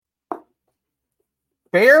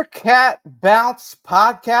Bearcat Bounce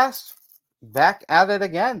podcast, back at it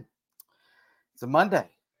again. It's a Monday.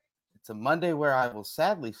 It's a Monday where I will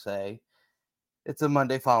sadly say it's a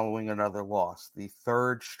Monday following another loss. The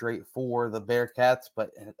third straight for the Bearcats,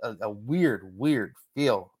 but a weird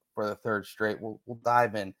feel for the third straight. We'll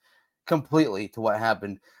dive in completely to what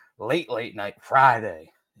happened late night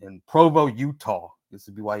Friday in Provo, Utah. This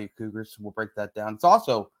is BYU Cougars. We'll break that down. It's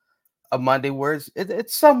also a Monday where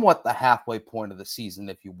it's somewhat the halfway point of the season,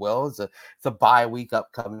 if you will. It's a bye week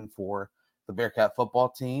upcoming for the Bearcat football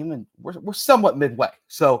team, and we're somewhat midway.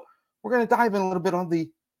 So we're going to dive in a little bit on the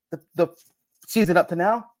season up to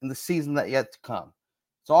now and the season that yet to come.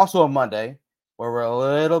 It's also a Monday where we're a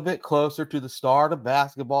little bit closer to the start of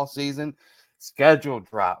basketball season. Schedule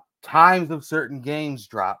drop, times of certain games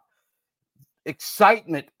drop,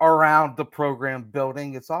 excitement around the program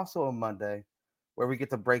building. It's also a Monday where we get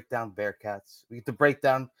to break down Bearcats. We get to break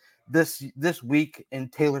down this week in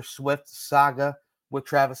Taylor Swift's saga with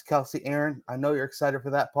Travis Kelce. Aaron, I know you're excited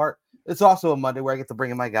for that part. It's also a Monday where I get to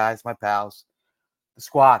bring in my guys, my pals, the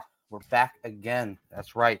squad. We're back again.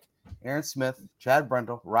 That's right. Aaron Smith, Chad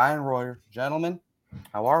Brendel, Ryan Royer. Gentlemen,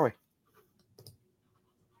 how are we?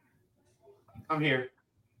 I'm here.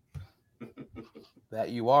 That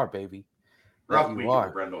you are, baby. Rough week in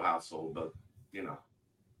the Brendel household, but, be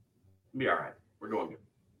all right. We're doing good.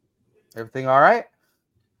 Everything all right?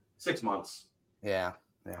 6 months. Yeah.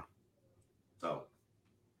 So.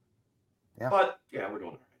 Yeah. But, we're doing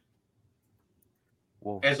all right.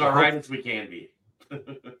 Well, as all right as we can be.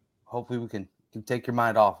 Hopefully we can take your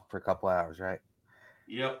mind off for a couple hours, right?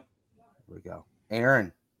 Yep. Here we go.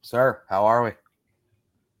 Aaron, sir, how are we?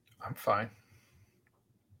 I'm fine.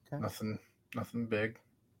 Okay. Nothing big.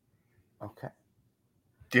 Okay.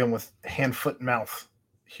 Dealing with hand, foot, and mouth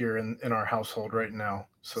here in our household right now.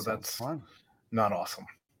 So that's fun. Not awesome.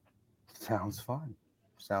 Sounds fun.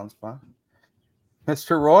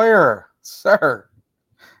 Mr. Royer, sir,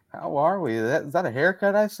 how are we? Is that a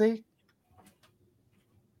haircut I see?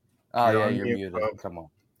 Oh, yeah, you're muted. Come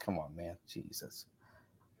on, man. Jesus.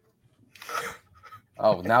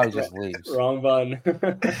 Oh, now he just leaves. Wrong button.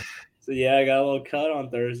 So, I got a little cut on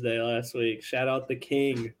Thursday last week. Shout out the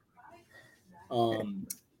king.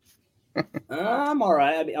 I'm all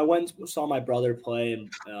right. I mean, I went and saw my brother play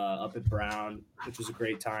up at Brown, which was a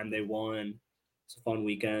great time. They won. It's a fun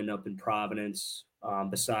weekend up in Providence.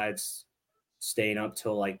 Besides staying up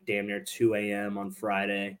till like damn near 2 a.m. on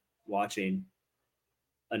Friday, watching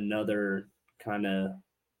another kind of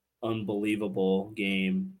unbelievable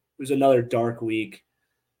game. It was another dark weekend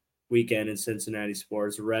in Cincinnati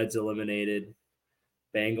sports. Reds eliminated.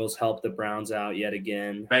 Bengals helped the Browns out yet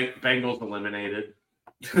again. Bengals eliminated.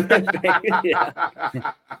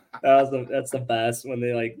 Yeah. That's the best when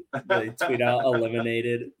they tweet out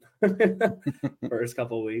eliminated first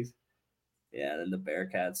couple of weeks. Yeah, then the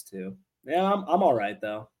Bearcats too. Yeah, I'm all right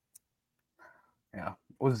though. Yeah.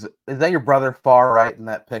 Is that your brother far right in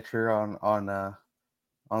that picture on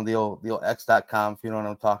the old X.com, if you know what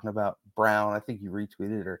I'm talking about? Brown, I think you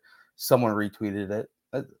retweeted it or someone retweeted it.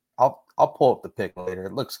 I'll pull up the pic later.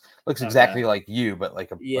 It looks exactly like you, but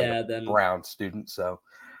like a Brown student. So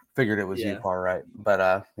figured it was you far right.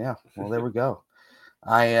 But well, there we go.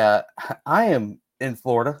 I am in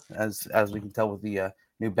Florida, as we can tell with the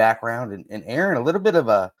new background, and Aaron, a little bit of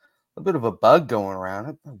a bug going around.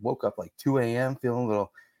 I woke up like 2 a.m. feeling a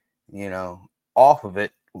little, off of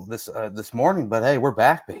it this morning. But hey, we're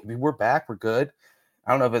back, baby. We're back. We're good.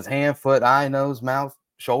 I don't know if it's hand, foot, eye, nose, mouth,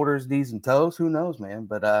 shoulders, knees, and toes. Who knows, man?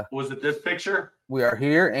 But was it this picture? We are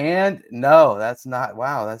here, and no, that's not.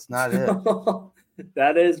 Wow, that's not it.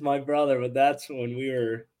 That is my brother, but that's when we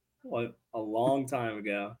were a long time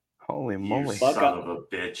ago. Holy moly! Son of a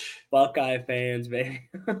bitch! Buckeye fans, baby.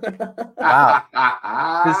 Wow!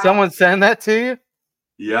 Did someone send that to you?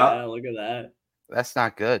 Yeah, look at that. That's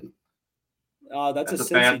not good. Oh, that's a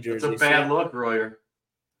Cincy jersey. That's a bad look, Royer.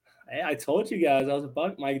 Hey, I told you guys I was a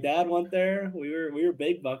Buck. My dad went there. We were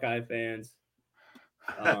big Buckeye fans.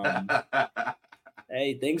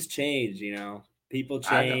 Hey, things change, People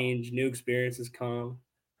change, new experiences come.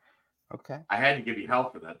 Okay. I had to give you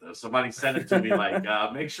help for that, though. Somebody sent it to me like,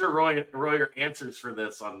 make sure Royer answers for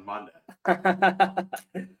this on Monday.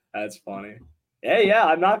 That's funny. Hey, yeah,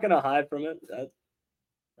 I'm not going to hide from it.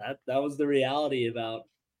 That was the reality about,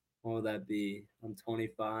 what would that be? I'm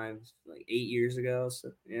 25, like 8 years ago.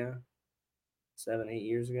 So, 7, 8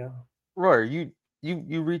 years ago. Royer, you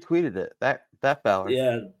retweeted it. That fella.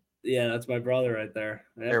 Yeah, that's my brother right there.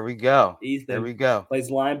 Yep. There we go. Ethan there we go.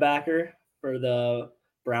 Plays linebacker for the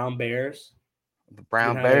Brown Bears. The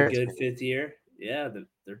Brown Bears. A good fifth year. Yeah,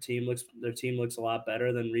 their team looks a lot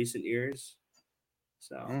better than recent years.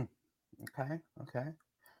 So Okay.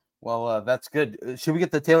 Well, that's good. Should we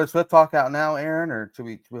get the Taylor Swift talk out now, Aaron, or should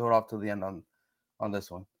we hold off till the end on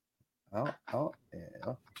this one? Oh,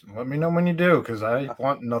 yeah. Let me know when you do, because I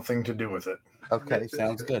want nothing to do with it. Okay,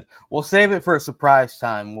 sounds good. We'll save it for a surprise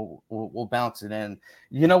time. We'll bounce it in.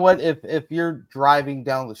 You know what? If you're driving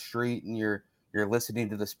down the street and you're listening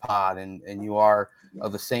to this pod and you are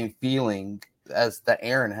of the same feeling as that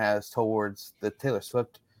Aaron has towards the Taylor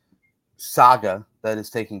Swift saga that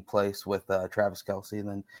is taking place with Travis Kelce,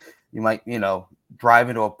 then you might, drive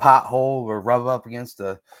into a pothole or rub up against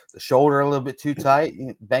the shoulder a little bit too tight,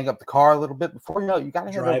 bang up the car a little bit before you got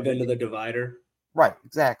to drive into the divider. Right,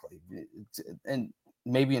 exactly. And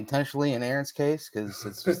maybe intentionally in Aaron's case, because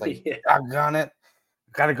it's just like, Yeah. doggone it.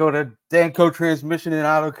 Got to go to Danco Transmission and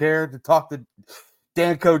Auto Care to talk to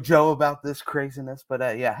Danco Joe about this craziness. But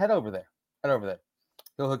yeah, head over there.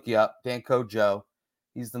 He'll hook you up. Danco Joe.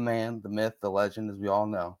 He's the man, the myth, the legend, as we all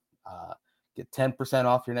know. Get 10%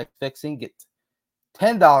 off your next fixing. Get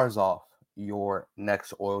 $10 off your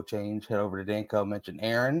next oil change. Head over to Danco. Mention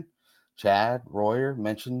Aaron, Chad, Royer.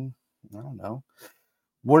 Mention, I don't know.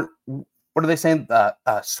 What are they saying?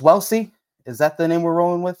 Swelsey? Is that the name we're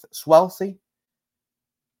rolling with? Swelsey?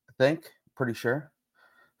 I think. Pretty sure.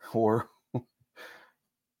 Or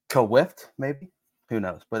Co-Wift, maybe. Who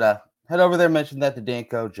knows? But head over there, mention that to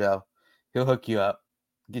Danco Joe. He'll hook you up.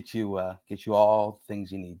 Get you all the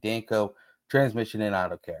things you need. Danco Transmission and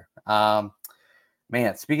Auto Care.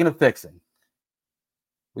 Man, speaking of fixing,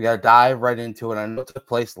 we got to dive right into it. I know it took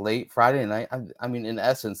place late Friday night. I mean, in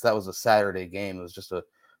essence, that was a Saturday game. It was just a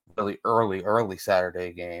really early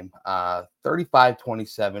Saturday game.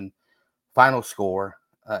 35-27 final score.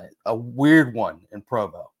 A weird one in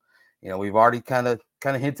Provo. We've already kind of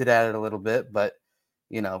hinted at it a little bit, but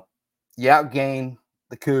you outgain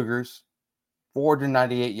the Cougars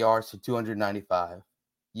 498 yards to 295.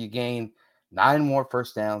 You gain 9 more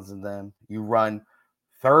first downs than them. You run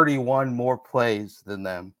 31 more plays than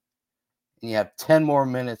them. And you have 10 more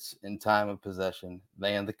minutes in time of possession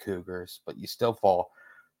than the Cougars, but you still fall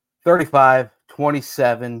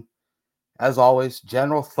 35-27. As always,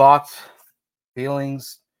 general thoughts,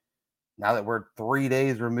 feelings, now that we're 3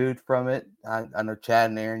 days removed from it. I know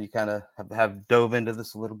Chad and Aaron, you kind of have dove into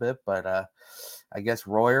this a little bit, but I guess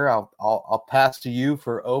Royer, I'll pass to you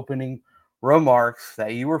for opening remarks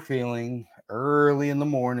that you were feeling early in the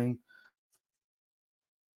morning.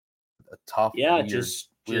 A tough,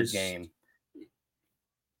 weird game.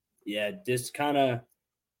 Yeah, just kind of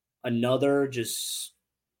another just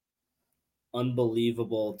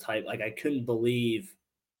unbelievable type. Like, I couldn't believe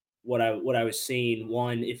what I was seeing.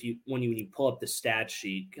 One, when you pull up the stat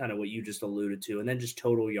sheet, kind of what you just alluded to, and then just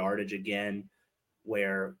total yardage again,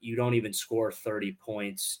 where you don't even score 30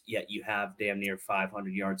 points, yet you have damn near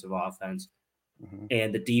 500 yards of offense. Mm-hmm.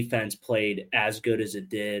 And the defense played as good as it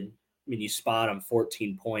did. I mean, you spot them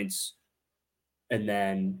 14 points, and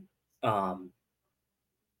then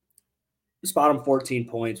spot them 14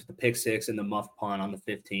 points with the pick six and the muff punt on the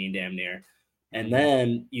 15, damn near. And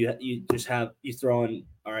then you throw in,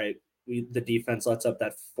 all right, the defense lets up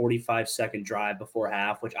that 45-second drive before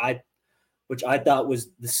half, which I thought was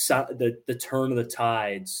the turn of the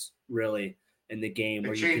tides, really, in the game,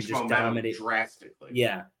 where you can just dominate drastically.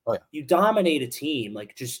 Yeah. Oh, yeah. You dominate a team,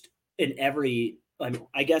 like, just in every. I mean,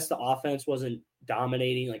 I guess the offense wasn't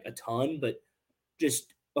dominating like a ton, but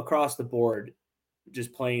just across the board,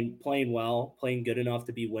 just playing well, playing good enough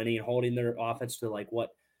to be winning, and holding their offense to like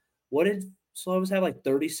what did Slovis have, like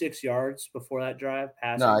 36 yards before that drive?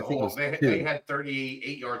 Passing? No, I think it was they had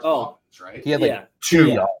 38 yards offense, right? He had like 2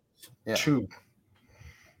 yards. Yeah. 2.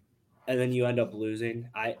 And then you end up losing.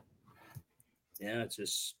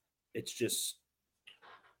 It's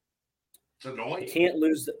annoying. You can't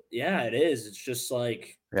lose. It is. It's just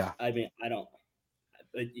like, yeah. I mean, I don't.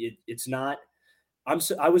 It's not. I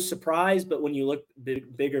was surprised, but when you look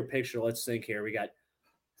bigger picture, let's think here. We got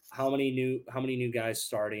how many new guys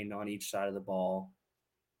starting on each side of the ball,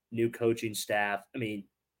 new coaching staff. I mean,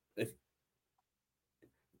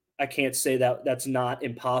 I can't say that that's not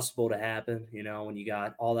impossible to happen. When you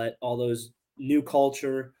got all those new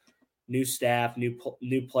culture, new staff,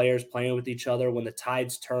 new players playing with each other, when the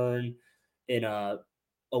tides turn in a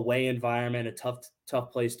away environment, a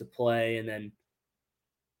tough place to play, and then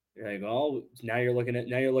you're like, oh, now you're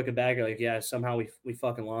looking back, you're like, yeah, somehow we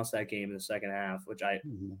fucking lost that game in the second half, which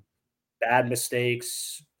bad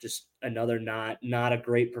mistakes, just another not a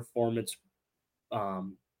great performance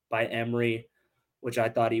by Emery, which I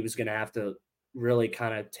thought he was going to have to really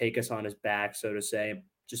kind of take us on his back, so to say,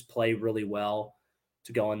 just play really well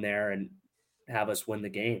to go in there and have us win the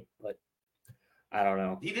game. But I don't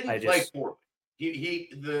know. He didn't play poorly.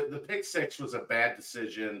 the pick six was a bad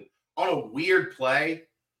decision on a weird play.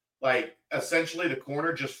 Like essentially the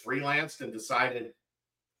corner just freelanced and decided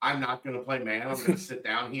I'm not going to play man. I'm going to sit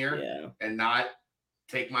down here and not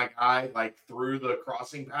take my guy like through the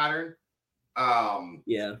crossing pattern. But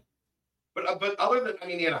other than, I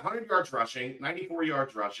mean, he had 100 yards rushing, 94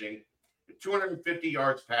 yards rushing, 250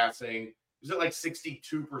 yards passing. He was at like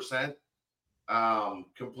 62%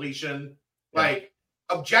 completion. Yeah. Like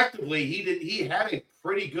objectively, he had a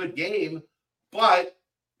pretty good game, but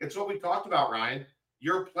it's what we talked about, Ryan.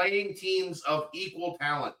 You're playing teams of equal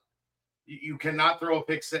talent. You cannot throw a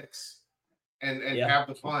pick six and have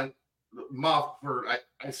the punt muff for.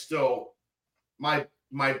 I still my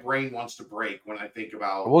brain wants to break when I think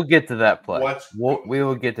about. We'll get to that play. We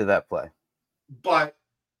will get to that play. But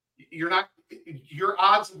you're not. Your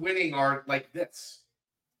odds of winning are like this.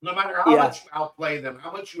 No matter how much you outplay them,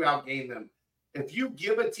 how much you outgame them. If you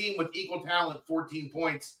give a team with equal talent 14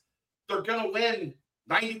 points, they're gonna win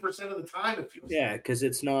 90% of the time. It feels because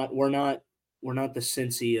it's not. We're not the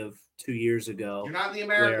Cincy of 2 years ago. You're not the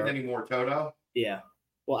American anymore, Toto. Yeah.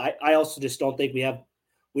 Well, I also just don't think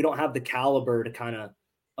we don't have the caliber to kind of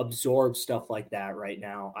absorb stuff like that right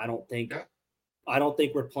now. I don't think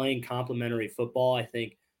we're playing complementary football. I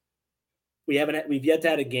think we've yet to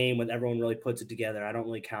have a game when everyone really puts it together. I don't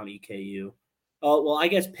really count EKU. Oh, well, I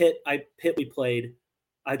guess Pitt we played.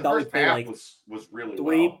 I thought we played like was really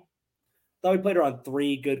three. Well. Thought we played around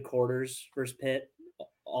 3 good quarters versus Pitt,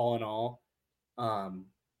 all in all.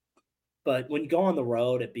 But when you go on the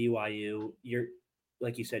road at BYU, you're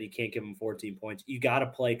like you said, you can't give them 14 points. You got to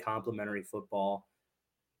play complementary football.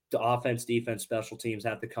 The offense, defense, special teams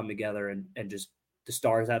have to come together and just the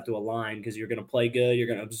stars have to align because you're going to play good. You're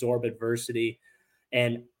going to absorb adversity.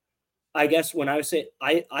 And I guess when I say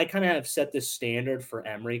I kind of have set this standard for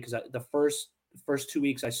Emory because the first 2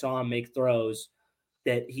 weeks I saw him make throws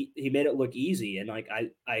that he made it look easy. And like I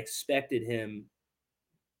expected him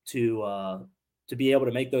to be able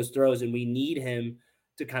to make those throws, and we need him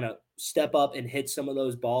to kind of step up and hit some of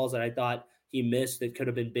those balls that I thought he missed that could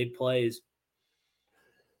have been big plays.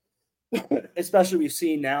 Especially we've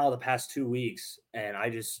seen now the past 2 weeks, and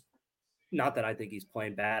not that I think he's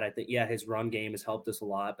playing bad. I think, his run game has helped us a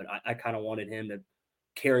lot, but I kind of wanted him to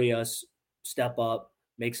carry us, step up,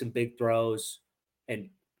 make some big throws, and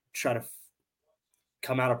try to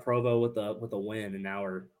come out of Provo with a win. And now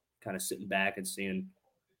we're kind of sitting back and seeing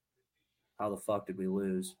how the fuck did we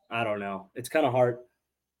lose? I don't know. It's kind of hard.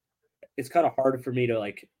 It's kind of hard for me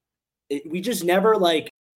to we just never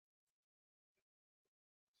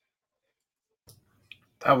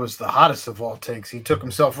That was the hottest of all takes. He took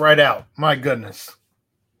himself right out. My goodness.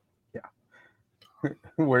 Yeah.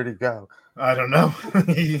 Where'd he go? I don't know.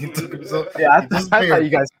 He took himself. Yeah, I thought you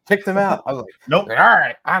guys kicked him out. I was like, nope. All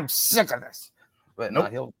right, I'm sick of this. But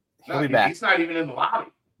nope. He'll be back. He's not even in the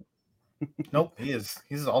lobby. Nope, he is.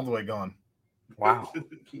 He's all the way gone. Wow.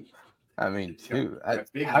 I mean, dude, I've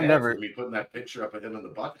never be putting that picture up of him in the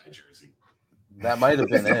Buckeye jersey. That might have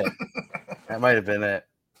been it.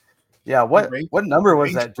 Yeah, what number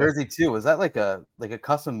was that jersey too? Was that like a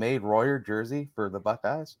custom made Royer jersey for the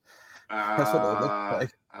Buckeyes? That's what it looked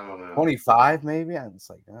like. I don't know. 25 maybe. I was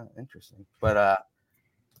like, interesting. But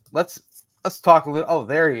let's talk a little. Oh,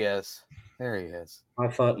 there he is. I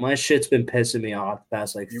thought my shit's been pissing me off the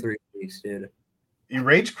past 3 weeks, dude. You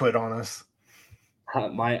rage quit on us. I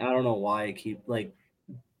don't know why I keep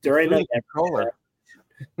during that controller.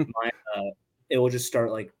 It will just start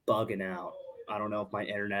bugging out. I don't know if my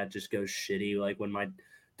internet just goes shitty when my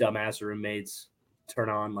dumbass roommates turn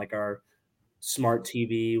on our smart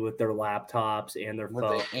TV with their laptops and their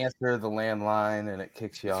phone. They answer the landline and it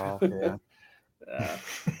kicks you off. Yeah.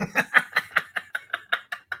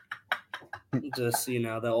 Just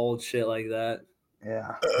the old shit like that.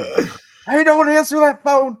 Yeah. Hey, don't answer that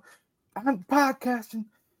phone. I'm podcasting.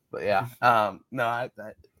 But yeah, no,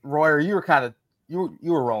 Royer, you were you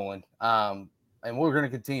were rolling. And we're going to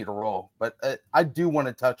continue to roll. But I do want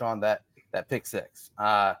to touch on that pick six.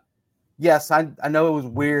 Yes, I know it was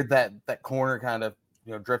weird that corner kind of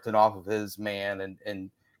drifted off of his man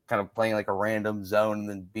and kind of playing like a random zone and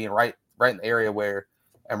then being right in the area where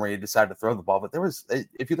Emory decided to throw the ball. But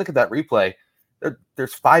if you look at that replay,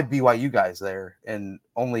 there's 5 BYU guys there and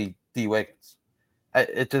only D. Wiggins.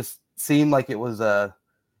 It just seemed like it was a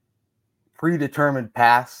predetermined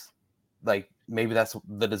pass. Maybe that's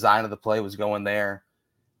the design of the play was going there.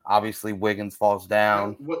 Obviously, Wiggins falls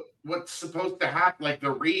down. What's supposed to happen?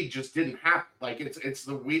 The read just didn't happen. It's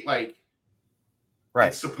the week. Right.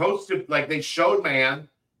 It's supposed to they showed man.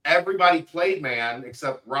 Everybody played man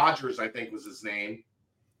except Rogers, I think was his name,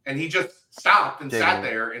 and he just stopped and sat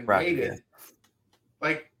there and waited.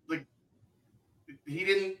 Like he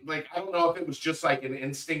didn't I don't know if it was just like an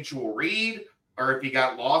instinctual read or if he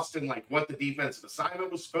got lost in like what the defensive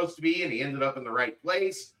assignment was supposed to be and he ended up in the right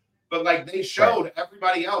place. But like they showed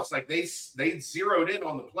everybody else, like they zeroed in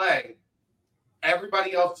on the play.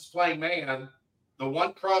 Everybody else is playing man. The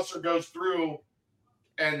one crosser goes through,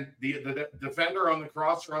 and the defender on the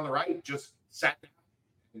crosser on the right just sat down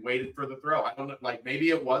and waited for the throw. I don't know, like maybe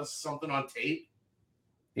it was something on tape.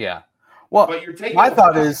 Yeah. Well, but you're taking my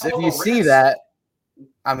thought is if you see that,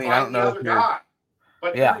 I mean, I don't know. The other guy.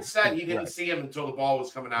 But Henry said he didn't right. see him until the ball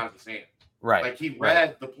was coming out of his hand. Right. Like he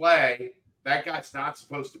read the play. That guy's not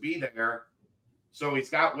supposed to be there. So he's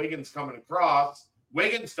got Wiggins coming across.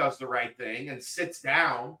 Wiggins does the right thing and sits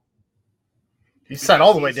down. He sat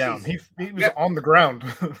all the way down. He was on the ground.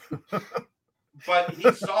 But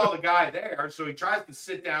he saw the guy there, so he tries to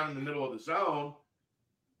sit down in the middle of the zone,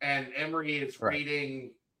 and Emery is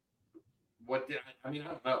reading I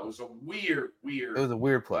don't know. It was a weird. It was a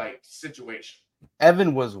weird play situation.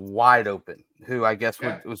 Evan was wide open, who I guess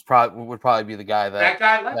would probably be the guy that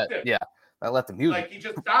guy left him. Yeah, that left him. He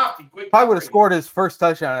just stopped. He probably would have scored his first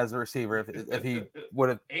touchdown as a receiver if he would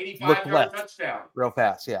have 85-yard touchdown real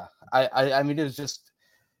fast. Yeah, I mean it was just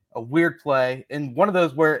a weird play and one of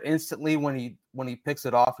those where instantly when he picks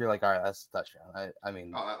it off, you're like, all right, that's a touchdown. I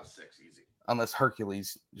mean, that was 6 easy. Unless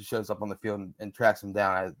Hercules shows up on the field and tracks him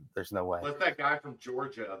down, there's no way. Let that guy from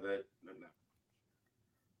Georgia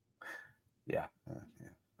Yeah.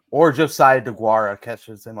 Or Josiah DeGuara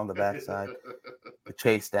catches him on the backside. The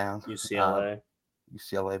chase down. UCLA,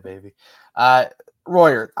 baby.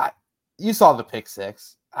 Royer, you saw the pick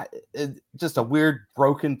six. Just a weird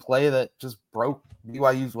broken play that just broke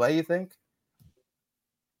BYU's way, you think?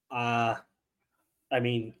 I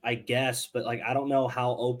mean, I guess, but I don't know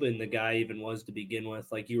how open the guy even was to begin with.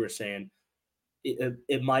 Like you were saying,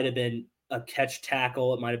 it might have been a catch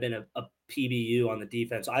tackle. It might have been a PBU on the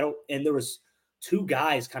defense. And there was two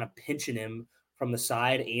guys kind of pinching him from the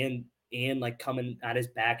side and coming at his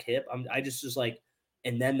back hip. I just was like,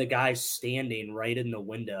 and then the guy's standing right in the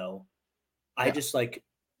window. I just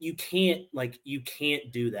you can't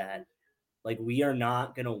do that. We are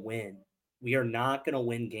not going to win. We are not going to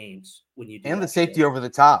win games when you do and that the safety shit. over the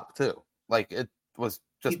top too. It was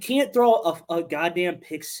just you can't throw a goddamn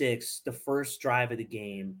pick six the first drive of the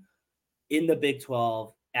game in the Big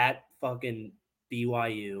 12 at fucking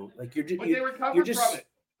BYU. They recovered from it.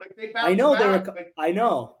 They bounced I know back. I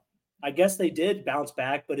know. I guess they did bounce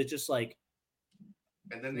back, but it's just and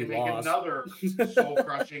then they make another soul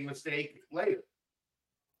crushing mistake later.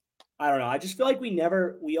 I don't know. I just feel like we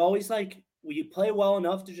always we play well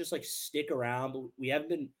enough to just stick around, but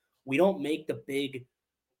we don't make the big,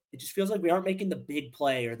 it just feels like we aren't making the big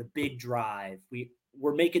play or the big drive.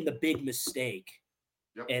 We're making the big mistake.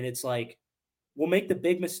 Yep. And it's we'll make the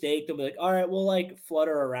big mistake. They'll be like, all right, we'll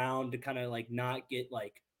flutter around to kind of not get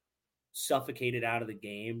suffocated out of the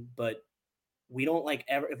game. But we don't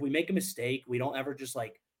ever, if we make a mistake, we don't ever just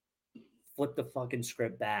flip the fucking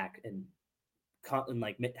script back and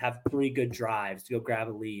have 3 good drives to go grab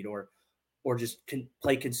a lead or just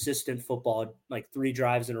play consistent football, 3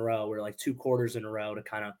 drives in a row or 2 quarters in a row to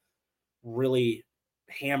kind of really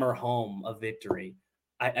hammer home a victory.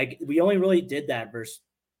 We only really did that versus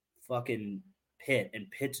fucking Pitt, and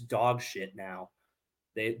Pitt's dog shit now.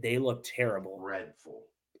 They look terrible. Dreadful.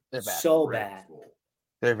 They're bad. So dreadful. Bad.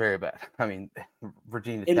 They're very bad. I mean,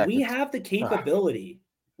 Virginia and Tech we have the capability.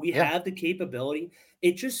 We have the capability.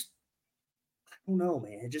 It just, I don't know,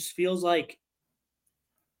 man. It just feels like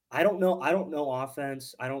I don't know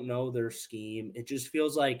offense. I don't know their scheme. It just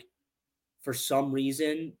feels like for some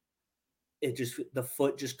reason, the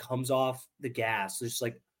foot just comes off the gas. There's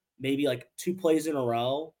maybe 2 plays in a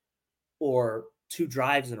row or 2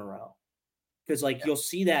 drives in a row. Because you'll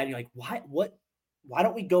see that and you're like, why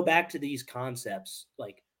don't we go back to these concepts?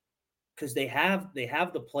 Because they have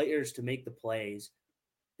the players to make the plays.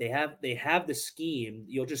 They have the scheme.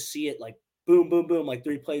 You'll just see it boom, boom, boom,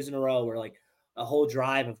 3 plays in a row or a whole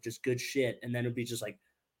drive of just good shit. And then it'd be just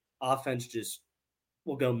offense just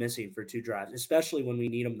will go missing for 2 drives, especially when we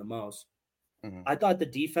need them the most. Mm-hmm. I thought the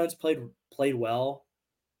defense played well.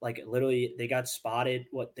 Literally they got spotted.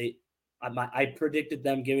 I predicted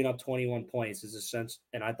them giving up 21 points as a sense.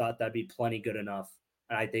 And I thought that'd be plenty good enough.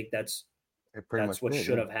 And I think that's what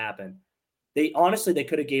should have happened. They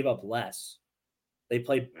could have gave up less. They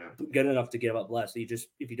played good enough to give up less.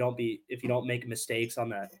 If you don't make mistakes on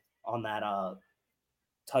that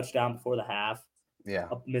touchdown before the half. Yeah.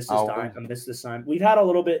 Miss this time. We've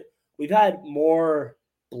had more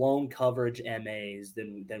blown coverage MAs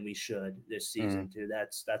than we should this season too.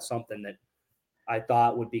 That's something that I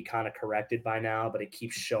thought would be kind of corrected by now, but it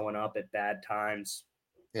keeps showing up at bad times.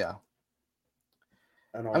 Yeah.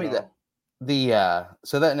 I don't know.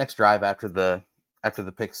 So that next drive after the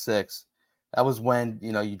pick six, that was when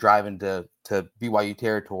you drive into BYU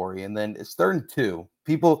territory, and then it's 3rd and 2.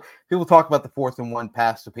 People talk about the 4th and 1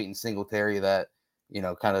 pass to Peyton Singletary that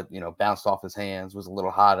kind of bounced off his hands, was a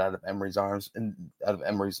little hot out of Emery's arms and out of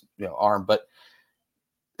Emery's arm, but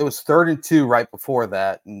it was 3rd and 2 right before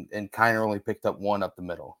that, and Kiner only picked up 1 up the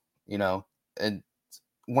middle, and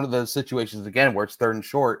one of those situations again where it's 3rd and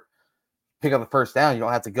short. Pick up the first down, you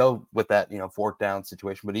don't have to go with that 4th down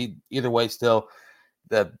situation. But either way, still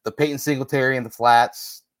the Peyton Singletary and the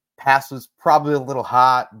flats pass was probably a little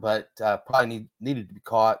hot, but probably needed to be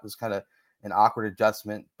caught. It was kind of an awkward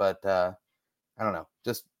adjustment, but I don't know.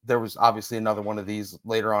 Just there was obviously another one of these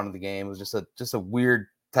later on in the game. It was just a weird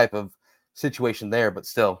type of situation there, but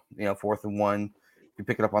still, 4th and 1, you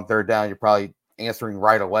pick it up on 3rd down, you're probably answering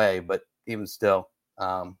right away. But even still,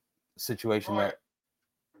 situation that.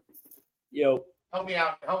 Yo, help me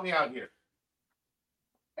out here.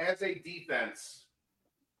 As a defense,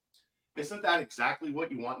 isn't that exactly what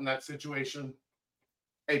you want in that situation?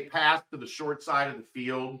 A pass to the short side of the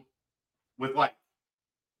field with like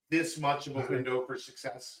this much of a window for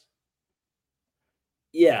success.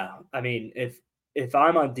 Yeah, I mean, if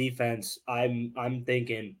I'm on defense, I'm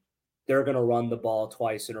thinking they're gonna run the ball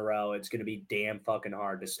twice in a row. It's gonna be damn fucking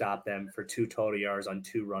hard to stop them for 2 total yards on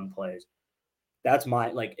 2 run plays. That's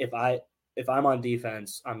my if I'm on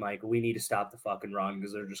defense, I'm like, we need to stop the fucking run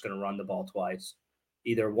because they're just going to run the ball twice.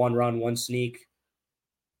 Either 1 run, 1 sneak,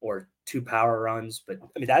 or 2 power runs. But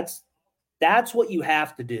I mean, that's what you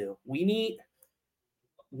have to do. We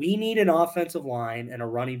need an offensive line and a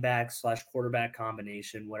running back / quarterback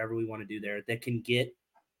combination, whatever we want to do there, that can get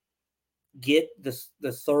the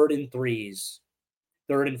 3rd and 3s,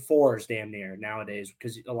 3rd and 4s damn near nowadays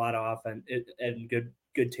because a lot of offense and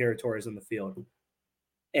good territories on the field.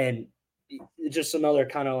 And just another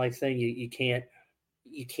kind of like thing you can't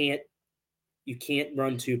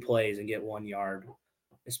run 2 plays and get 1 yard,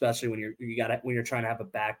 especially when you're trying to have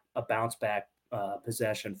a bounce back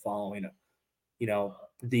possession following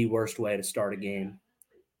the worst way to start a game.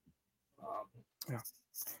 Yeah,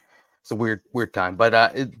 it's a weird time,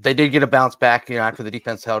 but they did get a bounce back after the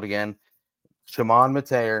defense held again. Shimon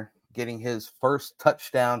Mateer getting his first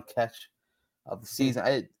touchdown catch of the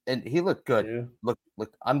season, and he looked good. Yeah.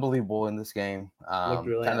 Looked unbelievable in this game. Looked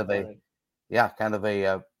really kind athletic. of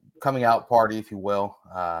a coming out party, if you will.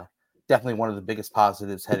 Definitely one of the biggest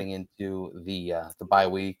positives heading into the bye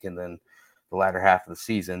week and then the latter half of the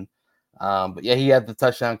season. But yeah, he had the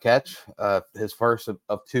touchdown catch, his first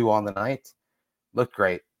of 2 on the night. Looked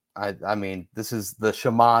great. I mean, this is the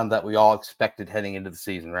Shimon that we all expected heading into the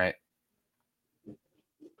season, right?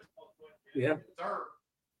 Yeah.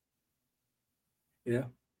 Yeah.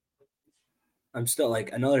 I'm still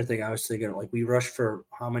like another thing I was thinking, like we rushed for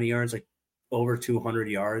how many yards? Like over 200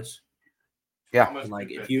 yards. Yeah. And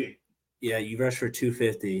like if you rush for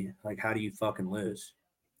 250, like how do you fucking lose?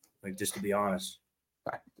 Like just to be honest.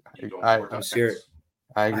 I'm serious.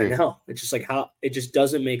 I agree. I know. It's just like how it just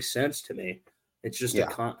doesn't make sense to me. It's just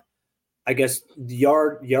I guess the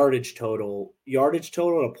yardage total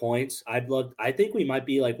of points. I think we might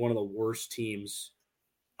be like one of the worst teams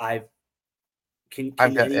Can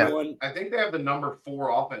anyone? I think they have the number 4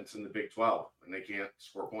 offense in the Big 12, and they can't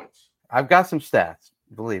score points. I've got some stats.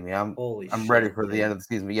 Believe me, I'm ready for the end of the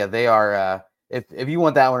season. But yeah, they are. If you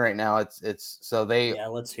want that one right now, it's so they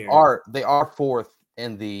let's hear they are 4th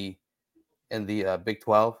in the Big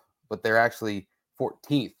 12, but they're actually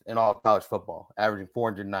 14th in all college football, averaging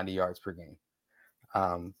 490 yards per game.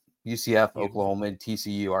 UCF, Oklahoma, and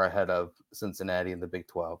TCU are ahead of Cincinnati in the Big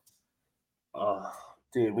 12. Oh,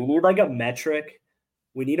 dude, we need like a metric.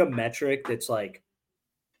 We need a metric that's like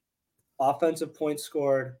offensive points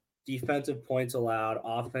scored, defensive points allowed,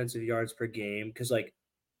 offensive yards per game. Because like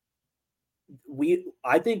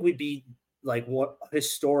I think we'd be like what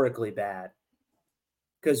historically bad.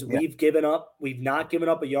 Because we've not given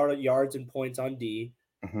up a yard of yards and points on D,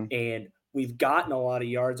 and we've gotten a lot of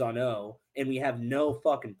yards on O, and we have no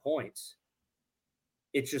fucking points.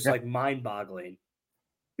 It's just like mind-boggling.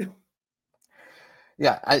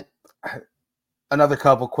 Yeah, another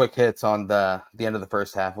couple quick hits on the end of the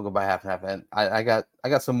first half. We'll go by half and half, and I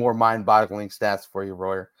got some more mind-boggling stats for you,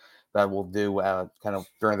 Royer, that we'll do kind of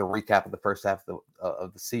during the recap of the first half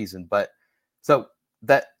of the season. But so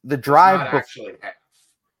that the drive not actually half,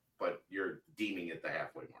 but you're deeming it the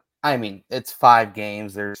halfway mark. I mean, it's 5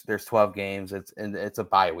 games. There's 12 games. It's a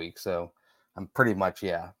bye week, so I'm pretty much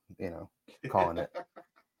calling it.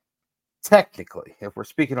 technically, if we're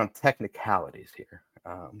speaking on technicalities here,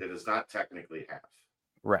 It is not technically half.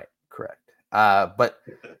 right, correct. But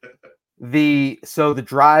the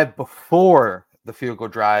drive before the field goal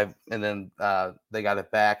drive, and then they got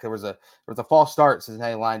it back. There was a false start.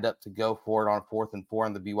 Cincinnati lined up to go for it on 4th and 4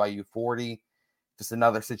 on the BYU 40. Just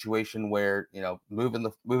another situation where moving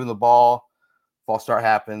the ball, false start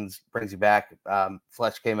happens, brings you back.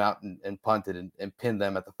 Fletch came out and punted and pinned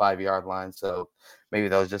them at the 5-yard line. So maybe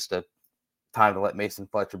that was just a time to let Mason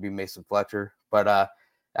Fletcher be Mason Fletcher. But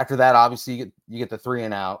after that, obviously you get the 3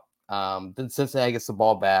 and out. Then Cincinnati gets the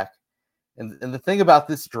ball back. And the thing about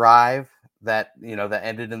this drive that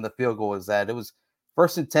ended in the field goal is that it was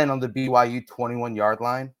 1st and 10 on the BYU 21-yard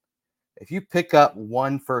line. If you pick up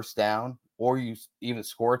 1 first down, or you even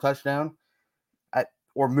score a touchdown,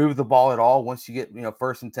 or move the ball at all, once you get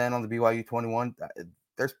 1st and 10 on the BYU 21,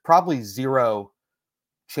 there's probably zero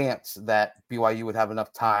chance that BYU would have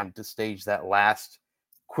enough time to stage that last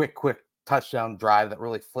quick touchdown drive that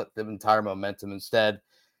really flipped the entire momentum. Instead,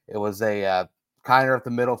 it was a Kiner up the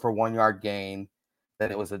middle for 1-yard gain. Then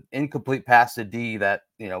it was an incomplete pass to D that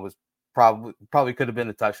was probably could have been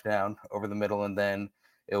a touchdown over the middle, and then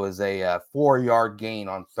it was a 4-yard gain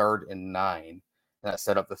on 3rd and 9 that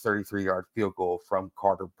set up the 33-yard field goal from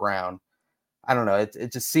Carter Brown. I don't know.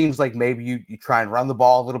 It just seems like maybe you try and run the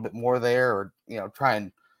ball a little bit more there, or try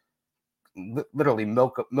and literally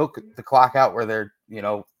milk the clock out where they're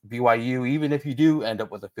BYU. Even if you do end up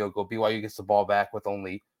with a field goal, BYU gets the ball back with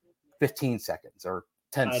only 15 seconds or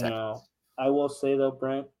 10 seconds. I know. I will say though,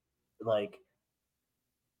 Brent, like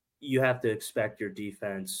you have to expect your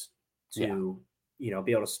defense to be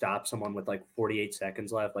able to stop someone with like 48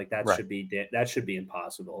 seconds left. Like that should be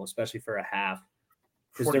impossible, especially for a half,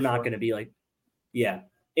 because they're not going to be like,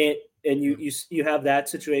 and you have that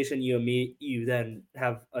situation. You then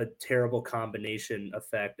have a terrible combination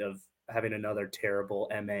effect of having another terrible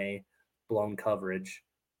MA blown coverage.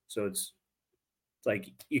 So it's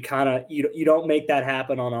like you kind of you don't make that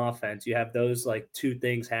happen on offense. You have those like 2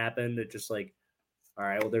 things happen that just like, all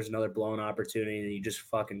right, well, there's another blown opportunity, and you just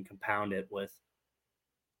fucking compound it with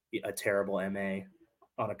a terrible MA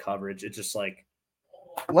on a coverage. It's just like,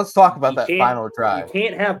 let's talk about that final drive. You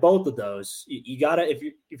can't have both of those. You gotta, if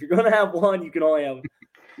you're gonna have one, you gotta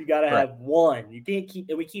have one. You can't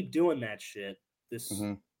we keep doing that shit. It's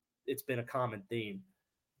been a common theme.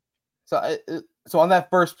 So on that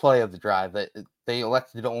first play of the drive, they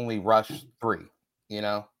elected to only rush 3,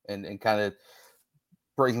 and kind of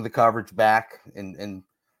bring the coverage back and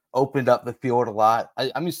opened up the field a lot.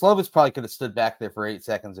 I mean, Slovis probably could have stood back there for 8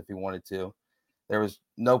 seconds if he wanted to. There was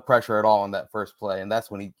no pressure at all on that first play, and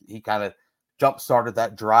that's when he kind of jump-started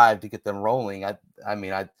that drive to get them rolling. I don't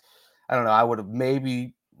know. I would have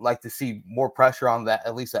maybe liked to see more pressure on that,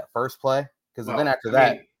 at least that first play, because then after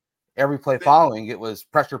that, every play following, it was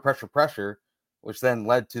pressure, which then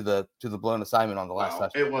led to the blown assignment on the last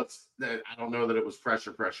touchdown. It was. I don't know that it was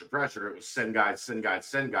pressure. It was send guys.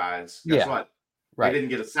 Guess what? Right. They didn't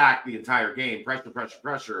get a sack the entire game.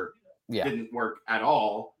 Pressure. Didn't work at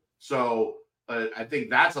all. So I think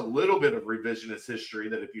that's a little bit of revisionist history,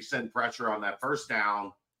 that if you send pressure on that first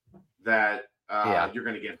down, that you're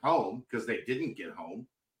going to get home, because they didn't get home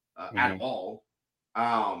at all.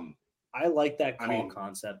 I like that call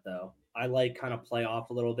concept, though. I like kind of play off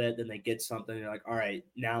a little bit, then they get something, and you're like, all right,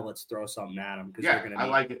 now let's throw something at them. I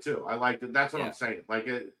like it too. I like it. That's what I'm saying. Like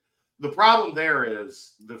the problem there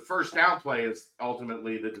is the first down play is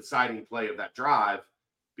ultimately the deciding play of that drive,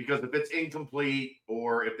 because if it's incomplete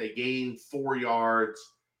or if they gain 4 yards,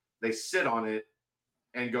 they sit on it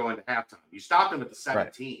and go into halftime. You stop them at the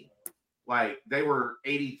 17. Right. Like they were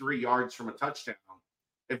 83 yards from a touchdown.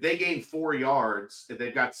 If they gain 4 yards, if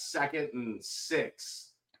they've got 2nd and 6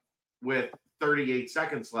 with 38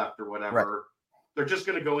 seconds left or whatever, they're just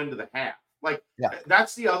going to go into the half. Like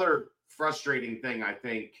that's the other frustrating thing, I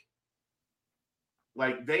think.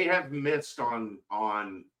 Like they have missed on.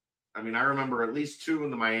 I mean, I remember at least 2 in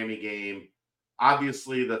the Miami game.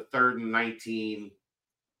 Obviously, the 3rd and 19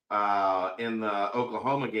 in the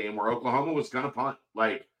Oklahoma game, where Oklahoma was going to punt.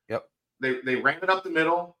 Like, they ran it up the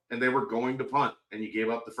middle, and they were going to punt, and you gave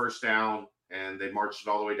up the first down, and they marched it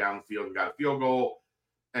all the way down the field and got a field goal.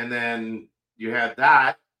 And then you had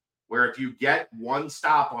that, where if you get one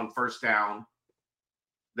stop on first down,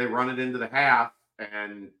 they run it into the half,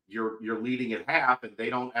 and you're leading at half, and they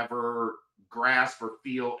don't ever grasp or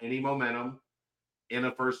feel any momentum in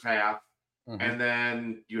a first half. And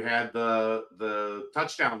then you had the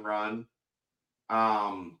touchdown run,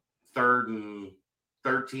 3rd and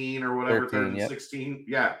 13 or whatever, 3rd and 16.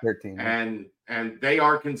 13. And they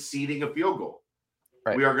are conceding a field goal.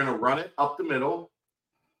 Right. We are going to run it up the middle.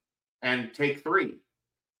 and take 3,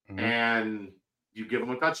 Mhm. and you give them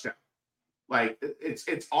a touchdown. Like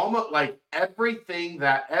it's almost like every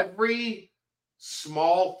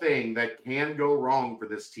small thing that can go wrong for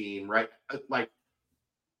this team, right? Like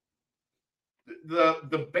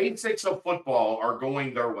the basics of football are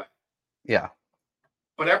going their way. Yeah.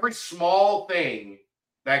 But every small thing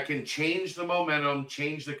that can change the momentum,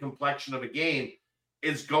 change the complexion of a game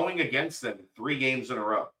is going against them 3 games in a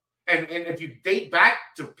row. And if you date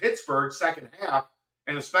back to Pittsburgh second half,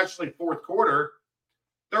 and especially fourth quarter,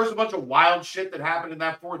 there was a bunch of wild shit that happened in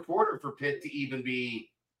that fourth quarter for Pitt to even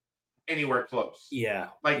be anywhere close. Yeah.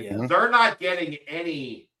 Like, yeah. they're not getting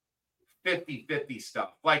any 50-50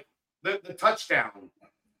 stuff. Like, the touchdown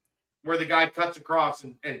where the guy cuts across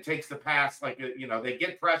and takes the pass, like, they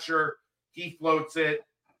get pressure, he floats it,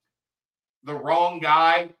 the wrong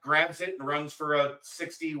guy grabs it and runs for a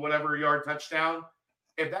 60-whatever yard touchdown.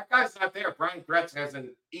 If that guy's not there, Brian Gretz has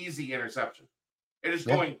an easy interception. It is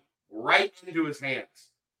going right into his hands.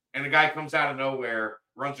 And the guy comes out of nowhere,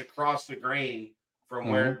 runs across the grain from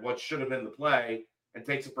where what should have been the play, and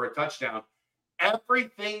takes it for a touchdown.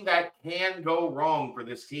 Everything that can go wrong for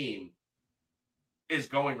this team is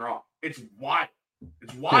going wrong. It's wild.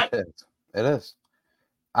 It's wild. It is.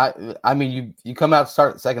 I mean, you come out to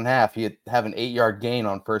start the second half, you have an 8-yard gain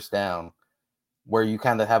on first down, where you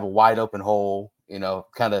kind of have a wide open hole,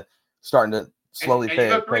 kind of starting to slowly and play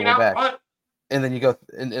you go 3 one back. Punt. And then you go,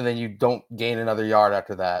 and then you don't gain another yard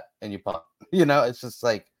after that, and you punt. It's just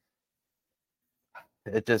like,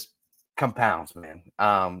 it just compounds, man.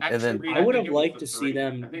 Actually, and then Reed, I would think have it was liked the to 3. see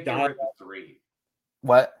them I think they dial were at the 3.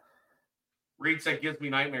 what? Reed said gives me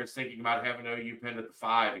nightmares thinking about having OU pinned at the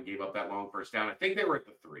 5 and gave up that long first down. I think they were at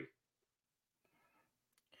the 3.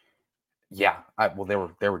 Yeah, they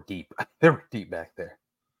were deep. They were deep back there.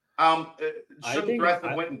 Shouldn't Breath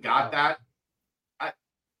have went and got that?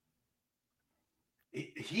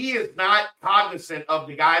 He is not cognizant of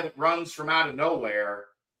the guy that runs from out of nowhere.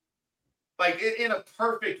 Like, in a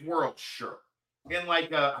perfect world, sure. In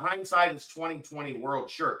like a hindsight is 2020 world,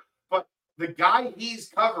 sure. But the guy he's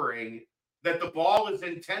covering that the ball is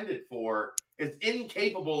intended for is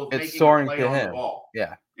incapable of making a play on the ball.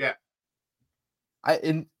 Yeah. Yeah.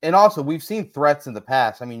 And also we've seen threats in the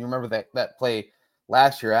past. I mean, you remember that play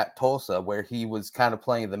last year at Tulsa where he was kind of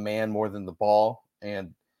playing the man more than the ball,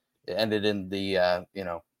 and it ended in the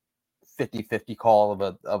 50-50 call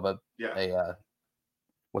of a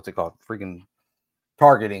what's it called? Freaking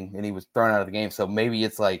targeting, and he was thrown out of the game. So maybe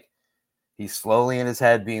it's like he's slowly in his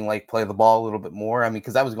head being like, play the ball a little bit more. I mean,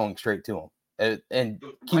 because that was going straight to him. And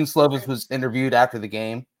Keaton Slovis was interviewed after the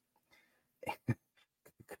game.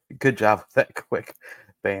 Good job with that quick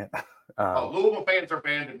ban. Louisville fans are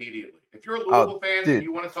banned immediately. If you're a Louisville fan and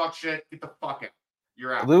you want to talk shit, get the fuck out.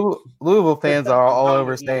 You're out. Louisville fans are all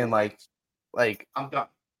over saying like I'm done.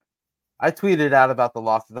 I tweeted out about the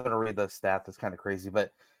loss. I'm going to read the stats. It's kind of crazy,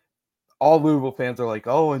 but all Louisville fans are like,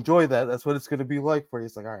 "Oh, enjoy that. That's what it's going to be like for you."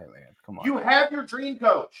 It's like, all right, man, come on. You have your dream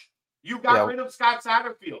coach. You got rid of Scott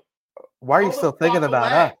Satterfield. Why are you still thinking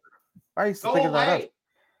about us? Why are you still thinking about us?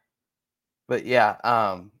 But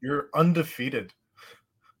yeah, you're undefeated.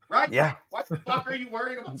 Right? Yeah. What the fuck are you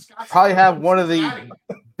worrying about Scott? Probably have one of the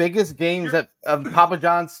biggest games of Papa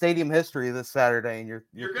John's Stadium history this Saturday, and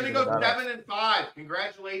you're going to go 7-5.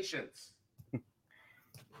 Congratulations.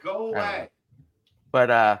 Go away.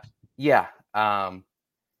 But yeah. I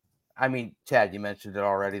mean, Chad, you mentioned it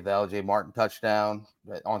already. The LJ Martin touchdown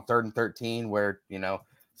on 3rd and 13, where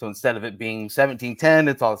so instead of it being 17-10,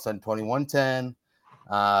 it's all of a sudden 21-10.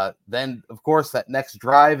 Then of course that next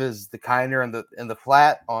drive is the Kiner in the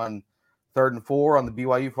flat on 3rd and 4 on the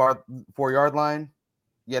BYU 4-yard line.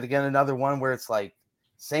 Yet again, another one where it's like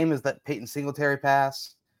same as that Peyton Singletary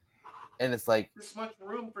pass, and it's like this much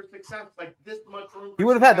room for success, like this much room. He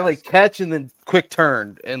would have had to like catch and then quick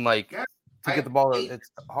turn and like to get the ball.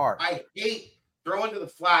 It's hard. I hate throwing to the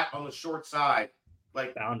flat on the short side,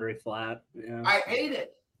 like boundary flat. Yeah. I hate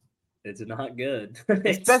it. It's not good,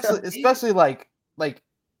 especially like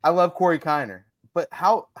I love Corey Kiner, but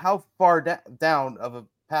how far down of a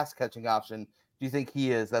pass catching option do you think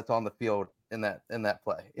he is? That's on the field in that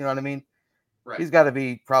play. You know what I mean? Right. He's got to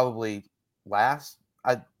be probably last.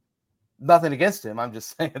 Nothing against him. I'm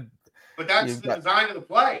just saying. But that's the design of the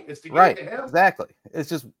play. Is to get it to him. Exactly. It's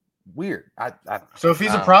just weird. I don't know. So if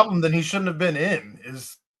he's a problem, then he shouldn't have been in.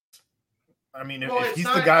 If he's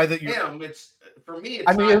the guy that you, it's for me.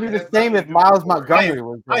 It would be the same if Miles Montgomery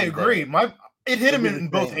was. I agree. It hit him in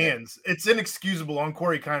both hands. It's inexcusable on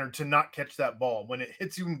Corey Kiner to not catch that ball when it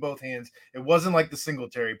hits you in both hands. It wasn't like the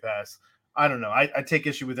Singletary pass. I don't know. I take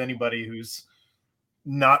issue with anybody who's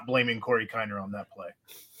not blaming Corey Kiner on that play.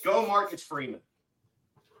 Go Marcus Freeman.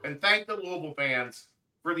 And thank the Louisville fans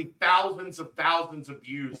for the thousands of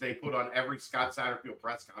views they put on every Scott Satterfield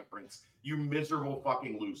press conference. You miserable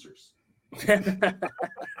fucking losers.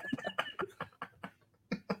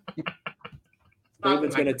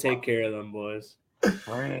 Ruben's going to take care of them, boys. But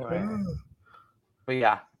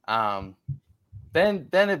yeah, then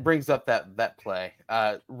it brings up that play.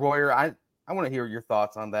 Royer, I want to hear your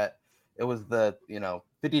thoughts on that. It was the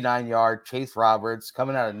 59-yard Chase Roberts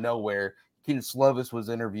coming out of nowhere. Keaton Slovis was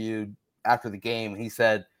interviewed after the game. He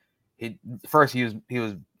said he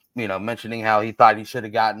was mentioning how he thought he should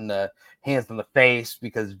have gotten the hands on the face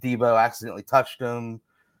because Debo accidentally touched him.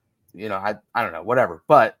 I don't know, whatever.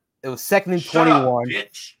 But it was 2nd and 21.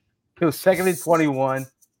 It was 2nd and 21.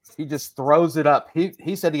 He just throws it up.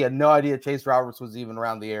 He said he had no idea Chase Roberts was even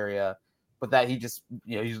around the area, but that he just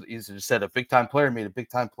he just said a big time player made a big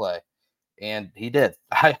time play, and he did.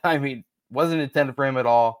 I mean, wasn't intended for him at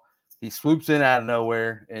all. He swoops in out of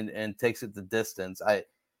nowhere and takes it the distance.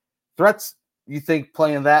 Threats. You think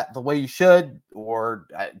playing that the way you should, or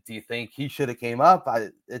do you think he should have came up?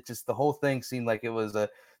 It just the whole thing seemed like it was a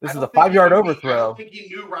 5-yard overthrow. I don't think he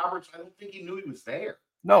knew Roberts. I don't think he knew he was there.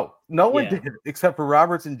 No one did except for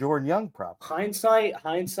Roberts and Jordan Young. Probably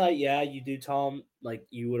hindsight. Yeah, you do, Tom. Like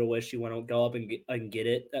you would have wished you want to go up and get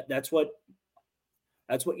it. That's what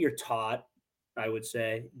you're taught. I would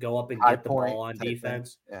say go up and get the ball on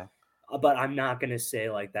defense. Yeah, but I'm not gonna say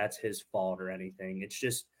like that's his fault or anything. It's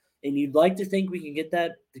just, and you'd like to think we can get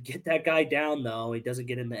that guy down though. He doesn't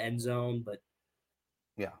get in the end zone, but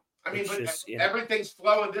yeah. I mean, but everything's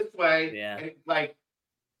flowing this way. Yeah, and like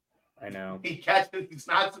I know he catches. He's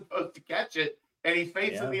not supposed to catch it, and he's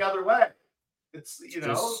facing the other way. It's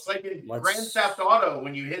it's like in Grand Theft Auto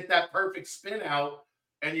when you hit that perfect spin out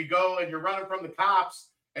and you go and you're running from the cops,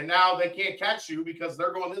 and now they can't catch you because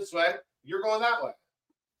they're going this way. You're going that way.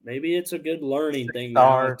 Maybe it's a good learning thing.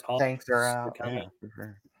 Tanks are out.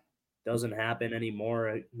 Doesn't happen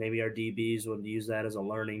anymore. Maybe our DBs would use that as a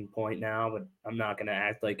learning point now, but I'm not going to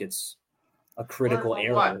act like it's a critical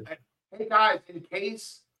error. Hey guys, in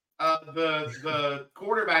case the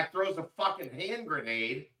quarterback throws a fucking hand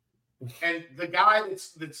grenade, and the guy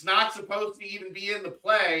that's not supposed to even be in the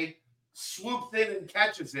play swoops in and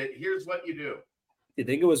catches it, here's what you do. You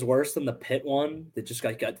think it was worse than the Pitt one that just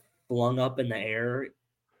got flung up in the air?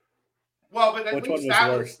 Well, but at least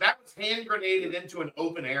that was hand grenaded into an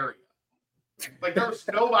open area. Like there was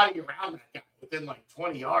nobody around that guy within like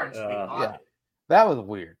 20 yards. Yeah, that was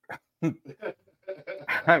weird.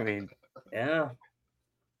 I mean, yeah.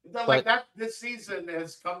 Like that, this season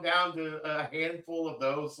has come down to a handful of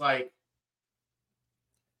those. Like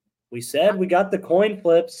we said, we got the coin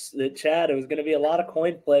flips. Chad, it was going to be a lot of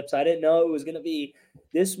coin flips. I didn't know it was going to be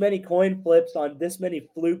this many coin flips on this many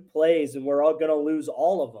fluke plays, and we're all going to lose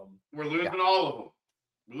all of them. We're losing all of them.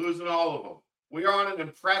 We're losing all of them. We are on an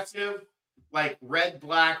impressive, like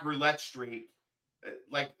red-black roulette streak.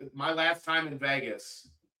 Like my last time in Vegas,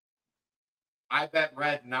 I bet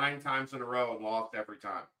red 9 times in a row and lost every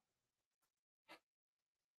time.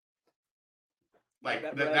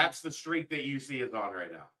 Like that's the streak that UC is on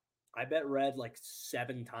right now. I bet red like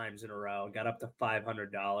 7 times in a row. Got up to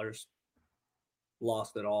 $500.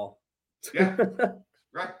 Lost it all. Yeah.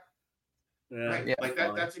 Right. Right. Yeah, like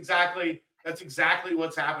that's exactly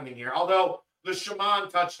what's happening here. Although the Shaman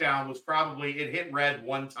touchdown was probably it hit red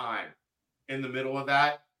one time in the middle of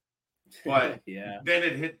that, but then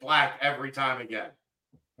it hit black every time again.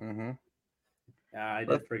 Mm-hmm. Yeah, I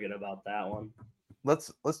did forget about that one.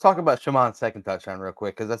 Let's talk about Shaman's second touchdown real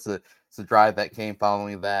quick because that's a drive that came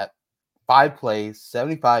following that. 5 plays,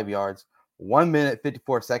 75 yards, 1 minute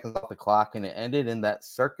 54 seconds off the clock, and it ended in that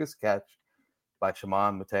circus catch by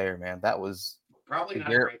Shaman Mateer, man. That was probably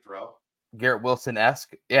not a great throw. Garrett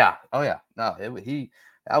Wilson-esque. Yeah. Oh, yeah. No,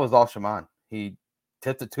 that was all Shaman. He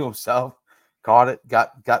tipped it to himself, caught it,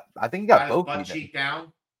 got I think he got both butt cheek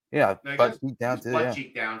down. Yeah, butt cheek down too. Butt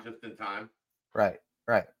cheek down just in time. Right.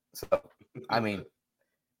 So, I mean,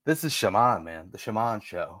 this is Shaman, man. The Shaman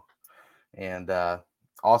show. And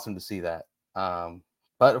awesome to see that.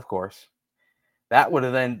 But, of course, that would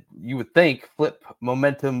have then, you would think, flip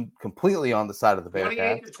momentum completely on the side of the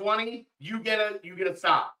Bearcats. 28-20, you get a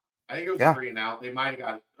stop. I think it was 3 and out. They might have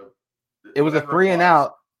got it was a 3 and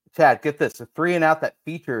out. Chad, get this, a 3 and out that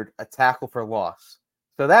featured a tackle for loss.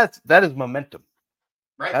 So that is momentum.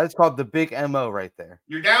 Right. That is called the big MO right there.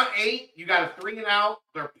 You're down 8, you got a 3 and out,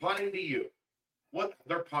 they're punting to you. What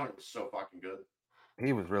their punter was so fucking good.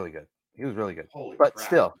 He was really good. Holy but crap.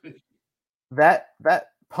 Still, that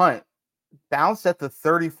punt bounced at the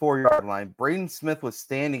 34-yard line. Braden Smith was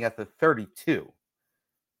standing at the 32.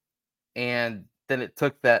 And then it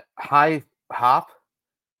took that high hop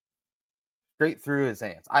straight through his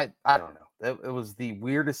hands. I don't know. It was the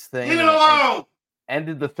weirdest thing. Leave it alone.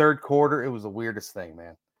 Ended the third quarter. It was the weirdest thing,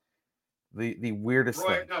 man. The weirdest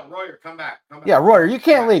thing. No, Royer, come back. Yeah, Royer, you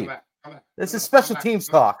can't leave. Come back. This is special teams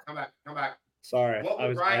talk. Come back. Sorry. What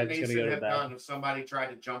would Brian going Mason to go have done if somebody tried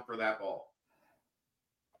to jumper that ball?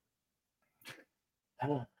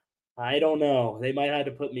 I don't know. They might have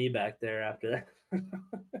to put me back there after that.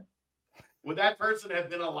 Would that person have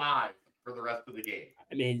been alive for the rest of the game?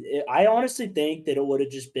 I mean, I honestly think that it would have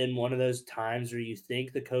just been one of those times where you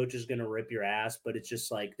think the coach is going to rip your ass, but it's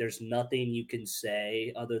just like there's nothing you can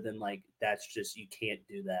say other than like that's just you can't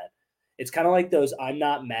do that. It's kind of like those I'm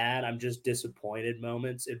not mad, I'm just disappointed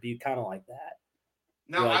moments. It'd be kind of like that.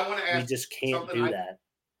 Now, like, I want to ask we just can't do that.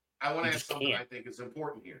 I want to ask something I think is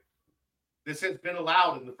important here. This has been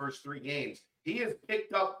allowed in the first 3 games. He has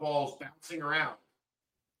picked up balls bouncing around,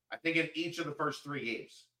 I think, in each of the first 3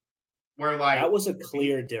 games. Where like that was a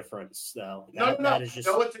clear difference, though. No,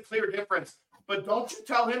 it's a clear difference. But don't you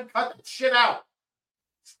tell him cut that shit out.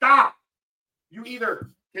 Stop. You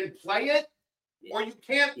either can play it or you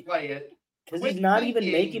can't play it. Because he's not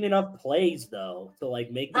even making enough plays, though, to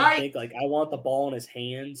like make me think like I want the ball in his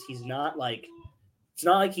hands. He's not like it's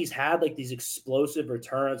not like he's had like these explosive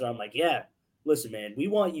returns where I'm like, yeah, listen, man, we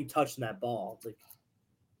want you touching that ball. Like,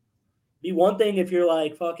 be one thing if you're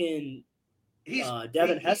like fucking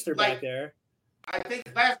Devin Hester back there. I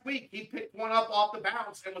think last week he picked one up off the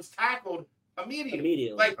bounce and was tackled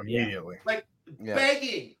immediately.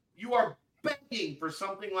 Begging. You are begging for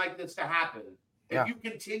something like this to happen. And you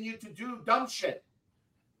continue to do dumb shit.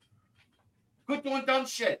 Quit doing dumb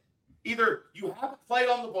shit. Either you have a play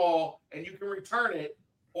on the ball and you can return it,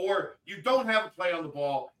 or you don't have a play on the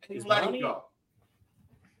ball and you let it go.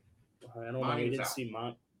 I don't know. We didn't see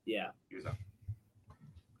Mont. Yeah. He was out.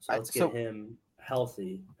 So let's get him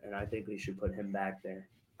healthy, and I think we should put him back there.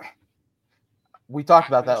 We talked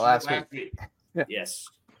about that last week. Yeah. Yes.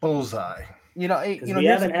 Bullseye. We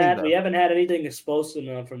haven't had anything explosive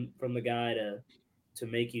enough from the guy to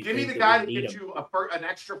make you. Give me the guy that gets you an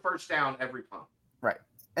extra first down every punt. Right.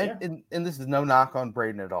 And this is no knock on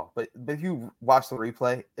Braden at all, but if you watch the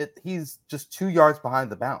replay, he's just 2 yards behind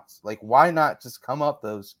the bounce. Like, why not just come up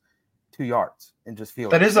those 2 yards and just feel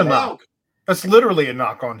that is a knock. That's literally a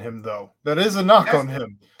knock on him, though. That is a knock on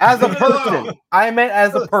him. As a person. I meant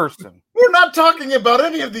as a person. We're not talking about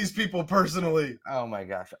any of these people personally. Oh, my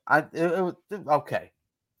gosh. It was okay.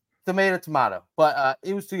 Tomato. But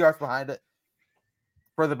it was 2 yards behind it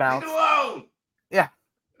for the bounce. Leave it alone. Yeah.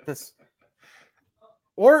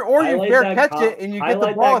 Or you fair catch it and you get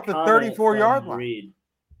the ball at the 34-yard line.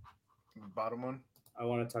 Bottom one? I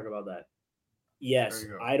want to talk about that. Yes.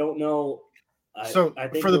 I don't know. I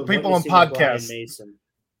think for the people on podcasts,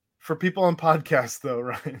 though,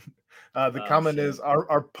 Ryan, the comment is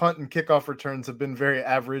our punt and kickoff returns have been very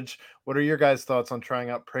average. What are your guys' thoughts on trying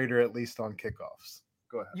out Prater at least on kickoffs?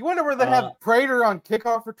 Go ahead. You wonder where they have Prater on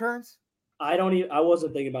kickoff returns? I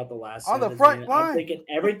wasn't thinking about the last on the front line. I'm thinking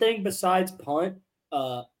everything besides punt,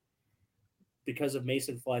 because of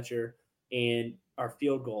Mason Fletcher and our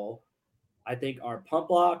field goal. I think our punt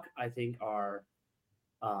block. I think our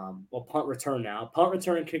punt return,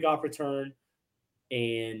 kickoff return,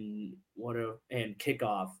 and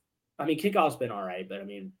kickoff. I mean, kickoff's been all right, but I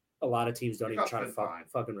mean, a lot of teams don't even try to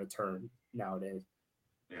fucking return nowadays.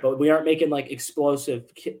 Yeah. But we aren't making like explosive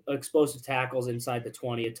tackles inside the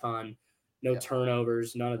 20 a ton. No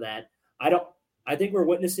turnovers, none of that. I think we're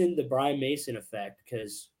witnessing the Brian Mason effect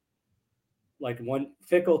because, like,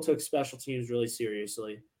 Fickle took special teams really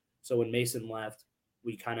seriously. So when Mason left,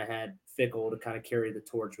 we kind of had Fickle to kind of carry the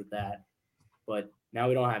torch with that. But now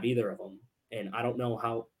we don't have either of them. And I don't know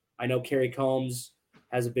how – I know Kerry Combs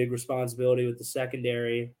has a big responsibility with the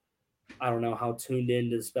secondary. I don't know how tuned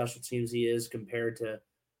into the special teams he is compared to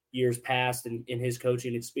years past in his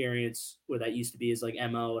coaching experience, where that used to be his, like,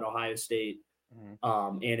 MO at Ohio State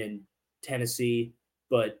and in Tennessee.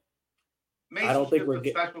 But Mason's I don't think we're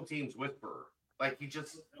getting – special teams whisperer. Like, he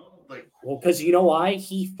just – like – well, because you know why?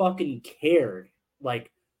 He fucking cared.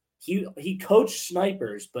 Like, he coached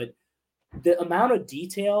snipers, but the amount of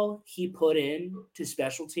detail he put in to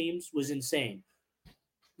special teams was insane.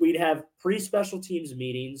 We'd have pre-special teams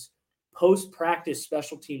meetings, post-practice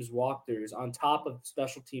special teams walkthroughs on top of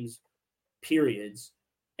special teams periods,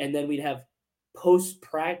 and then we'd have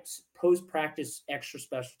post-practice extra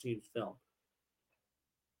special teams film.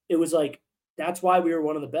 It was like, that's why we were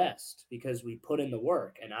one of the best, because we put in the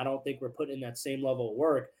work, and I don't think we're putting in that same level of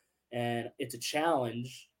work. And it's a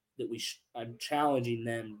challenge that I'm challenging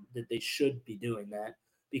them that they should be doing that.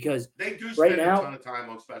 because they do right spend now, a ton of time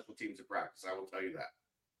on special teams at practice. I will tell you that.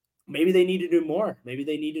 Maybe they need to do more. Maybe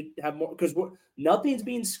they need to have more because nothing's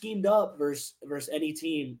being schemed up versus any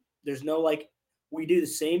team. There's no we do the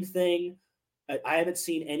same thing. I haven't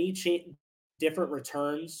seen any different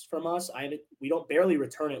returns from us. We don't barely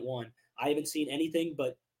return at one. I haven't seen anything,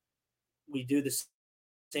 but we do the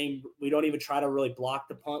same. We don't even try to really block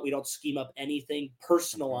the punt. We don't scheme up anything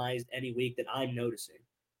personalized any week that I'm noticing.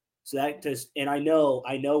 So that just, and I know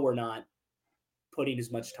we're not putting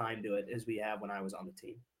as much time to it as we have when I was on the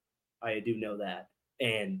team. I do know that.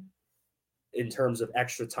 And in terms of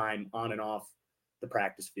extra time on and off the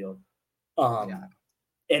practice field.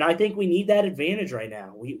 And I think we need that advantage right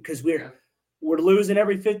now. Because we're losing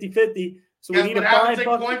every 50-50. So we need to find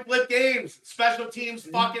point flip games. Special teams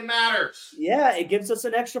fucking matters. Yeah, it gives us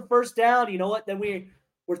an extra first down. You know what? Then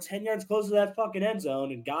we're 10 yards closer to that fucking end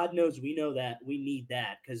zone, and God knows we know that. We need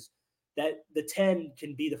that because that the 10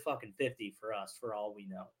 can be the fucking 50 for us for all we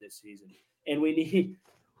know this season. And we need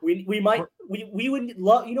we would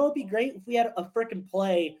love, you know, it'd be great if we had a freaking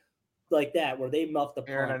play like that where they muff the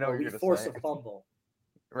Aaron, punt or we force a fumble.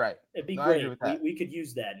 Right. It'd be great. We could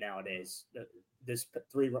use that nowadays. This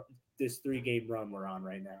 3-game run we're on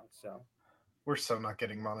right now. So we're so not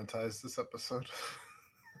getting monetized this episode.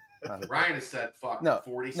 Ryan has said fuck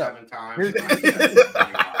 47 times.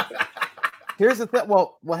 Here's the thing.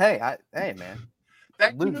 Well, hey, man.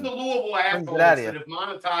 Thank you to the Louisville assholes that have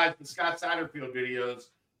monetized the Scott Satterfield videos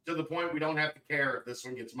to the point we don't have to care if this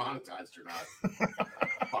one gets monetized or not.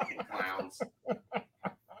 Fucking clowns.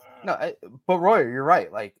 No, but Royer, you're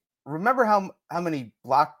right. Like, remember how many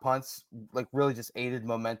block punts really just aided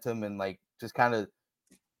momentum and just kind of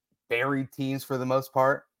buried teams for the most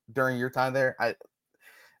part during your time there? I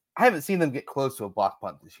haven't seen them get close to a block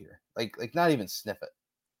punt this year. Like not even sniff it.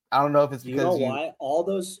 I don't know if it's because why all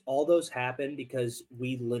those happened because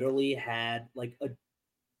we literally had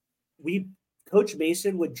Coach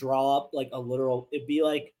Mason would draw up a literal, it'd be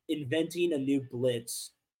like inventing a new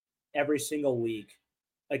blitz every single week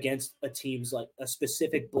against a team's a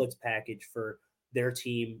specific blitz package for their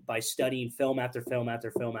team by studying film after film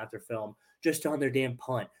after film after film just on their damn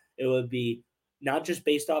punt. It would be not just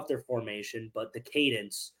based off their formation, but the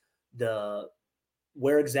cadence,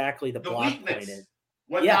 where exactly the block point is.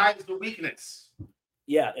 What guy is the weakness?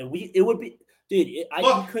 Yeah, and it would be, dude.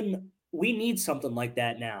 We need something like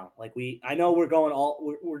that now. I know we're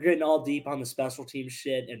getting all deep on the special team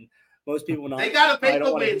shit, and most people not. They gotta make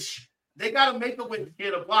a winch. They gotta make a winch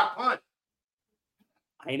get a block punt.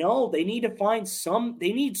 I know they need to find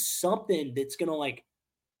they need something that's gonna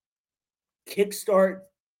kickstart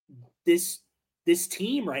this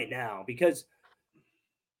team right now because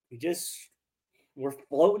we're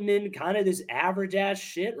floating in kind of this average ass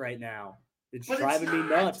shit right now. It's driving me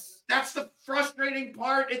nuts. That's the frustrating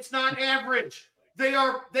part. It's not average. They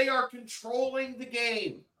are controlling the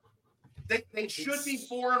game. They should be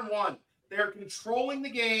 4-1. They are controlling the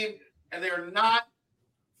game, and they are not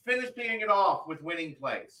finishing it off with winning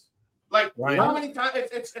plays. How many times?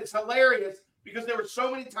 It's hilarious because there were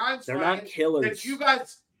so many times they're not killers that you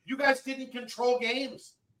guys didn't control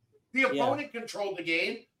games. The opponent controlled the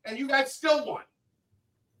game, and you guys still won.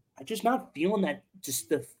 I'm just not feeling that.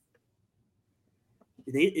 Just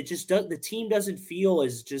it just does. The team doesn't feel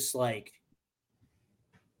as just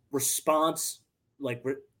response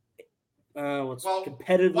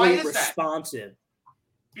competitively responsive.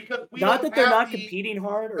 Because not that they're not competing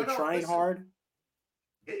hard or trying hard.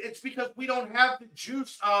 It's because we don't have the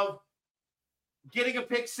juice of getting a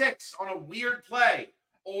pick six on a weird play,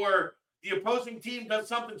 or the opposing team does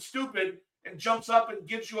something stupid and jumps up and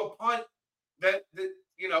gives you a punt that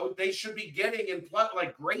they should be getting in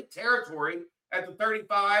great territory at the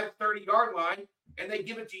 35, 30-yard line, and they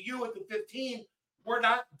give it to you at the 15. We're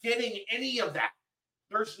not getting any of that.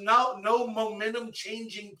 There's no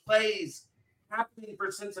momentum-changing plays happening for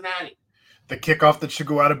Cincinnati. The kickoff that should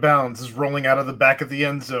go out of bounds is rolling out of the back of the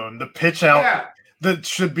end zone. The pitch out that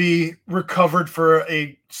should be recovered for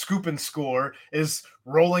a scoop and score is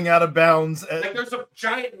rolling out of bounds. There's a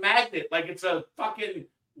giant magnet, it's a fucking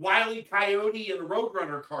Wile E. Coyote and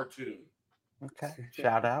Roadrunner cartoon. Okay.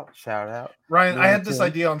 Shout out. Ryan, I had this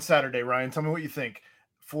idea on Saturday. Ryan, tell me what you think.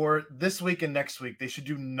 For this week and next week, they should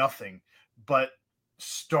do nothing but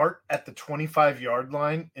start at the 25-yard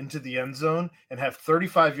line into the end zone and have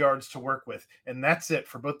 35 yards to work with. And that's it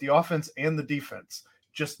for both the offense and the defense.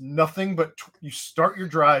 Just nothing but you start your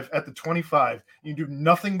drive at the 25. You do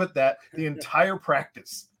nothing but that the entire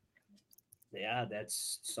practice. Yeah,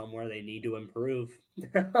 that's somewhere they need to improve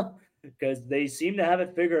because they seem to have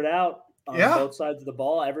it figured out on both sides of the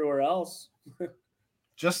ball everywhere else.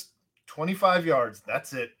 Just 25 yards.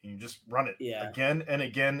 That's it. You just run it again and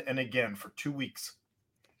again and again for 2 weeks.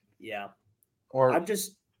 Yeah. Or I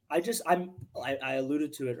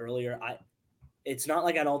alluded to it earlier. It's not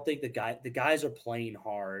like I don't think the guys are playing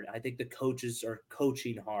hard. I think the coaches are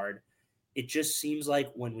coaching hard. It just seems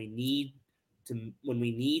like when we need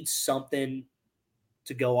something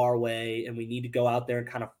to go our way and we need to go out there and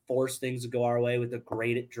kind of force things to go our way with a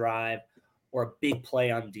graded drive or a big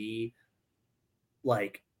play on D,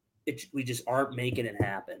 like we just aren't making it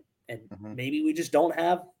happen. And maybe we just don't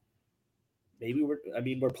have. Maybe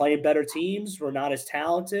we're playing better teams. We're not as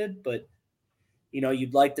talented, but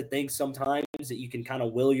you'd like to think sometimes that you can kind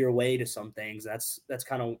of will your way to some things. That's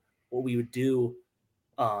kind of what we would do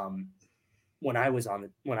when I was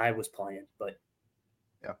playing. But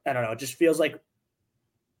yeah. I don't know. It just feels like,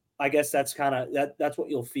 I guess that's that's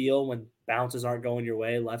what you'll feel when bounces aren't going your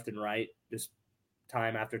way left and right, just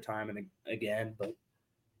time after time and again. But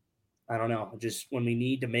I don't know. Just when we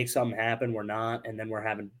need to make something happen, we're not, and then we're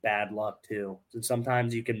having bad luck too. And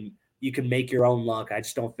sometimes you can make your own luck. I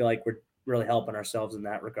just don't feel like we're really helping ourselves in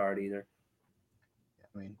that regard either.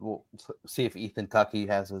 I mean, we'll see if Ethan Tucky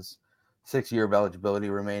has his 6 year of eligibility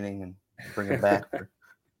remaining and bring him back for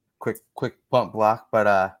quick pump block.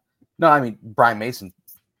 But no, I mean, Brian Mason,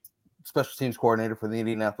 special teams coordinator for the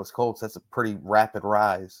Indianapolis Colts. That's a pretty rapid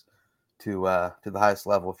rise to the highest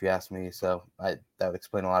level, if you ask me. So that would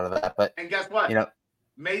explain a lot of that. But and guess what?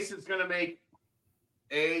 Mason's going to make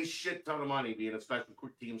a shit ton of money being a special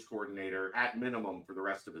teams coordinator at minimum for the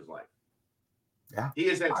rest of his life. Yeah, he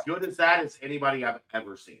is as good as that as anybody I've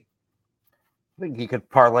ever seen. I think he could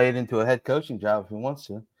parlay it into a head coaching job if he wants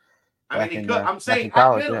to. I mean, he could. I'm saying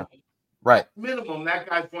college, at minimum, right? Minimum, that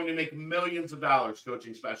guy's going to make millions of dollars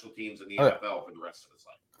coaching special teams in the NFL for the rest of his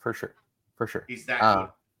life. For sure. He's that good.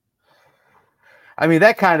 I mean,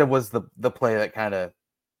 that kind of was the play that kind of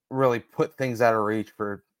really put things out of reach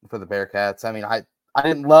for the Bearcats. I mean, I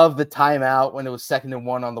didn't love the timeout when it was 2nd and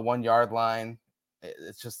 1 on the 1 yard line.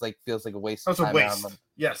 It's just feels like a waste. That was a waste.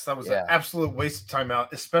 Yes, that was an absolute waste of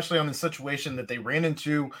timeout, especially on the situation that they ran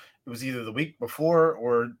into. It was either the week before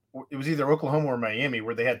or it was either Oklahoma or Miami,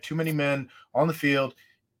 where they had too many men on the field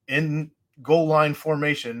in goal line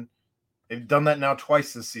formation. They've done that now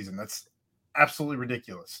twice this season. That's absolutely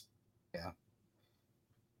ridiculous. Yeah.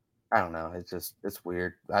 I don't know. It's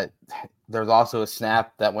weird. There's also a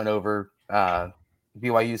snap that went over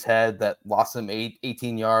BYU's head that lost them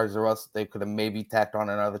 18 yards, or else they could have maybe tacked on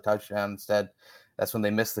another touchdown instead. That's when they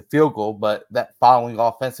missed the field goal. But that following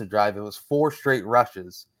offensive drive, it was 4 straight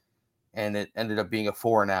rushes, and it ended up being a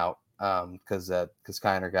 4 and out because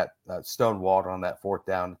Kiner got stonewalled on that 4th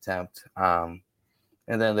down attempt. And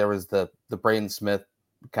then there was the Braden Smith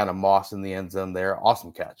kind of moss in the end zone there.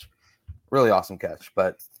 Awesome catch. Really awesome catch.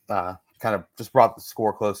 But kind of just brought the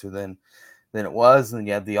score closer than it was. And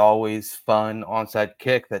you had the always fun onside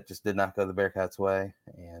kick that just did not go the Bearcats' way,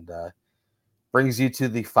 and brings you to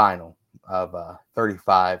the final of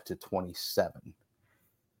 35-27.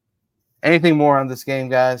 Anything more on this game,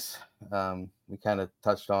 guys? We kind of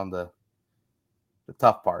touched on the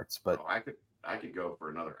tough parts, but I could go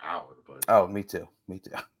for another hour. But me too. You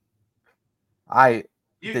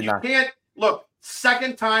can't look.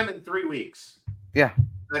 Second time in 3 weeks. Yeah.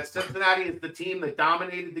 That Cincinnati is the team that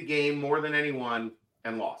dominated the game more than anyone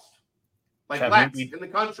and lost. Last in the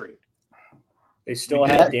country. They still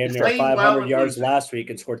had damn near 500 yards last week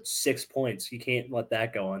and scored 6 points. You can't let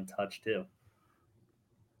that go untouched, too.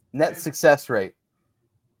 Net success rate.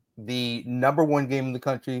 The number 1 game in the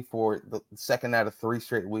country for the second out of 3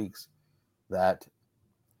 straight weeks that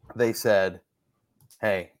they said,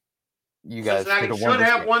 hey, you guys should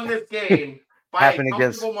have won this game by a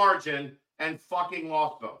comfortable margin. And fucking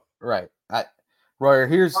lost both. Right. Royer,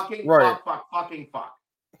 here's fucking fuck.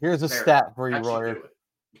 Here's a stat for you, Royer.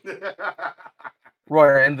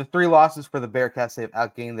 Royer, in the 3 losses for the Bearcats, they've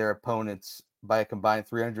outgained their opponents by a combined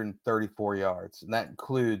 334 yards. And that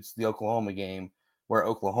includes the Oklahoma game, where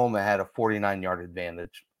Oklahoma had a 49-yard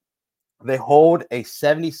advantage. They hold a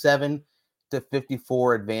 77-54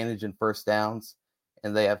 advantage in first downs,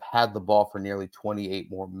 and they have had the ball for nearly 28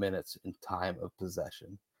 more minutes in time of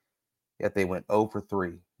possession. Yet they went 0 for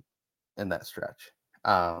 3 in that stretch.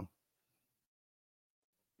 And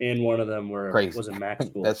one of them was a max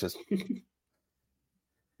school. That's just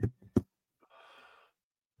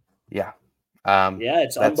yeah.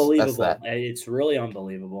 It's unbelievable. It's really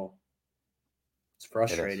unbelievable. It's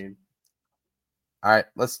frustrating. All right,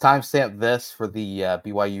 let's timestamp this for the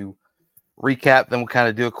BYU recap. Then we'll kind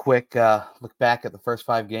of do a quick look back at the first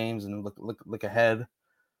 5 games and look ahead.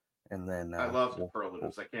 and then I love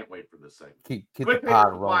superlatives. I can't wait for this thing. Keep Quick the Paper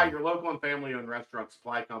pod Supply, rolling. your local and family-owned restaurant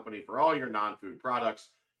supply company for all your non-food products.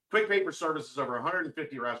 Quick Paper services over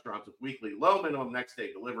 150 restaurants with weekly low minimum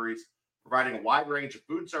next-day deliveries, providing a wide range of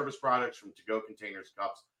food service products from to-go containers,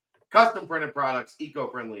 cups, custom printed products,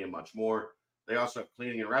 eco-friendly, and much more. They also have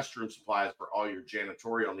cleaning and restroom supplies for all your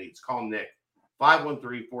janitorial needs. Call Nick,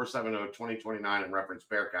 513-470-2029, and reference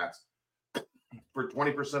Bearcats for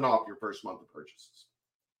 20% off your first month of purchases.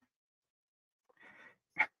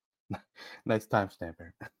 Nice timestamp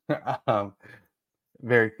here.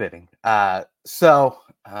 Very fitting. Of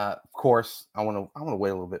course, I want to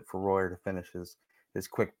wait a little bit for Royer to finish his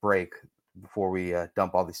quick break before we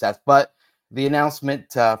dump all these stats. But the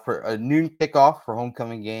announcement for a noon kickoff for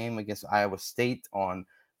homecoming game against Iowa State on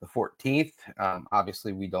the 14th.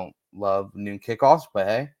 Obviously, we don't love noon kickoffs, but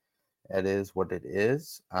hey, it is what it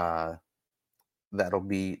is. That'll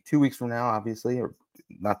be 2 weeks from now, obviously, or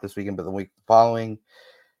not this weekend, but the week following.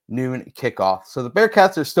 Noon kickoff. So the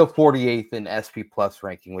Bearcats are still 48th in SP Plus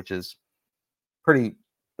ranking, which is pretty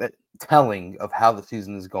telling of how the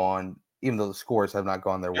season has gone, even though the scores have not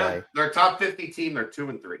gone their way. They're a top 50 team. They're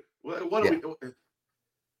 2-3. What do we?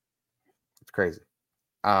 It's crazy.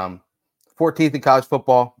 14th in college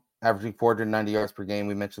football, averaging 490 yards per game.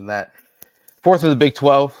 We mentioned that. 4th in the Big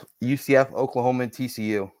 12, UCF, Oklahoma, and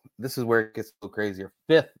TCU. This is where it gets a little crazier.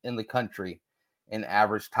 5th in the country in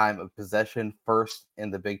average time of possession, 1st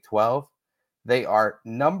in the Big 12. They are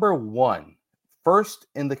number 1, 1st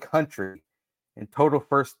in the country in total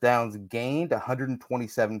first downs gained,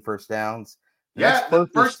 127 first downs. The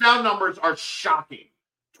first down numbers are shocking.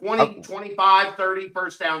 20, 25, 30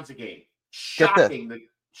 first downs a game. Shocking.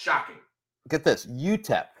 Shocking. Get this.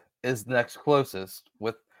 UTEP is the next closest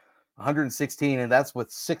with 116, and that's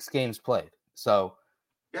with 6 games played. So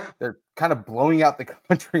they're kind of blowing out the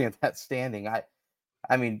country in that standing.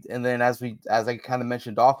 I mean, and then as I kind of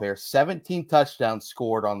mentioned off air, 17 touchdowns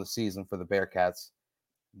scored on the season for the Bearcats.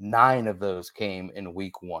 9 of those came in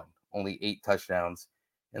week 1. Only 8 touchdowns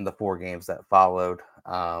in the 4 games that followed.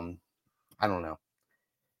 I don't know.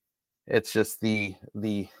 It's just the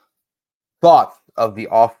thought of the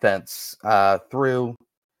offense through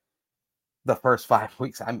the first 5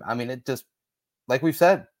 weeks. I mean, it just, like we've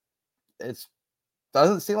said, it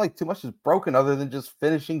doesn't seem like too much is broken other than just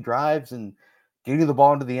finishing drives and getting the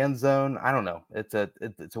ball into the end zone. I don't know. It's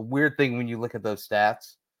a weird thing when you look at those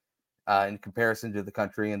stats in comparison to the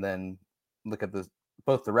country, and then look at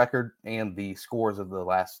both the record and the scores of the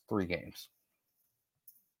last 3 games.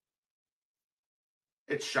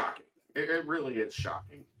 It's shocking. It really is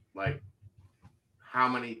shocking. Like, how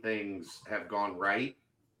many things have gone right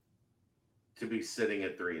to be sitting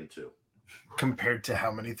at 3-2 compared to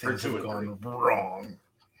how many things have gone wrong.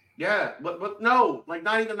 Yeah, but no, like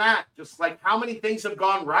not even that. Just like how many things have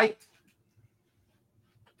gone right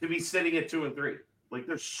to be sitting at 2-3. Like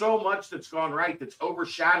there's so much that's gone right that's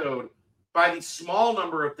overshadowed by the small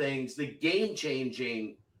number of things, the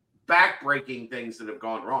game-changing, back-breaking things that have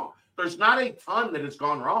gone wrong. There's not a ton that has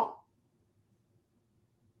gone wrong.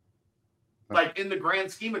 Like in the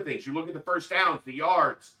grand scheme of things, you look at the first downs, the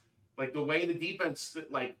yards, like the way the defense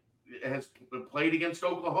like has played against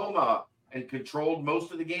Oklahoma and controlled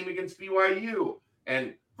most of the game against BYU,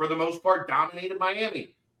 and for the most part dominated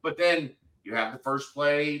Miami. But then you have the first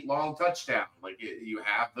play long touchdown, like you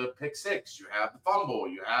have the pick six, you have the fumble,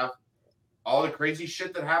 you have all the crazy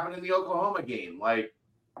shit that happened in the Oklahoma game. Like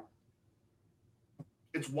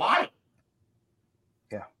it's wild.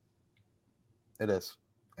 Yeah, it is.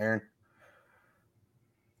 Aaron.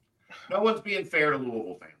 No one's being fair to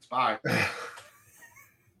Louisville fans. Bye.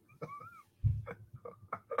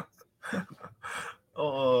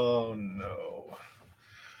 Oh, no.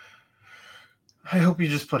 I hope you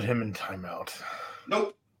just put him in timeout.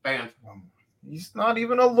 Nope. Banned. He's not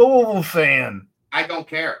even a Louisville fan. I don't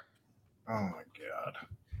care. Oh, my God.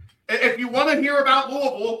 If you want to hear about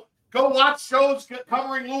Louisville, go watch shows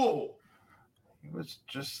covering Louisville. He was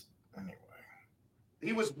just, anyway.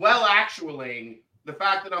 He was well actualing the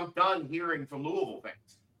fact that I'm done hearing from Louisville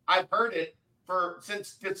fans. I've heard it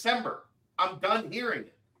since December. I'm done hearing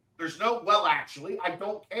it. There's no, well, actually, I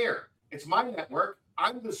don't care. It's my network.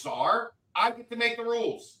 I'm the czar. I get to make the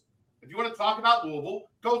rules. If you want to talk about Louisville,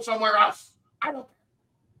 go somewhere else. I don't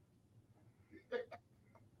care.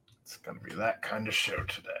 It's going to be that kind of show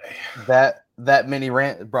today. That mini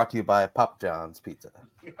rant brought to you by Papa John's Pizza.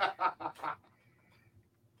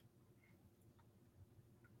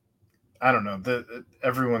 I don't know.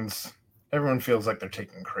 Everyone feels like they're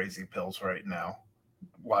taking crazy pills right now,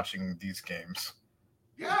 watching these games.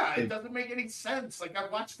 Yeah, it doesn't make any sense. Like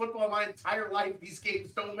I've watched football my entire life. These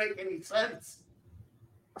games don't make any sense.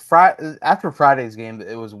 After Friday's game,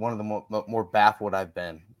 it was one of the more baffled I've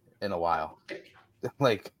been in a while.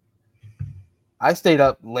 Like, I stayed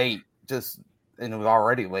up late, and it was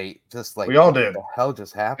already late. Just like, We all what did. the hell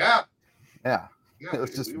just happened? Yeah. It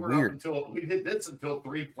was just we were weird. We did this until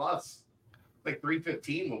 3+, like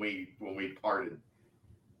 3:15 when we parted.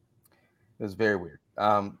 It was very weird.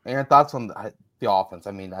 Aaron, thoughts on the offense?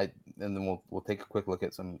 I mean, and then we'll take a quick look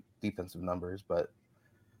at some defensive numbers, but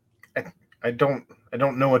I don't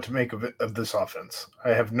know what to make of this offense. I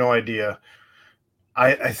have no idea.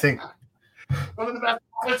 I think one of the best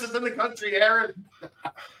offenses in the country, Aaron.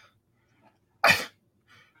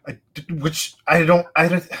 I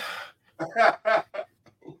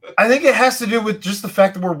think it has to do with just the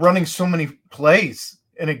fact that we're running so many plays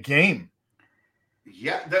in a game.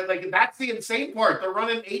 Yeah, that's the insane part. They're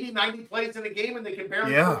running 80, 90 plays in a game, and they can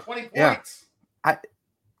barely score 20 points.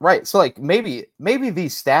 Right. So, like, maybe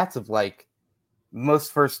these stats of, like,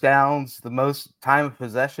 most first downs, the most time of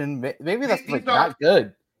possession, maybe that's not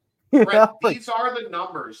good. Right, these are the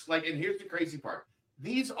numbers. Like, and here's the crazy part.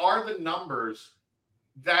 These are the numbers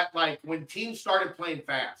that, like, when teams started playing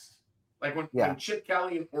fast, like when Chip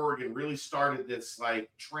Kelly in Oregon really started this, like,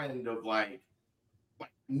 trend of, like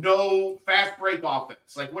no fast break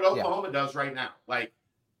offense, like what Oklahoma does right now. Like,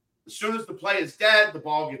 as soon as the play is dead, the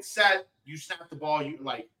ball gets set, you snap the ball. You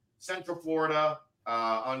like Central Florida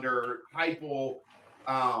under Heupel,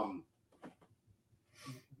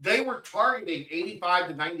 they were targeting 85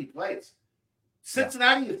 to 90 plays.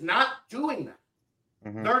 Cincinnati is not doing that.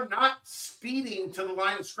 Mm-hmm. They're not speeding to the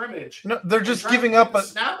line of scrimmage. No, they're just giving up a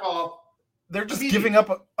snap off. They're just giving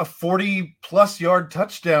up a 40+ yard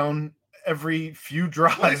touchdown every few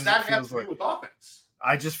drives. What does that have to do with offense?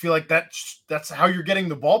 I just feel like that's how you're getting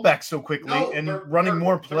the ball back so quickly and running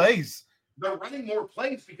more plays. They're running more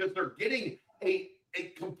plays because they're getting a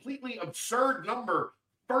completely absurd number,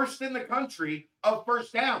 first in the country, of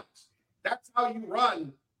first downs. That's how you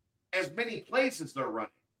run as many plays as they're running.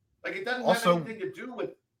 Like, it doesn't have anything to do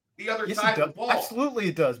with the other side of the ball. Absolutely,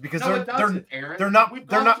 it does, because they're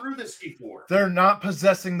not through this before. They're not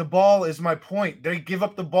possessing the ball. Is my point? They give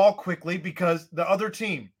up the ball quickly because the other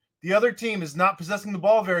team is not possessing the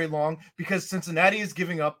ball very long because Cincinnati is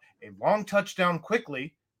giving up a long touchdown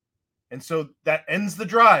quickly, and so that ends the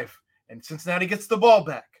drive, and Cincinnati gets the ball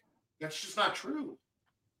back. That's just not true.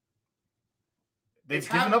 They've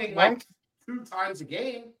given up like 2 times a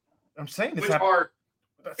game. I'm saying it's happening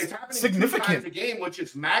significant 2 times a game, which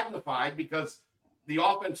is magnified because the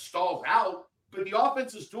offense stalls out, but the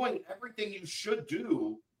offense is doing everything you should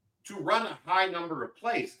do to run a high number of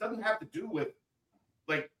plays. It doesn't have to do with,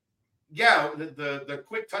 like, the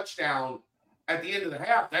quick touchdown at the end of the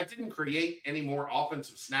half. That didn't create any more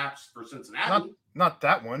offensive snaps for Cincinnati. Not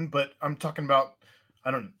that one, but I'm talking about,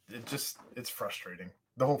 it's frustrating.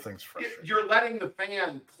 The whole thing's frustrating. You're letting the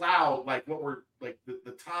fan cloud, like, what we're, like,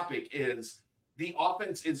 the topic is the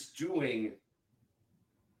offense is doing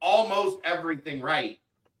almost everything right,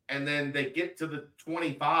 and then they get to the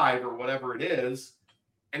 25 or whatever it is,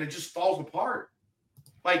 and it just falls apart.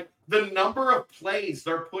 Like, the number of plays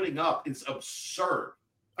they're putting up is absurd.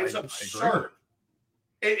 It's absurd.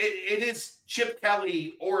 It is Chip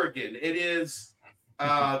Kelly, Oregon. It is,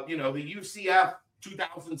 the UCF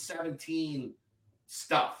 2017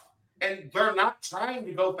 stuff. And they're not trying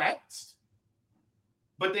to go fast,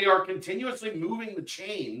 but they are continuously moving the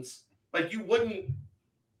chains. Like, you wouldn't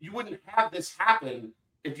have this happen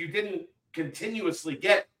if you didn't continuously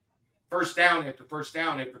get first down after first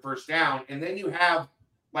down after first down. And then you have,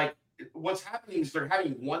 like, what's happening is they're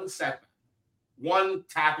having one setback, one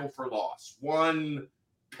tackle for loss, one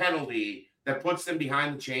penalty that puts them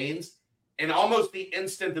behind the chains. And almost the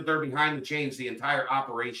instant that they're behind the chains, the entire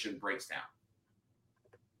operation breaks down.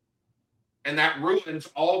 And that ruins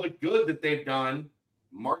all the good that they've done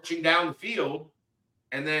marching down the field.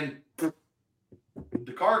 And then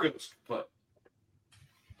the car goes kaput.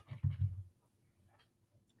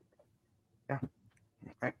 Yeah.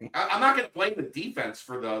 I'm not going to blame the defense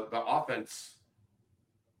for the offense.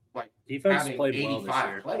 Like, defense having played 85 well this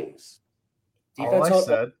year. plays. Defense held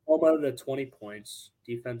out to 20 points.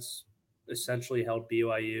 Defense essentially held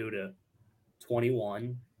BYU to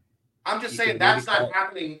 21. I'm just saying that's not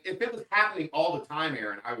happening. If it was happening all the time,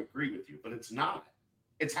 Aaron, I would agree with you, but it's not.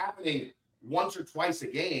 It's happening once or twice a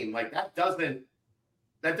game. Like, that doesn't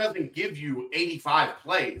give you 85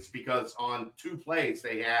 plays, because on 2 plays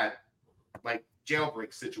they had, like,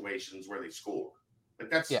 jailbreak situations where they score. Like,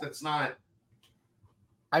 that's not.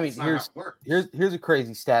 I mean, here's a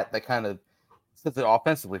crazy stat that kind of sets it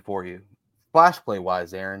offensively for you, flash play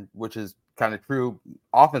wise, Aaron, which is kind of true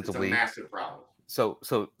offensively. It's a massive problem.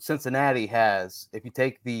 So Cincinnati has, if you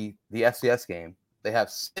take the FCS game, they have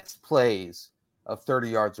 6 plays of 30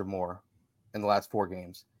 yards or more in the last 4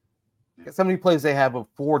 games. Guess how many plays they have of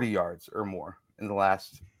 40 yards or more in the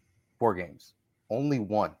last 4 games? Only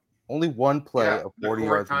one. Only one play of 40 yards or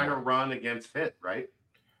more. The kind of run against Pitt, right?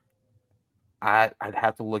 I'd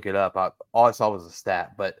have to look it up. All I saw was a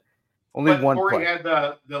stat, but only one Corey play. had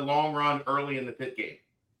the long run early in the Pitt game.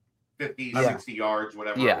 50, 60 yards,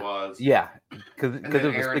 whatever it was. Yeah, because And it then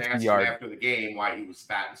was Aaron 60 asked yards. him after the game why he was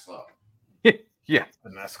fat and slow. Yeah.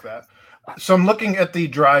 Didn't ask that. So I'm looking at the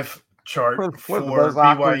drive chart for One of the most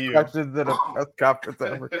awkward BYU. questions in a press conference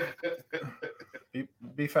ever.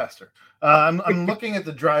 Be faster. I'm looking at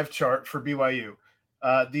the drive chart for BYU.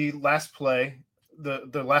 The last play,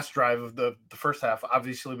 the last drive of the first half,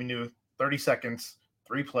 obviously we knew 30 seconds,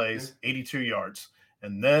 3 plays, 82 yards.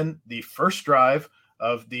 And then the first drive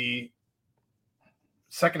of the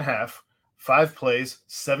second half, 5 plays,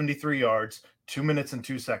 73 yards, 2 minutes and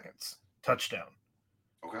 2 seconds, touchdown.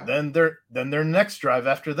 Okay. Then their next drive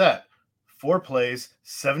after that, 4 plays,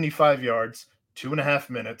 75 yards, 2.5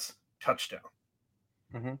 minutes, touchdown.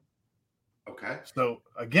 Mm-hmm. Okay. So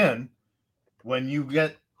again, when you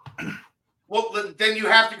get well, then you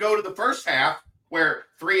have to go to the first half where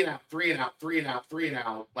 3 and out, 3 and out, 3 and out, 3 and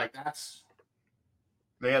out. Like that's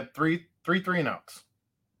they had three and outs.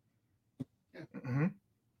 Yeah. Mm-hmm.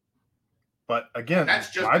 But again,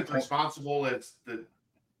 that's just as responsible as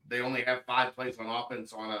they only have 5 plays on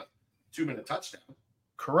offense on a 2-minute touchdown.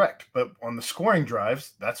 Correct. But on the scoring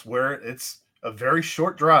drives, that's where it's a very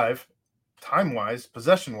short drive, time-wise,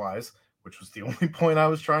 possession-wise, which was the only point I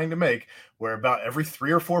was trying to make, where about every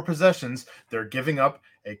 3 or 4 possessions, they're giving up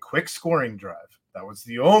a quick scoring drive. That was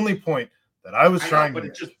the only point that I was trying to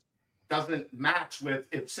make. But it just doesn't match with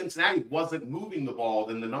if Cincinnati wasn't moving the ball,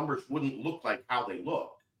 then the numbers wouldn't look like how they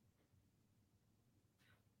look.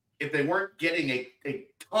 If they weren't getting a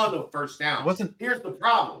ton of first downs, here's the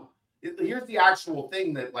problem. Here's the actual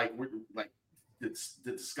thing that we're to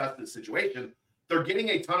discuss this situation. They're getting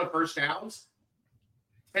a ton of first downs,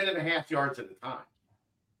 10.5 yards at a time.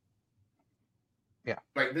 Yeah.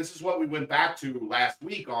 This is what we went back to last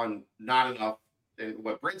week on not enough, and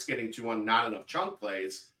what Brent's getting to on not enough chunk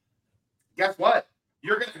plays. Guess what?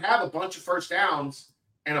 You're going to have a bunch of first downs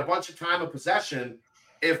and a bunch of time of possession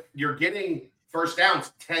if you're getting first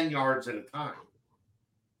downs 10 yards at a time.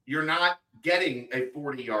 You're not getting a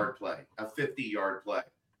 40-yard play, a 50-yard play.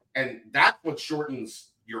 And that's what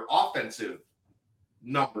shortens your offensive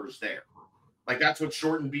numbers there. That's what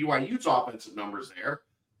shortened BYU's offensive numbers there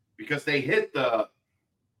because they hit the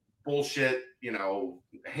bullshit,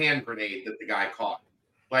 hand grenade that the guy caught.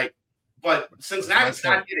 But Cincinnati's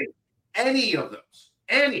not getting any of those.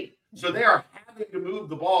 Any. So they are having to move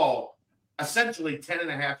the ball essentially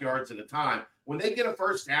 10.5 yards at a time. When they get a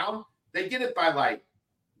first down, they get it by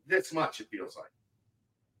this much, it feels like.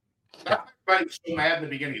 That's why everybody was so mad in the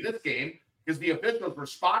beginning of this game because the officials were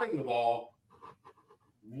spotting the ball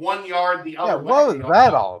 1 yard the other way. What was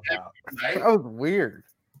that all about? Right? That was weird.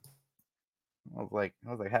 I was like,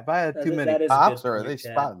 have I had too many cops or are they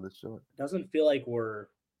spotting this short? It doesn't feel like we're.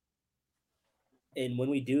 And when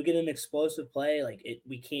we do get an explosive play,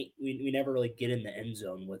 we never really get in the end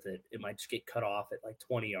zone with it. It might just get cut off at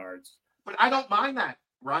 20 yards. But I don't mind that,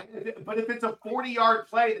 right? But if it's a 40-yard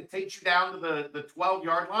play that takes you down to the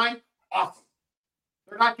 12-yard line, awesome.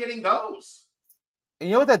 They're not getting those. And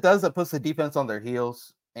you know what that does? That puts the defense on their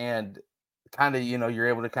heels and kind of, you're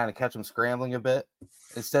able to kind of catch them scrambling a bit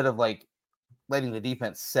instead of letting the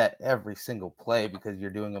defense set every single play because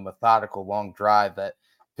you're doing a methodical long drive that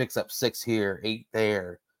picks up 6 here, 8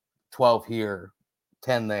 there, 12 here,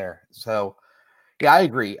 10 there. So, yeah, I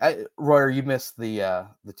agree. Royer, you missed the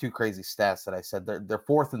 2 crazy stats that I said. They're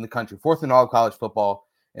 4th in the country, 4th in all of college football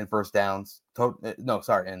in first downs.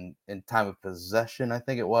 In time of possession, I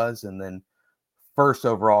think it was, and then 1st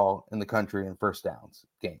overall in the country in first downs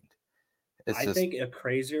gained. I think a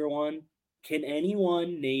crazier one. Can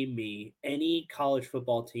anyone name me any college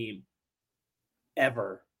football team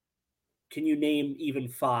ever? Can you name even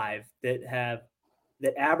 5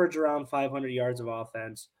 that average around 500 yards of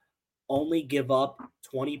offense, only give up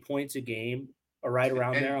 20 points a game or right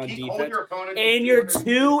around there on defense, and you're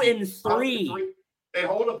 2-3? They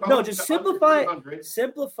hold opponents. No, just simplify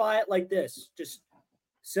it like this. Just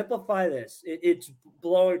simplify this. It's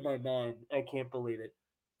blowing my mind. I can't believe it.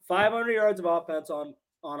 500 yards of offense on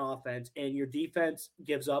offense, and your defense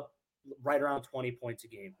gives up right around 20 points a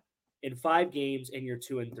game in 5 games, and you're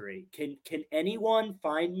 2-3. Can anyone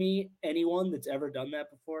find me anyone that's ever done that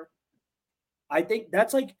before? I think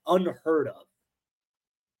that's unheard of.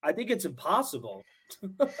 I think it's impossible.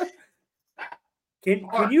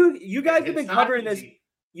 Can you guys have been It's not covering this? easy.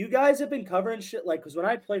 You guys have been covering shit like because when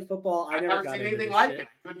I played football, I I've never never got seen into anything this like shit. it.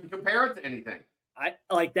 I couldn't compare it to anything. I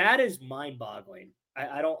like that is mind boggling.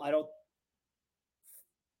 I don't.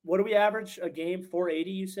 What do we average a game?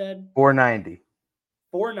 480. You said 490.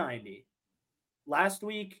 490. Last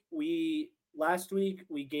week we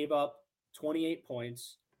gave up 28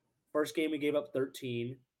 points. First game we gave up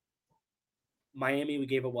 13. Miami we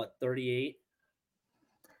gave up what 38.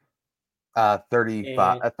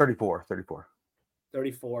 35, 34.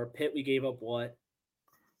 34. Pitt we gave up what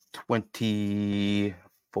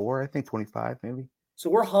 24, I think 25 maybe. So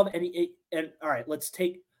we're hovering and all right, let's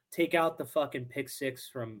take out the fucking pick six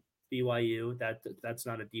from BYU. That's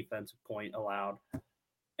not a defensive point allowed.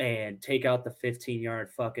 And take out the 15-yard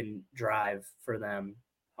fucking drive for them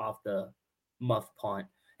off the muff punt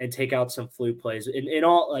and take out some fluke plays. In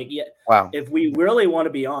all, like, yeah, Wow. if we really want to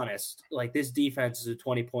be honest, like this defense is a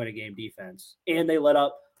 20-point a game defense. And they let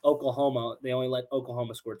up Oklahoma. They only let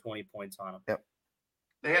Oklahoma score 20 points on them. Yep.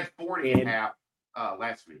 They had 40 and a half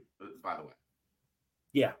last week, by the way.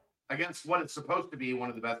 Yeah. Against what it's supposed to be one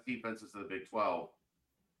of the best defenses of the Big 12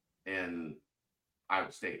 in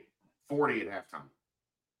Iowa State. 40 at halftime.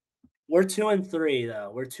 We're 2-3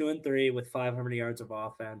 though. We're 2-3 with 500 yards of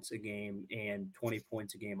offense a game and 20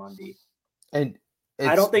 points a game on D. And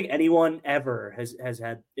I don't think anyone ever has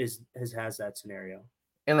that scenario.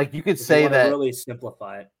 And like you could say that really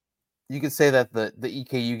simplify it. You could say that the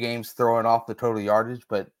EKU game's throwing off the total yardage,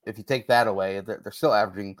 but if you take that away, they're still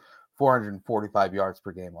averaging 445 yards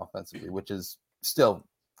per game offensively, which is still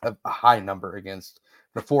a high number against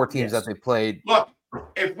the four teams that they played. Look,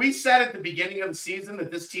 if we said at the beginning of the season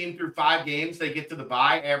that this team through 5 games, they get to the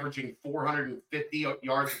bye averaging 450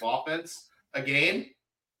 yards of offense a game,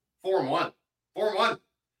 4-1. 4-1.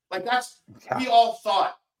 Like we all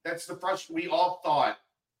thought, we all thought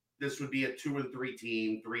this would be a 2-3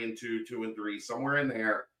 team, 3-2, 2-3, somewhere in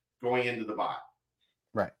there going into the bye.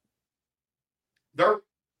 Right. They're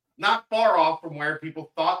not far off from where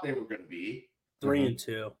people thought they were going to be.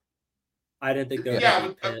 3-2. I didn't think they would. Yeah,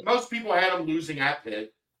 but most people had them losing at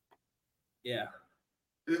Pitt. Yeah.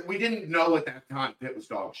 We didn't know at that time Pitt was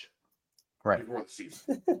dog shit. Right. Before the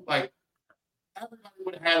season. Like, everybody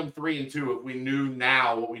would have had them 3-2 if we knew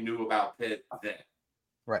now what we knew about Pitt then.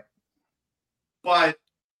 Right. But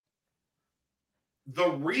the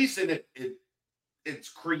reason it's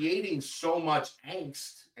creating so much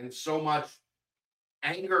angst and so much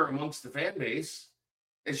anger amongst the fan base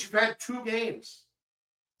is you've had 2 games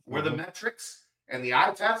where the metrics and the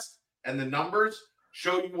eye test and the numbers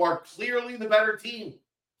show you are clearly the better team,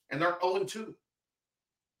 and they're 0-2.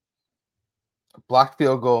 Blocked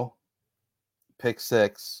field goal, pick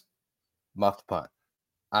 6, muffed punt.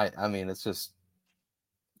 I mean, it's just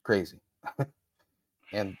crazy.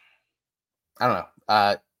 And I don't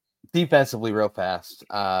know. Defensively, real fast.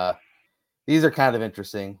 These are kind of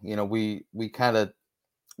interesting. You know, we kind of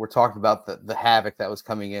were talking about the havoc that was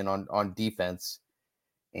coming in on defense.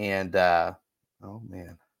 And oh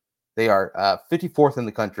man, they are 54th in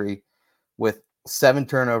the country with 7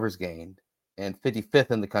 turnovers gained and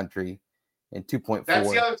 55th in the country and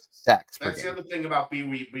 2.4 sacks per game. That's the other thing about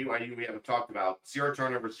BYU we haven't talked about. 0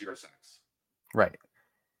 turnovers, 0 sacks. Right.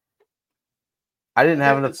 I didn't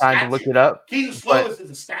have enough time to look it up. Keaton Slovis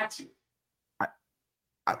is a statue. I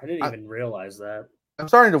didn't even realize that. I'm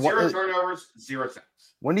starting to 0 turnovers, 0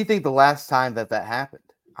 sacks. When do you think the last time that happened?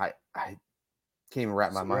 I can't even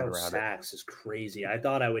wrap my mind around it. Sacks is crazy. I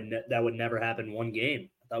thought that would never happen in one game.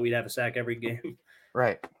 I thought we'd have a sack every game.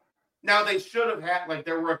 Right. Now they should have had, like,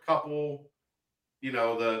 there were a couple, you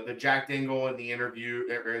know, the Jack Dingle in the interview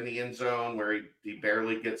or in the end zone where he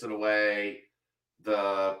barely gets it away.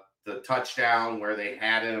 The touchdown where they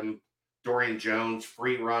had him, Dorian Jones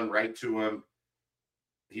free run right to him.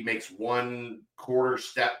 He makes 1 quarter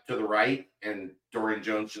step to the right, and Dorian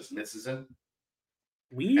Jones just misses him.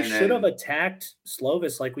 We should have attacked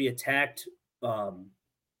Slovis like we attacked. I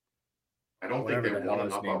don't think they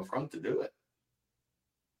wanted up front to do it.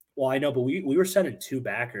 Well, I know, but we were sending 2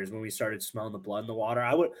 backers when we started smelling the blood in the water.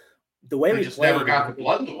 We just never got the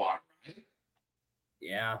blood in the water. Right?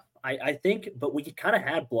 Yeah, I think, but we kind of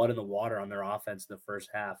had blood in the water on their offense in the first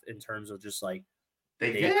half in terms of just like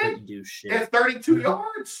they couldn't do shit. They had 32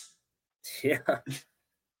 yards. Yeah.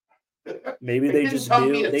 Maybe they just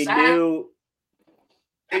knew. They knew.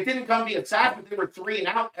 It didn't come via sack, but they were 3 and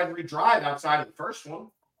out every drive outside of the first one.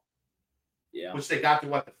 Yeah. Which they got to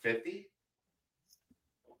the 50.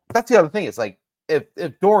 That's the other thing. It's like if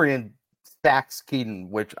Dorian sacks Keaton,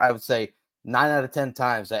 which I would say 9 out of 10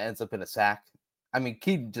 times that ends up in a sack. I mean,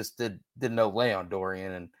 Keaton just did no lay on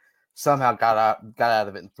Dorian, and somehow got out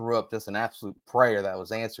of it and threw up just an absolute prayer that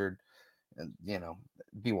was answered. And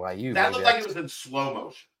BYU. That looked like it was in slow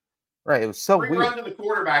motion. Right. It was so weird. Run to the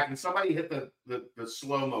quarterback and somebody hit the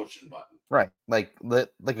slow motion button. Right. Like a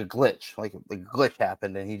glitch. Like a glitch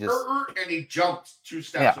happened and he just and he jumped 2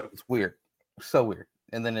 steps over. It's weird. So weird.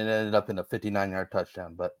 And then it ended up in a 59-yard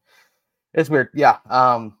touchdown. But it's weird. Yeah.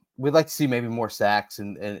 We'd like to see maybe more sacks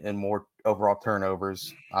and more overall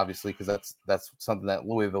turnovers, obviously, because that's something that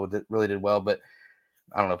Louisville really did well. But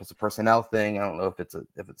I don't know if it's a personnel thing. I don't know if it's a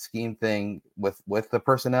scheme thing with the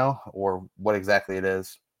personnel or what exactly it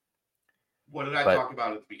is. What did I talk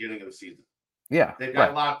about at the beginning of the season? Yeah, they've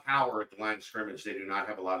got a lot of power at the line of scrimmage. They do not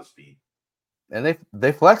have a lot of speed, and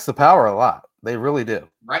they flex the power a lot. They really do.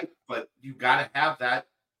 Right, but you got to have that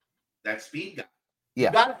speed guy. Yeah,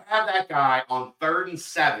 you got to have that guy on 3rd and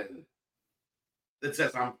 7 that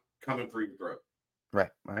says, "I'm coming for your throat."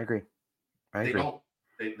 Right, I agree. They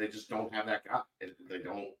just don't have that guy.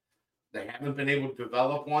 They haven't been able to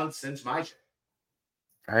develop one since Maje.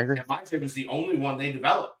 I agree. And Maje was the only one they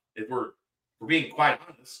developed. If we're being quite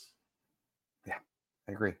honest. Yeah,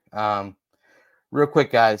 I agree. Real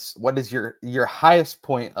quick, guys, what is your highest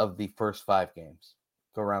point of the first 5 games?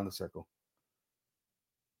 Go around the circle.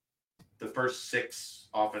 The first 6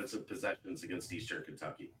 offensive possessions against Eastern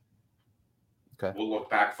Kentucky. Okay. We'll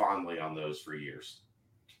look back fondly on those for years.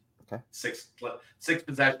 Okay. 6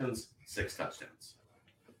 possessions, 6 touchdowns.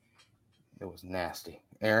 It was nasty.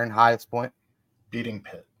 Aaron, highest point? Beating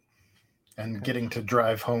Pitt. And getting to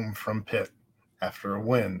drive home from Pitt after a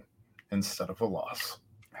win instead of a loss.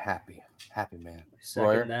 Happy man.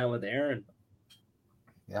 Second that with Aaron.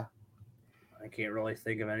 Yeah. I can't really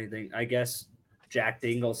think of anything. I guess Jack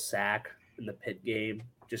Dingle's sack in the Pitt game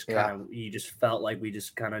just kind of, you just felt like we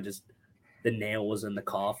just kind of the nail was in the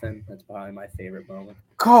coffin. That's probably my favorite moment.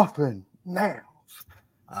 Coffin nails.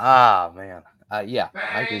 Ah, man. Yeah. Bang,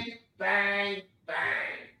 I agree. bang, bang.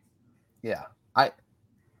 Yeah.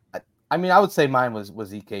 I mean, I would say mine was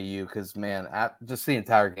EKU because, man, just the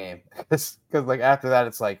entire game. Because like after that,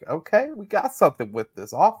 it's like, okay, we got something with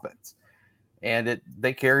this offense, and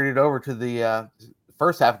they carried it over to the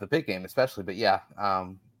first half of the Pitt game, especially. But yeah,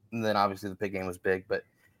 and then obviously the Pitt game was big, but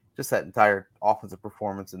just that entire offensive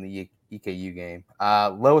performance in the EKU game.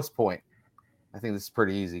 Lowest point, I think this is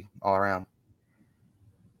pretty easy all around.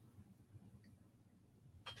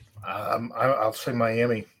 I'll say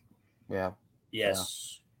Miami. Yeah.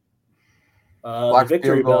 Yes. Yeah. The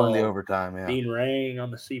victory bell in the overtime, yeah. being rang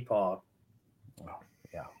on the CPAW. Oh,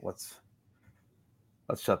 yeah, let's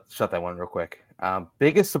shut that one real quick.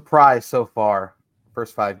 Biggest surprise so far,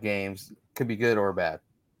 first 5 games, could be good or bad.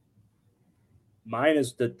 Mine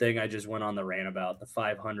is the thing I just went on the rant about, the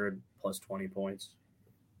 500 plus 20 points.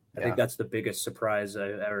 I think that's the biggest surprise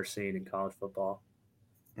I've ever seen in college football,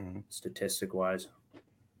 statistic-wise.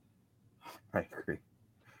 I agree.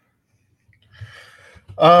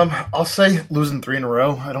 I'll say losing 3 in a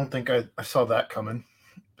row. I don't think I saw that coming.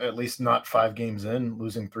 At least not 5 games in,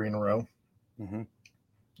 losing 3 in a row. Mm-hmm.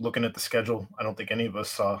 Looking at the schedule, I don't think any of us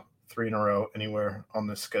saw 3 in a row anywhere on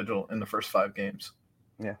this schedule in the first 5 games.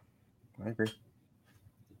 Yeah, I agree.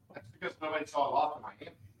 That's because nobody saw a lot of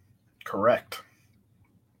Miami. Correct.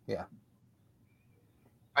 Yeah.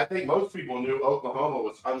 I think most people knew Oklahoma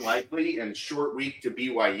was unlikely, and short week to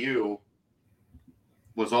BYU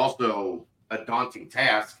was also a daunting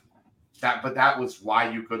task. But that was why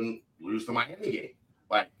you couldn't lose the Miami game.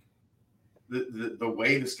 Like the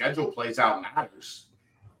way the schedule plays out matters,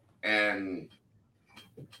 and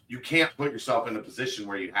you can't put yourself in a position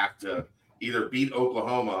where you have to either beat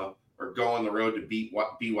Oklahoma or go on the road to beat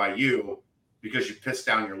BYU because you pissed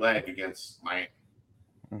down your leg against Miami.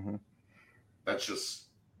 Mm-hmm. That's just.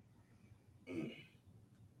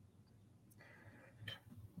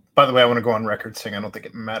 By the way, I want to go on record saying I don't think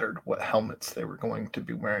it mattered what helmets they were going to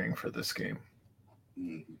be wearing for this game.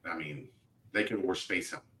 I mean, they could wear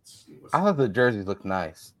space helmets. I thought the jerseys looked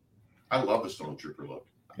nice. I love the Stormtrooper look.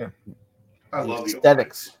 Yeah. I love the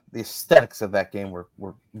aesthetics. The aesthetics of that game were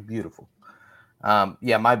beautiful.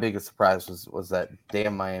 Yeah, my biggest surprise was that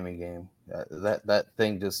damn Miami game. That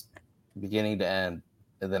thing just beginning to end,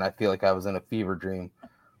 and then I feel like I was in a fever dream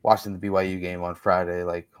watching the BYU game on Friday.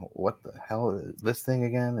 Like, what the hell is this thing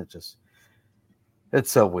again?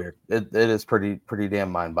 It's so weird. It is pretty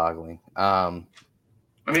damn mind boggling. I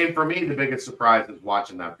mean, for me, the biggest surprise is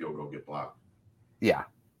watching that field goal get blocked. Yeah.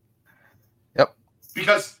 Yep.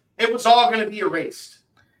 Because it was all going to be erased.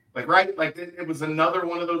 Like it was another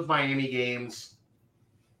one of those Miami games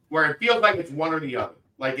where it feels like it's one or the other.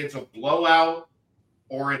 Like it's a blowout,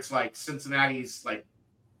 or it's like Cincinnati's like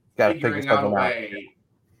figuring out a way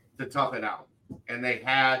to tough it out. And they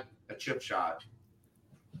had a chip shot.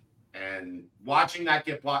 And watching that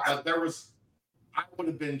get blocked, I would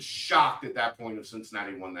have been shocked at that point if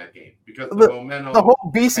Cincinnati won that game because the momentum. The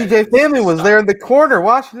whole BCJ family was there in the corner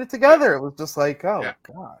watching it together. It was just like, oh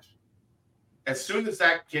gosh. As soon as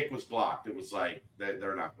that kick was blocked, it was like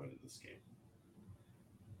they're not winning this game.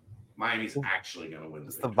 Miami's actually going to win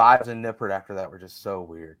this. The vibes in Nippert after that were just so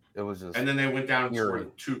weird. It was just. And then they went down and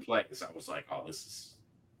scored 2 plays. I was like, oh, this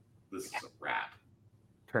is a wrap.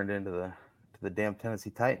 Turned into the damn Tennessee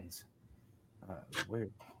Titans.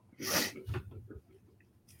 Weird.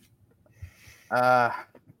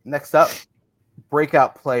 Next up,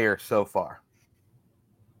 breakout player so far.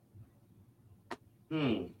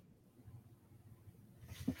 Do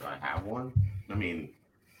I have one? I mean,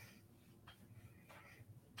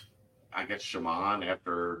 I guess Shaman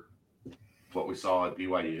after what we saw at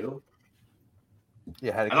BYU.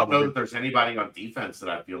 Yeah, I don't know that there's anybody on defense that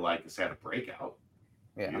I feel like has had a breakout.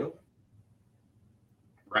 Yeah.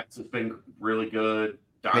 Retz has been really good.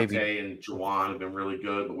 Dante and Jawan have been really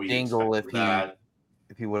good, but we Dingle if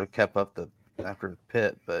he would have kept up after the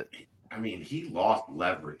pit, but I mean he lost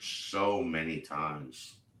leverage so many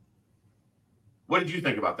times. What did you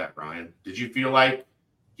think about that, Ryan? Did you feel like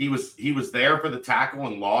he was there for the tackle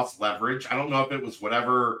and lost leverage? I don't know if it was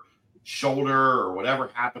whatever shoulder or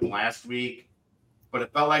whatever happened last week, but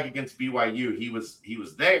it felt like against BYU he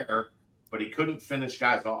was there, but he couldn't finish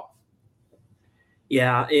guys off.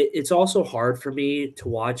 Yeah, it's also hard for me to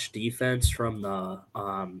watch defense from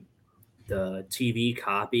the TV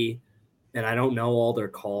copy, and I don't know all their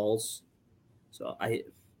calls, so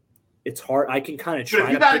it's hard. I can kind of try if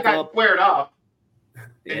you to got pick a guy up. squared up,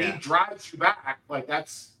 and Yeah. he drives you back, like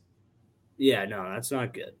that's. Yeah, no, that's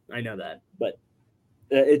not good. I know that, but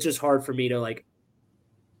it's just hard for me to like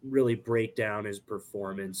really break down his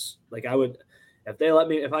performance. Like I would.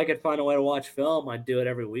 If I could find a way to watch film, I'd do it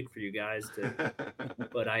every week for you guys.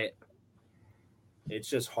 But it's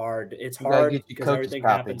just hard. It's hard because everything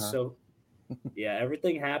happens so. Yeah,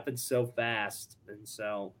 everything happens so fast, and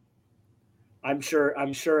so I'm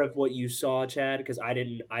sure of what you saw, Chad, because I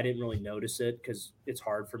didn't really notice it because it's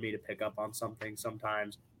hard for me to pick up on something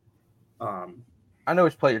sometimes. I know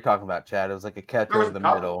which play you're talking about, Chad. It was like a catch over the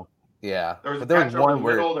middle. Yeah, there was a catch over the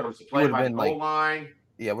middle. There was a play by the goal line.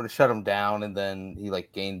 Yeah, would have shut him down, and then he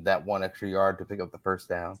like gained that 1 extra yard to pick up the first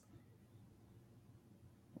down.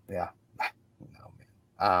 Yeah, no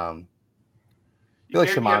man. You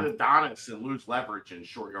can't get Adonis and lose leverage in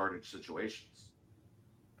short yardage situations.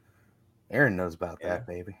 Aaron knows about that,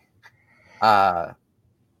 baby. I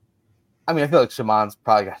mean, I feel like Shaman's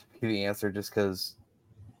probably got to be the answer just because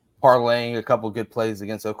parlaying a couple good plays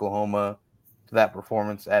against Oklahoma to that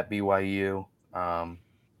performance at BYU.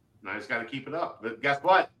 Now he's got to keep it up. But guess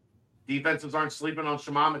what? Defenses aren't sleeping on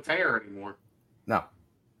Shaman Mateer anymore. No,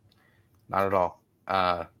 not at all.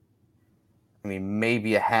 I mean,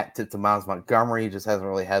 maybe a hat tip to Miles Montgomery. He just hasn't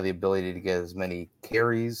really had the ability to get as many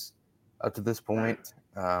carries up to this point.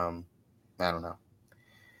 I don't know.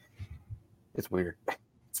 It's weird.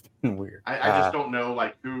 It's been weird. I just don't know,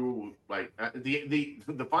 like, who, like,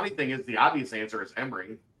 the funny thing is the obvious answer is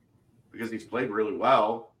Emory because he's played really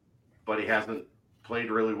well, but he hasn't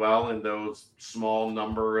played really well in those small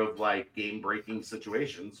number of like game-breaking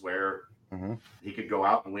situations where he could go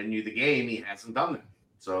out and win you the game. He hasn't done that.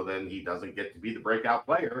 So then he doesn't get to be the breakout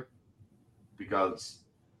player because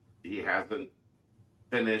he hasn't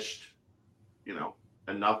finished,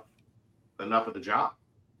 enough of the job.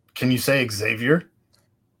 Can you say Xavier?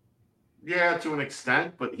 Yeah, to an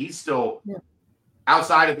extent, but he's still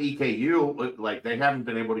outside of EKU. Like they haven't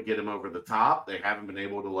been able to get him over the top. They haven't been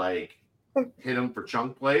able to like hit him for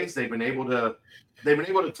chunk plays. They've been able to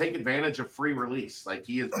take advantage of free release. Like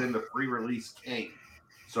he has been the free release king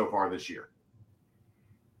so far this year.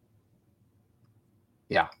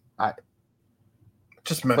 Yeah, I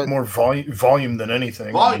just meant more volume than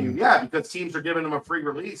anything. Volume, yeah, because teams are giving him a free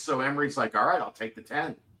release. So Emory's like, all right, I'll take the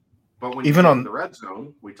 10. But when even on the red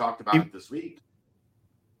zone, we talked about it this week.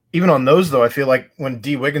 Even on those, though, I feel like when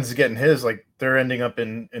D. Wiggins is getting his, like they're ending up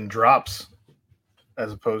in drops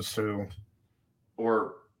as opposed to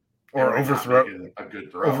or overthrow a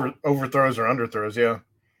good throw. Overthrows or underthrows, yeah.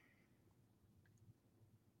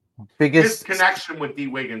 His connection with D.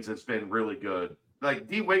 Wiggins has been really good. Like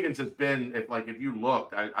D. Wiggins has been, if you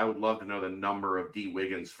looked, I would love to know the number of D.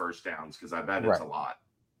 Wiggins first downs because I bet it's a lot.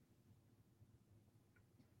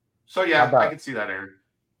 So yeah, I can see that, Aaron.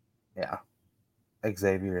 Yeah,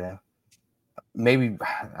 Xavier. Yeah, maybe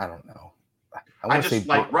I don't know. I just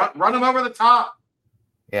like run him over the top.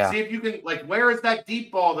 Yeah. See if you can like. Where is that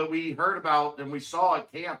deep ball that we heard about and we saw at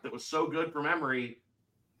camp that was so good from Emory?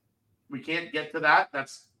 We can't get to that.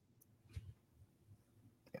 That's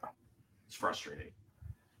It's frustrating.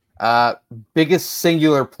 Biggest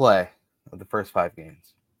singular play of the first 5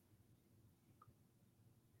 games.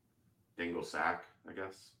 Dingle sack, I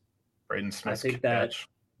guess. Braden Smith's I think that catch.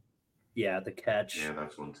 the catch Yeah,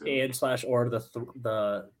 that's one too. and / or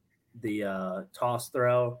the toss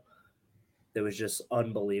throw that was just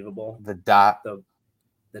unbelievable. The dot. The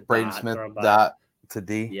Braden dot Smith thrown by- dot to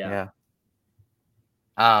D. Yeah.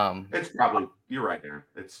 It's probably, you're right there.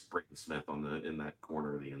 It's Braden Smith in that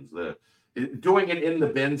corner of the ends. Doing it in the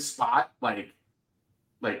bin spot, like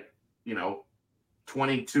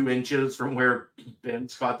 22 inches from where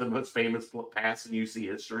Ben's caught the most famous pass in UC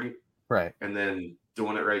history. Right. And then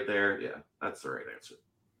doing it right there. Yeah, that's the right answer.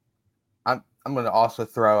 I'm going to also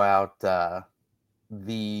throw out the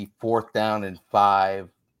 4th down and 5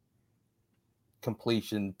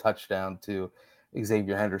 completion touchdown to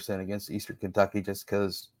Xavier Henderson against Eastern Kentucky, just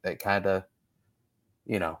because it kind of,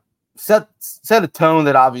 set a tone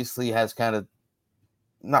that obviously has kind of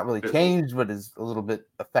not really changed, but is a little bit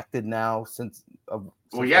affected now since.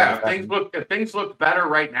 Well, yeah, if things look better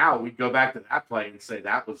right now, we'd go back to that play and say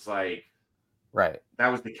that was like, right, that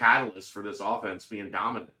was the catalyst for this offense being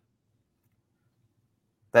dominant.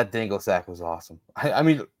 That Dingle sack was awesome. I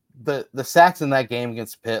mean, the sacks in that game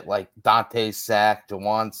against Pitt, like Dante's sack,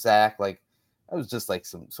 Jawan's sack, like that was just like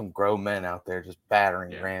some grown men out there just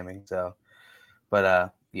battering, ramming. So,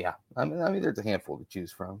 but yeah, I mean, there's a handful to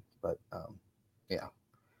choose from, but yeah.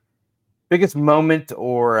 Biggest moment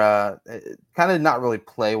or kind of not really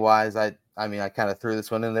play wise. I mean, I kind of threw this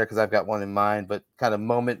one in there because I've got one in mind, but kind of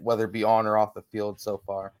moment, whether it be on or off the field so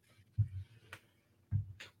far.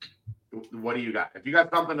 What do you got? If you got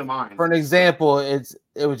something in mind, for an example, it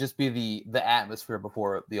would just be the atmosphere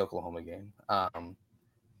before the Oklahoma game.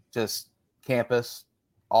 Just campus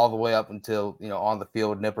all the way up until on the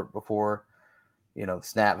field, Nippert before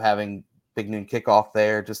snap, having big noon kickoff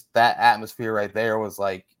there. Just that atmosphere right there was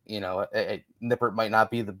like, Nippert might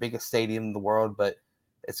not be the biggest stadium in the world, but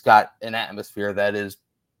it's got an atmosphere that is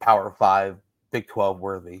Power 5, Big 12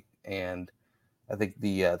 worthy. And I think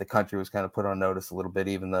the country was kind of put on notice a little bit,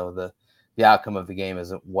 even though the outcome of the game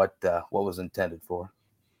isn't what was intended for.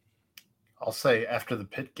 I'll say after the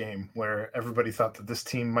Pitt game, where everybody thought that this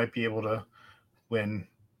team might be able to win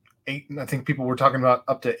 8, I think people were talking about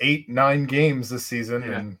up to 8, 9 games this season.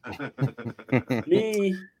 Yeah. And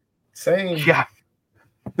Me. Same. Yeah.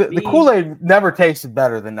 The Kool-Aid never tasted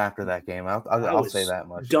better than after that game. I'll say that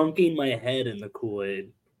much. Dunking my head in the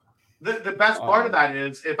Kool-Aid. The best part of that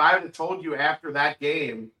is, if I had told you after that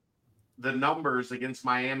game the numbers against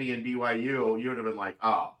Miami and BYU, you would have been like,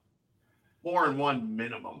 4-1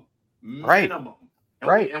 minimum. Right. Minimum.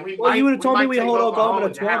 Right. You would have told me we hold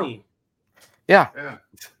Oklahoma to 20. Yeah.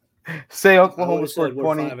 Say Oklahoma scored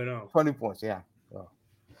scored 20 points. Yeah.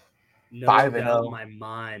 No 5-0. doubt in my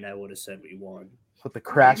mind, I would have said we won. With the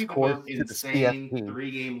crash Maybe course most to the insane CFP.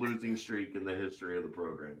 3-game losing streak in the history of the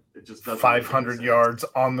program. It just doesn't 500 yards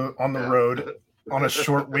on the road on a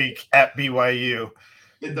short week at BYU.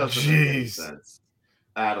 It doesn't make any sense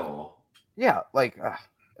at all. Yeah, like,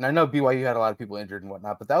 and I know BYU had a lot of people injured and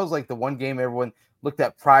whatnot, but that was like the one game everyone looked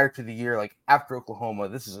at prior to the year, like after Oklahoma.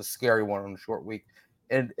 This is a scary one on a short week,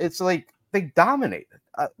 and it's like they dominated.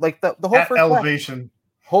 Like the whole at first elevation,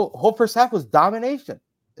 whole first half was domination.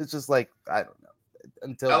 It's just like I don't know.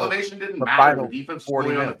 Until elevation didn't matter. The defense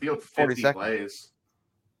 40 on the field 50 plays.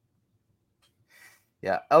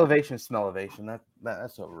 Yeah, elevation, smell-ovation.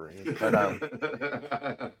 That's overrated. But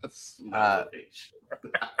Smell-ovation.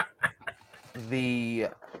 The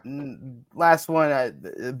last one,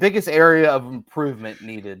 the biggest area of improvement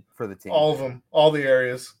needed for the team. all of them, all the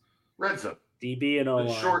areas. Red zone. DB and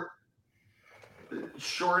O-line.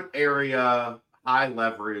 Short area, high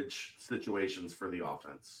leverage situations for the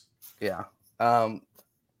offense. Yeah.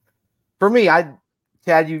 For me,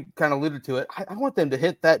 Chad, you kind of alluded to it. I want them to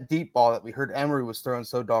hit that deep ball that we heard Emory was throwing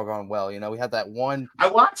so doggone well. We had that one. I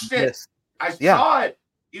watched it. Miss. I saw it.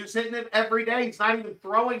 He was hitting it every day. He's not even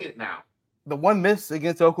throwing it now. The one miss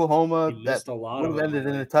against Oklahoma that a lot would have ended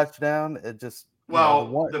in a touchdown. It just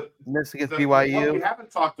the miss against what BYU. we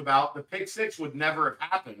haven't talked about, the pick six would never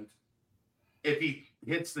have happened if he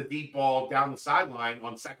hits the deep ball down the sideline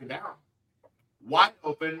on second down. Wide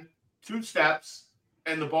open, 2 steps,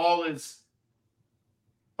 and the ball is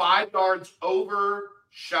 5 yards over,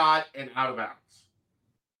 shot, and out of bounds.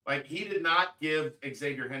 Like, he did not give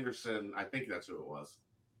Xavier Henderson, I think that's who it was,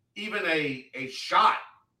 even a shot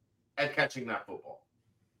at catching that football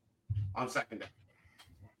on second down.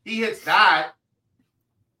 He hits that,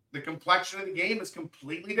 the complexion of the game is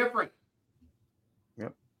completely different.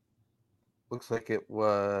 Yep. Looks like it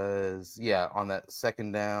was, on that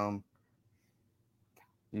second down.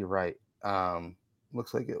 You're right.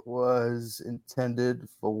 Looks like it was intended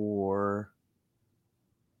for.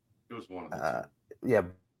 It was one of the Yeah,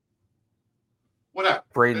 whatever.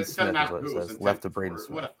 Braden It Smith doesn't is matter what it who was says. Left to intended Braden for it.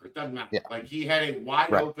 Smith. Whatever. It doesn't matter. Yeah. Like he had a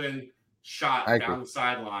wide Right. open shot I down agree. the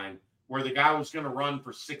sideline where the guy was going to run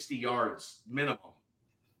for 60 yards minimum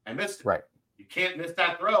and missed it. Right. You can't miss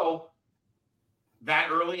that throw that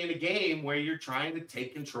early in a game where you're trying to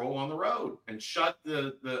take control on the road and shut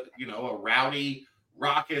the a rowdy,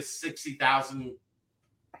 raucous 60,000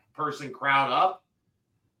 person crowd up.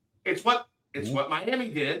 It's what Miami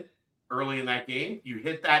did early in that game. You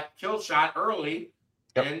hit that kill shot early,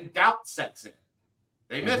 and doubt sets in.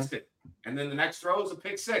 They missed it, and then the next throw is a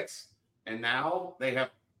pick six, and now they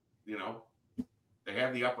have, they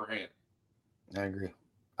have the upper hand. I agree.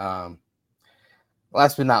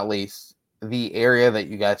 Last but not least, the area that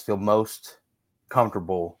you guys feel most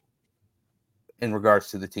comfortable in regards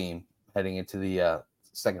to the team heading into the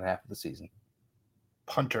second half of the season.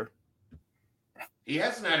 Punter. He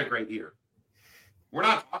hasn't had a great year. We're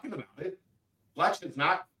not talking about it. Fletch has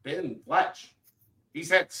not been Fletch. He's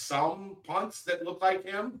had some punts that look like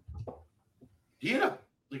him. He had a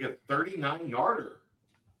 39-yarder,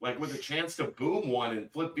 like with a chance to boom one in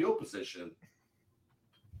flip field position.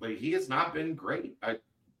 Like he has not been great.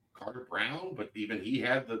 Carter Brown, but even he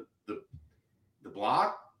had the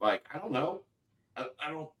block. Like I don't know. I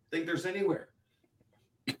don't think there's anywhere.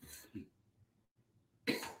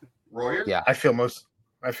 Royer? Yeah, I feel most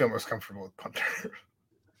comfortable with punter.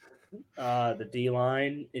 The D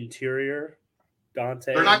line interior,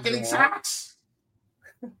 Dante. They're not getting sacks.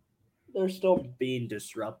 They're still being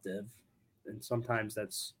disruptive, and sometimes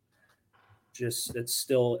it's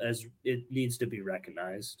still as it needs to be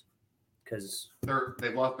recognized because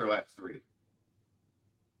they've lost their last three.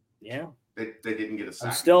 Yeah, they didn't get a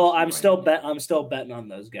sack. I'm still betting on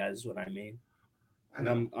those guys. Is what I mean. And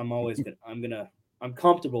I'm always I'm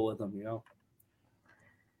comfortable with them.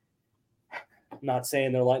 I'm not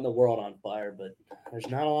saying they're lighting the world on fire, but there's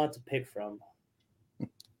not a lot to pick from.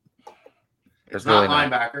 It's not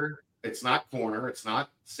linebacker. It's not corner. It's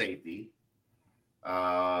not safety.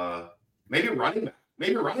 Maybe running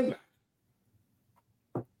back.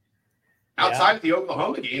 Outside of the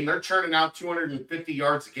Oklahoma game, they're churning out 250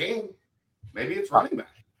 yards a game. Maybe it's running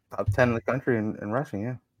back. Top 10 in the country in rushing,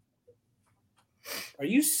 yeah. Are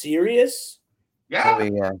you serious? Yeah.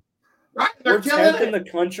 Right, we're 10th in the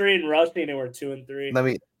country in rushing, and we're 2 and 3.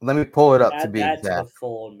 Let me pull it up to be exact. exact. To the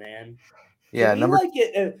fold, man. Yeah, number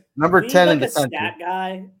 10 in the country. stat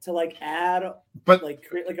guy to add,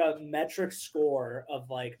 create a metric score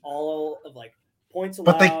of all of points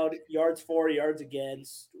allowed, yards for, yards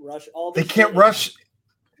against, rush. All they can't rush.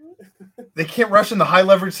 They can't rush in the high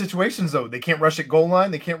leverage situations though. They can't rush at goal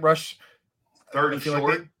line. They can't rush third and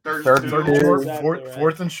short, third and short, exactly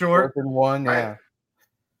fourth and short, 4th and 1. Yeah. Right.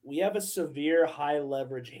 We have a severe high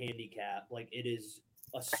leverage handicap. It is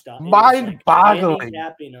a stuff. Mind-boggling.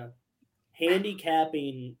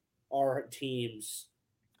 Handicapping our teams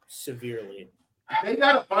severely. They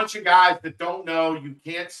got a bunch of guys that don't know you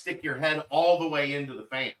can't stick your head all the way into the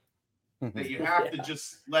fan. That you have to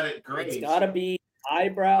just let it graze. It's got to be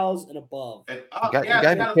eyebrows and above. And, you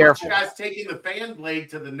got a bunch of guys taking the fan blade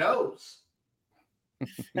to the nose.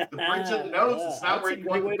 The bridge of the nose is not where you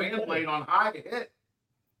want the fan blade on high to hit.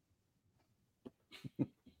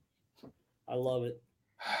 I love it.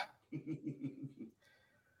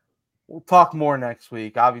 We'll talk more next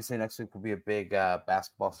week. Obviously, next week will be a big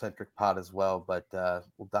basketball-centric pod as well, but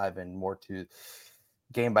we'll dive in more to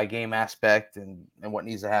game-by-game aspect and what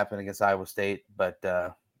needs to happen against Iowa State. But,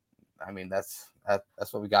 that's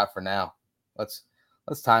what we got for now. Let's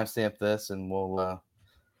timestamp this, and we'll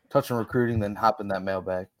touch on recruiting, then hop in that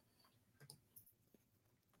mailbag.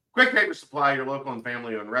 Quick Paper Supply, your local and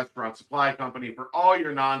family-owned restaurant supply company for all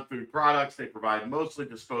your non-food products. They provide mostly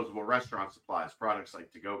disposable restaurant supplies, products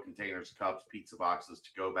like to-go containers, cups, pizza boxes,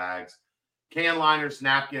 to-go bags, can liners,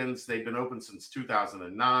 napkins. They've been open since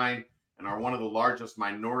 2009 and are one of the largest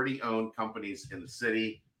minority-owned companies in the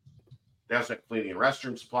city. They also have cleaning and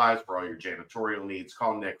restroom supplies for all your janitorial needs.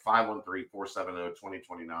 Call Nick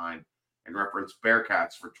 513-470-2029 and reference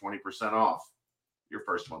Bearcats for 20% off your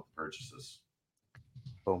first month of purchases.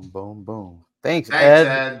 Boom, boom, boom. Thanks,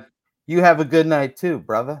 Ed. You have a good night too,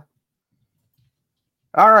 brother.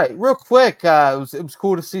 All right, real quick. It was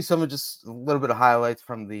cool to see some of just a little bit of highlights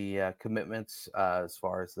from the commitments as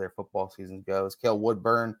far as their football season goes. Cale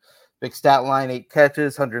Woodburn, big stat line, 8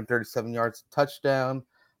 catches, 137 yards, touchdown.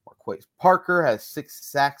 Marquise Parker has 6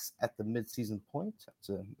 sacks at the midseason point.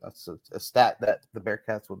 That's a stat that the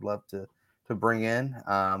Bearcats would love to bring in.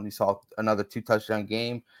 You saw another 2 touchdown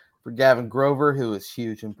game. for Gavin Grover, who is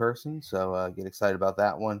huge in person. So get excited about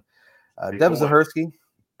that one. Big Devin boy. Zahersky.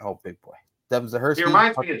 Oh, big boy. Devin Zahersky. He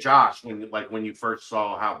reminds me of Josh when you first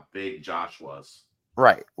saw how big Josh was.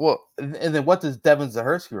 Right. Well, and then what does Devin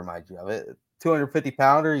Zahersky remind you of? It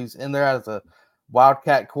 250-pounder. He's in there as a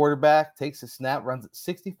Wildcat quarterback. Takes a snap, runs it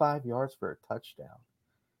 65 yards for a touchdown.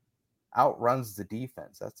 Outruns the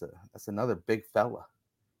defense. That's another big fella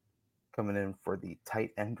coming in for the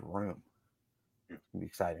tight end room. It'll be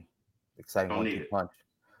exciting. Exciting one-two punch.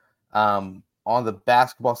 On the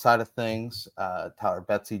basketball side of things, Tyler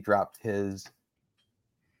Betsy dropped his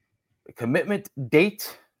commitment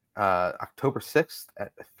date, October 6th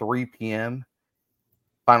at 3 p.m.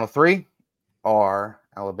 Final three are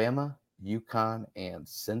Alabama, UConn, and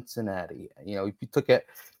Cincinnati. You know, if you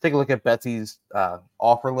take a look at Betsy's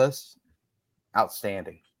offer list,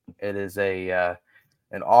 outstanding. It is an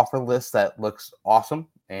offer list that looks awesome,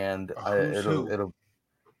 and it'll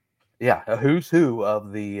a who's who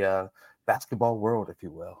of the basketball world, if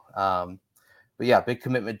you will. But yeah, big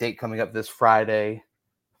commitment date coming up this Friday,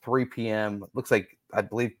 3 p.m. Looks like, I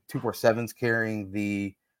believe, 247's carrying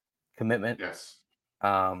the commitment. Yes.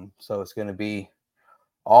 So it's going to be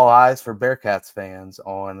all eyes for Bearcats fans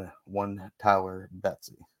on one Tyler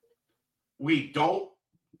Betsy. We don't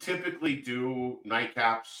typically do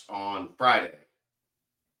nightcaps on Friday.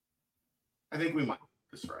 I think we might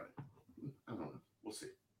this Friday. I don't know. We'll see.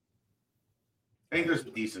 I think there's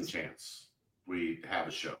a decent chance we have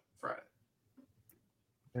a show Friday.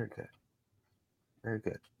 Very good. Very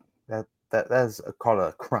good. That is called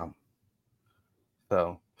a crumb.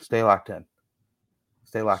 So stay locked in.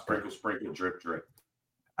 Stay locked in. Sprinkle, drip, drip.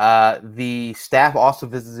 The staff also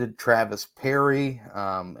visited Travis Perry.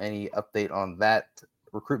 Any update on that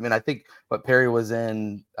recruitment? I think Perry was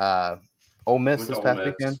in Ole Miss this past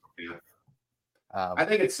weekend. Yeah. I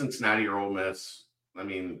think it's Cincinnati or Ole Miss. I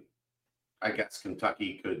mean, I guess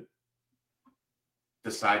Kentucky could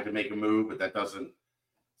decide to make a move, but that doesn't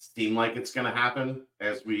seem like it's going to happen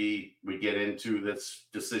as we get into this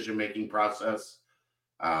decision-making process.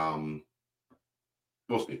 We'll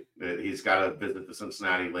see. He's got to visit the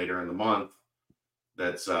Cincinnati later in the month.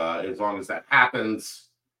 That's as long as that happens,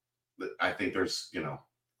 I think there's,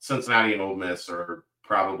 Cincinnati and Ole Miss are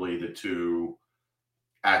probably the two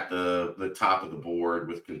at the top of the board,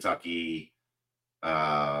 with Kentucky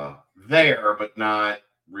there, but not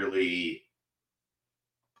really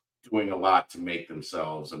doing a lot to make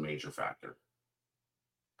themselves a major factor.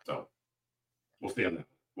 So we'll see on that.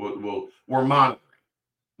 We're monitoring,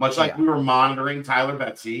 much like we were monitoring Tyler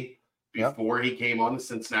Betsy before he came on the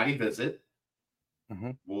Cincinnati visit.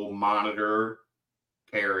 Mm-hmm. We'll monitor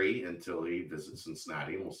Perry until he visits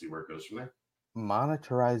Cincinnati, and we'll see where it goes from there.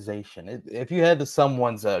 Monetarization. If you head to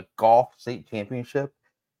someone's golf state championship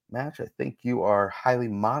match, I think you are highly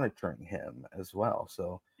monitoring him as well.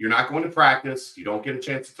 So you're not going to practice. You don't get a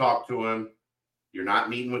chance to talk to him. You're not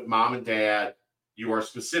meeting with mom and dad. You are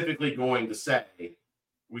specifically going to say,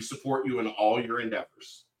 we support you in all your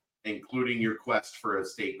endeavors, including your quest for a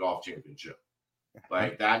state golf championship.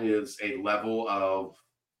 Like, that is a level of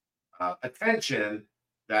attention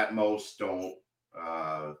that most don't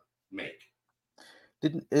make.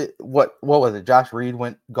 What was it? Josh Reed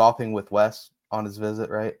went golfing with Wes on his visit,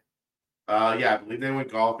 right? Yeah, I believe they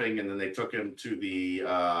went golfing, and then they took him to the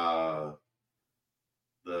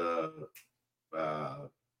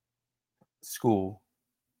school,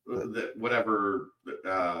 whatever.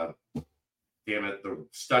 Damn it, the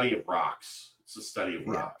study of rocks. It's the study of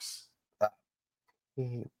rocks.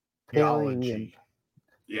 Theology.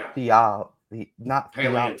 Yeah. Not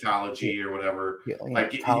paleontology or whatever.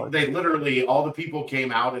 Like, they literally, all the people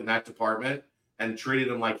came out in that department and treated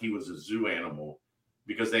him like he was a zoo animal,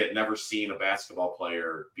 because they had never seen a basketball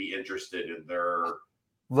player be interested in their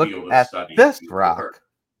field of study. This rock.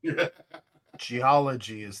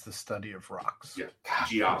 Geology is the study of rocks. Yeah,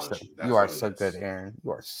 geology. You are so good, Aaron.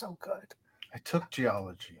 You are so good. I took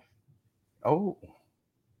geology. Oh,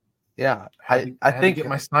 yeah. I think to get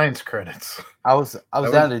my science credits. I was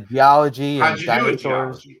down to geology and how'd you do in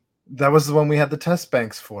geology? That was the one we had the test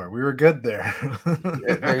banks for. We were good there.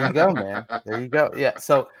 There you go, man. There you go. Yeah.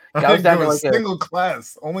 So I was down to a single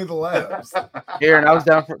class, only the labs. Aaron, I was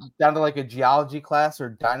down to like a geology class or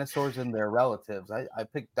dinosaurs and their relatives. I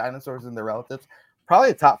picked dinosaurs and their relatives.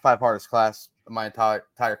 Probably the top 5 hardest class of my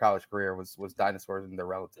entire college career was dinosaurs and their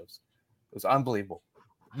relatives. It was unbelievable.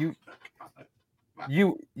 You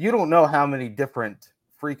don't know how many different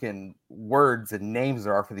freaking words and names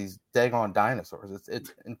there are for these daggone dinosaurs.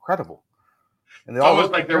 It's incredible. And it's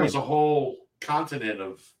almost like there was a whole continent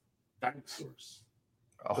of dinosaurs.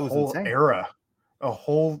 A whole era. A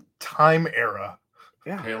whole time era.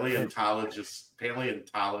 Yeah. Paleontologist,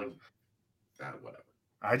 whatever.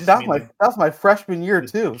 I just That mean was my freshman year the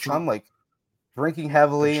too. So I'm like drinking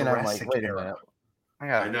heavily, and I'm like, Jurassic wait a era. minute.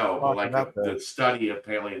 I know, but talk like about the study of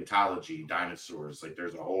paleontology, dinosaurs, like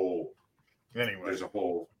there's a whole Anyway,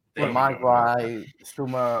 thing. Mogwai,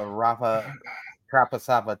 Suma, Rapa,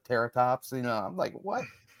 Trapasava, Teratops. I'm like, what?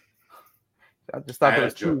 I just I thought had there a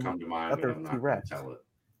was joke two. come to mind, Thought but there I'm was two not going to rats. tell it.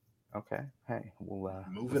 Okay. Hey, we'll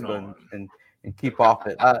Moving let's go on. and keep off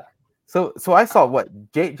it. So I saw what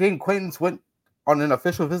Jane Quaintance went on an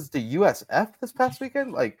official visit to USF this past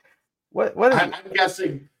weekend. Like, what is I'm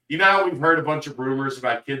guessing. You know how we've heard a bunch of rumors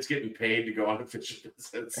about kids getting paid to go on official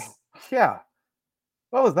visits? Yeah.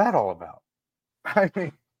 What was that all about? I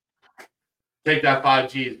mean, Take that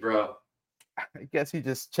 5 Gs, bro. I guess you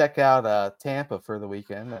just check out Tampa for the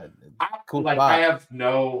weekend. Cool spot. I have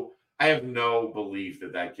no belief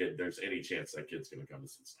that kid. There's any chance that kid's going to come to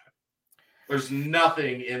Cincinnati. There's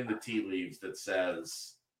nothing in the tea leaves that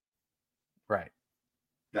says right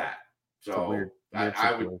that. So weird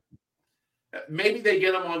I would. Maybe they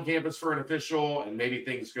get him on campus for an official, and maybe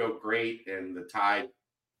things go great, and the tide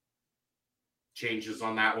changes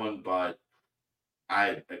on that one. But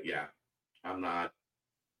I'm not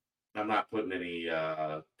putting any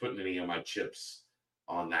of my chips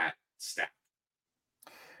on that staff.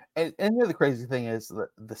 And the other crazy thing is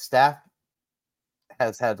the staff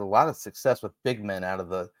has had a lot of success with big men out of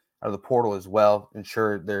the portal as well. And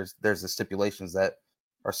sure, there's the stipulations that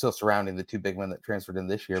are still surrounding the two big men that transferred in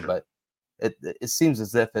this year, Sure. But it seems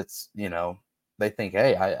as if it's they think,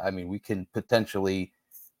 hey, I mean, we can potentially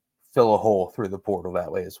fill a hole through the portal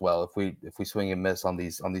that way as well if we swing and miss on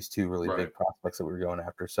these two really big prospects that we're going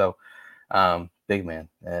after. So big man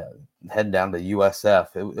heading down to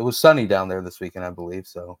USF. It was sunny down there this weekend, I believe.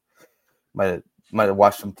 So might have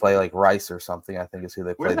watched them play like Rice or something. I think is who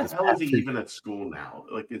they played. Where the hell is he even at school now?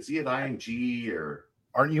 Like, is he at IMG or?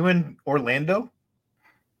 Aren't you in Orlando?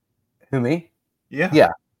 Who, me? Yeah.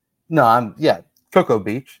 No, Cocoa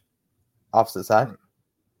Beach, opposite side.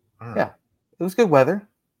 Yeah, it was good weather.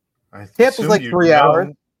 Tampa's like 3 hours.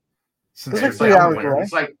 Since it's like 3 hours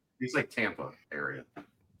away. He's like Tampa area.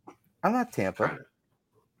 I'm not Tampa.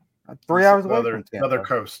 I'm 3 hours away from Tampa. Other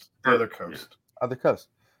coast. The other coast. Yeah. Other coast.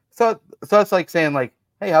 So it's like saying like,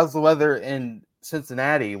 hey, how's the weather in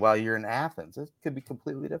Cincinnati while you're in Athens? It could be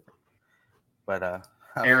completely different. But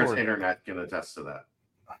Aaron's internet can attest to that.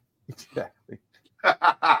 Exactly.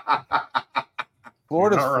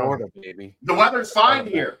 Florida's Florida, baby. The weather's fine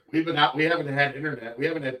here. We haven't had internet. We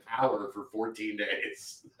haven't had power for 14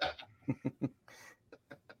 days.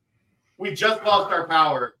 We just lost our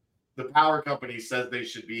power. The power company says they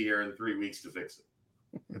should be here in 3 weeks to fix it.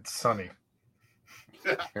 It's sunny.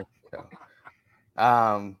 There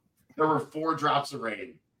were 4 drops of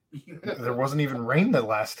rain. There wasn't even rain the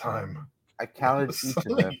last time. I counted each of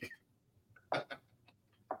them.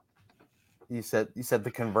 You said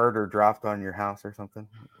the converter dropped on your house or something.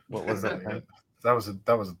 What was that? That was a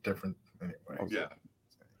different anyway. Yeah.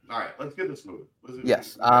 All right, let's get this moving.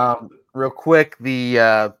 Yes. Real quick,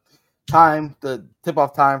 the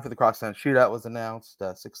tip-off time for the Crosstown Shootout was announced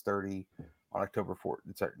 6:30 on October 4th.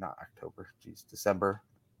 Sorry, not October. December.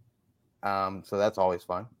 So that's always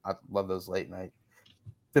fun. I love those late night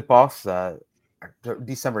tip-offs.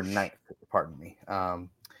 December 9th. Pardon me.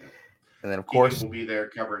 And then, of course, we'll be there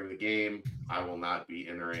covering the game. I will not be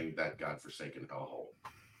entering that godforsaken hellhole.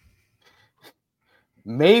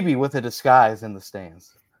 Maybe with a disguise in the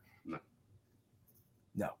stands.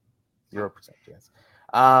 No. 0% chance.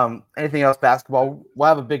 Anything else basketball? We'll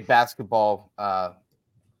have a big basketball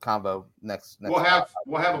combo next. We'll have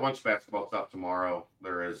a bunch of basketball stuff tomorrow.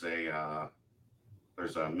 There's a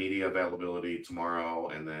media availability tomorrow,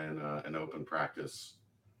 and then an open practice,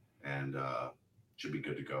 and should be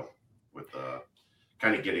good to go with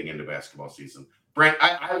kind of getting into basketball season. Brent,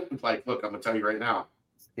 I like. Look, I'm gonna tell you right now.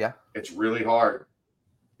 Yeah, it's really hard.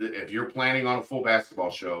 If you're planning on a full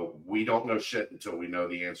basketball show, we don't know shit until we know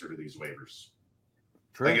the answer to these waivers.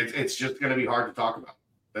 True. Like it's just going to be hard to talk about.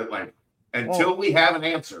 That like until we have an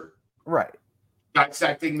answer, right?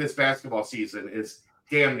 Dissecting this basketball season is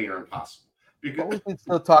damn near impossible. Because we can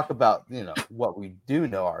still talk about what we do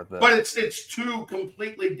know are the. But it's two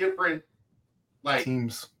completely different like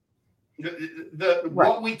teams. The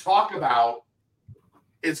what we talk about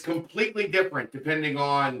is completely different depending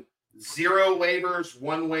on 0 waivers,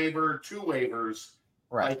 1 waiver, 2 waivers.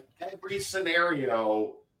 Right. Like every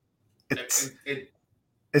scenario.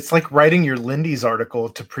 It's like writing your Lindy's article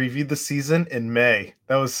to preview the season in May.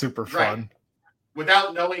 That was super fun. Right.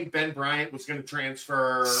 Without knowing Ben Bryant was going to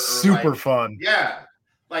transfer. Super fun. Yeah.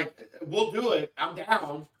 Like, we'll do it. I'm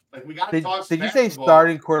down. Like we got to talk. Did you say basketball.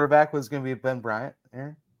 starting quarterback was going to be Ben Bryant?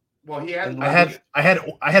 Aaron? Well, he had. And I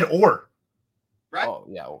had Orr. Right. Oh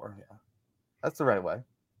yeah, or yeah, that's the right way.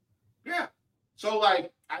 Yeah. So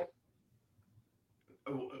like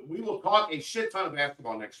we will talk a shit ton of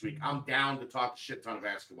basketball next week. I'm down to talk a shit ton of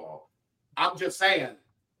basketball. I'm just saying.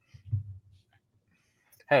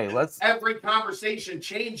 Hey, every conversation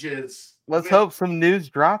changes. Let's hope some news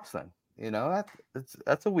drops then. You know,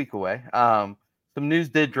 that's a week away. Some news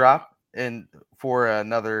did drop and for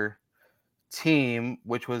another team,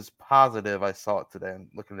 which was positive. I saw it today. I'm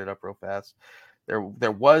looking it up real fast.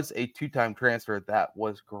 There was a 2-time transfer that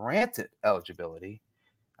was granted eligibility.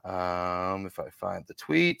 If I find the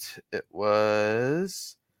tweet, it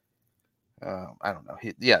was I don't know.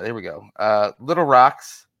 There we go. Little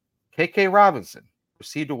Rock's KK Robinson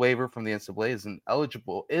received a waiver from the NCAA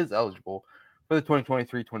is eligible for the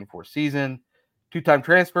 2023-24 season. 2-time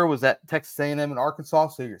transfer was at Texas A&M and Arkansas,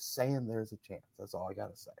 so you're saying there's a chance. That's all I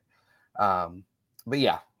gotta say. But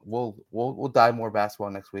yeah, we'll dive more basketball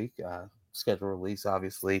next week. Schedule release,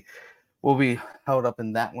 obviously, will be held up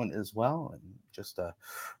in that one as well, and just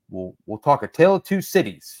we'll talk a tale of two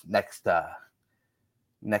cities next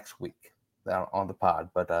week on the pod.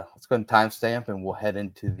 But let's go and timestamp, and we'll head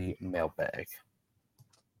into the mailbag.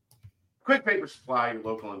 Quick Paper Supply, your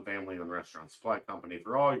local and family-owned restaurant supply company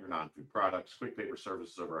for all your non-food products. Quick Paper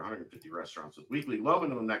services over 150 restaurants with weekly low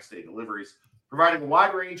minimum next-day deliveries, providing a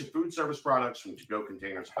wide range of food service products from to-go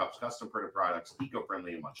containers, cups, custom printed products,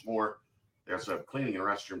 eco-friendly, and much more. They also have cleaning and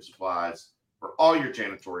restroom supplies for all your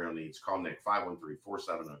janitorial needs. Call Nick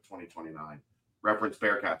 513-470-2029. Reference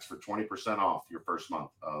Bearcats for 20% off your first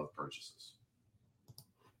month of purchases.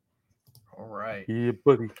 All right. Yeah,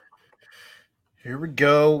 buddy. Here we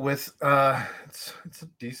go with it's a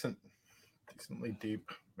decently deep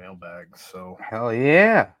mailbag. So Hell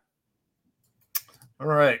yeah. All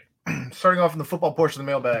right. Starting off in the football portion of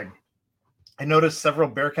the mailbag. I noticed several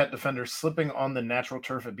Bearcat defenders slipping on the natural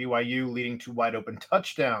turf at BYU, leading to wide open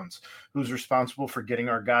touchdowns. Who's responsible for getting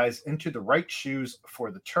our guys into the right shoes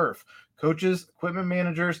for the turf? Coaches, equipment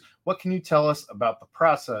managers, what can you tell us about the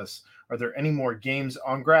process? Are there any more games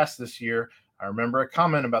on grass this year? I remember a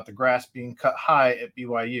comment about the grass being cut high at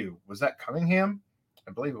BYU. Was that Cunningham?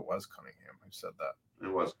 I believe it was Cunningham who said that.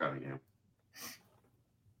 It was Cunningham.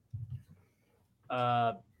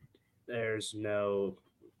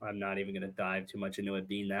 I'm not even going to dive too much into it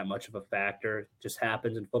being that much of a factor. It just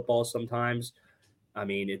happens in football sometimes. I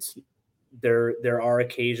mean, there are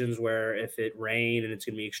occasions where if it rained and it's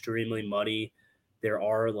going to be extremely muddy, there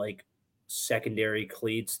are like secondary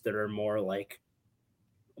cleats that are more like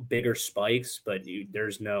bigger spikes, but you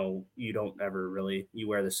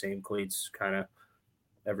wear the same cleats kind of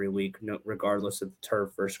every week, regardless of the turf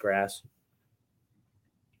versus grass.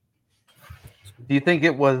 Do you think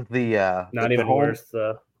it was the not even worth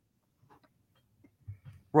the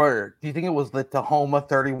Royer, do you think it was the Tahoma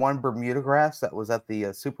 31 Bermuda grass that was at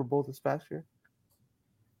the Super Bowl this past year?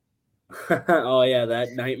 Oh yeah,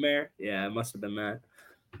 that nightmare. Yeah, it must have been that.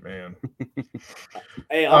 Man.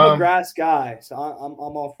 Hey, I'm a grass guy, so I'm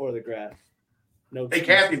all for the grass. No. Hey,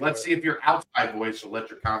 Kathy, let's see if your outside voice will let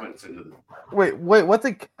your comments into the. Wait, what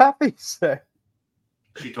did Kathy say?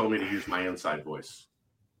 She told me to use my inside voice,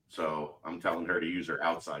 so I'm telling her to use her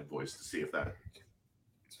outside voice to see if that.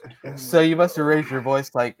 So you must have raised your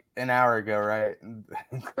voice like an hour ago, right?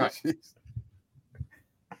 Right.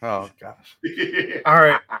 Oh gosh. All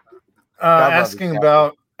right. Asking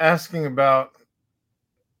about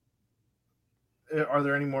are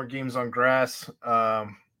there any more games on grass?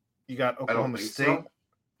 You got Oklahoma State. So.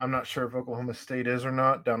 I'm not sure if Oklahoma State is or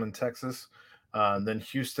not down in Texas. Then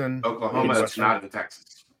Houston. Oklahoma is not in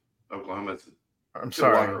Texas. Oklahoma's. I'm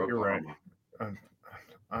sorry. You're right.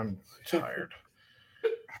 I'm tired.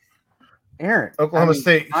 Aaron, Oklahoma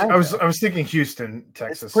State. I was thinking Houston,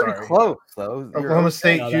 Texas. It's pretty close though. Oklahoma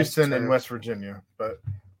State, Houston, and West Virginia, but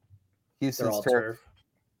Houston's turf.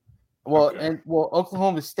 Well, okay.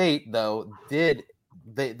 Oklahoma State though did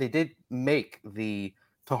make the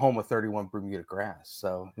Tahoma 31 Bermuda grass,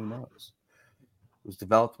 so who knows? It was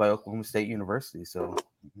developed by Oklahoma State University, so I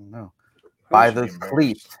don't know. Buy those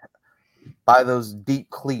cleats. Buy those deep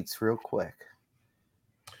cleats real quick.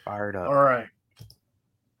 Fired up. All right.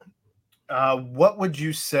 What would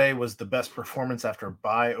you say was the best performance after a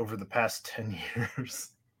bye over the past 10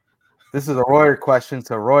 years? This is a Royer question,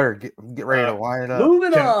 so Royer, get ready to line it up.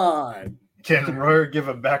 Moving on. Can Royer give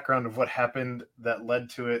a background of what happened that led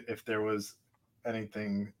to it, if there was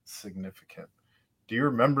anything significant? Do you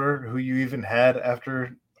remember who you even had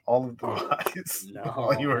after all of the byes No,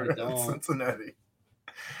 while you were in Cincinnati?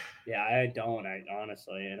 Yeah, I don't. I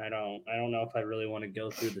honestly, and I don't know if I really want to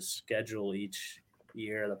go through the schedule each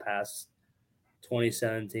year, the past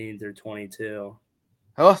 2017 through 22.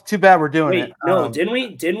 Oh, it's too bad we're doing Wait, it. no,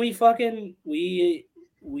 didn't we fucking we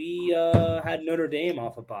had Notre Dame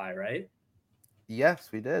off a bye, right? Yes,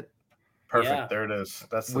 we did. Perfect. Yeah. There it is.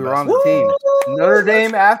 That's the We were best on the one. team. Notre Let's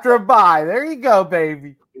Dame after a bye. There you go,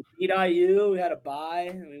 baby. We beat IU. We had a bye,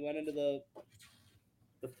 and we went into the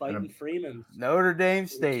fighting Freemans. Notre Dame The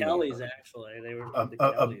Stadium. Kellys, actually, they were the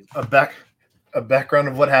Kellys. A background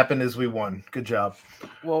of what happened is we won. Good job.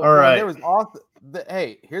 Well, All right. there was also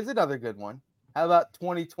hey, here's another good one. How about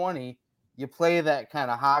 2020? You play that kind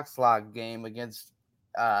of hogslog game against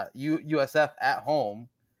USF at home,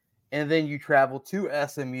 and then you travel to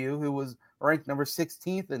SMU, who was ranked number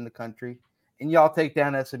 16th in the country, and y'all take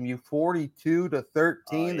down SMU 42-13.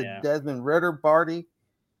 The Desmond Ritter party.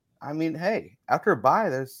 I mean, hey, after a bye,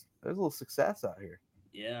 there's a little success out here.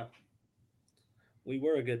 Yeah. We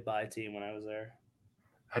were a good bye team when I was there.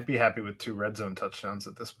 I'd be happy with 2 red zone touchdowns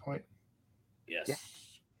at this point. Yes. Yeah.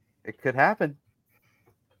 It could happen.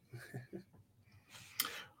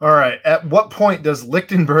 All right. At what point does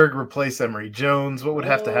Lichtenberg replace Emory Jones? What would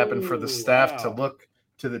have to happen for the staff to look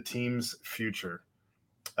to the team's future?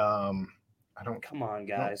 I don't. Come on,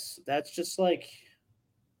 guys. That's just like.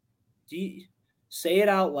 Do you say it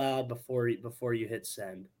out loud before you hit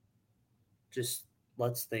send? Just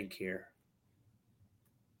let's think here.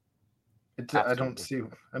 I don't see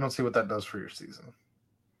what that does for your season.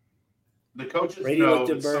 The coaches Brady know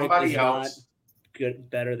that Lichtenberg somebody is else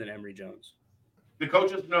better than Emory Jones. The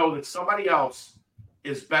coaches know that somebody else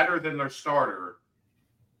is better than their starter,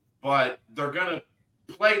 but they're gonna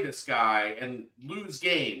play this guy and lose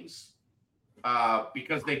games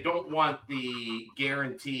because they don't want the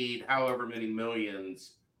guaranteed however many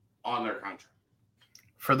millions on their contract.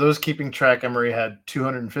 For those keeping track, Emory had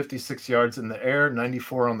 256 yards in the air,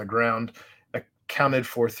 94 on the ground, accounted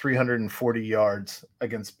for 340 yards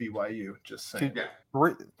against BYU. Just saying.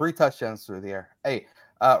 Three touchdowns through the air. Hey,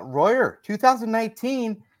 Royer,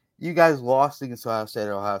 2019, you guys lost against Ohio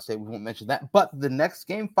State. We won't mention that. But the next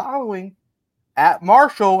game following at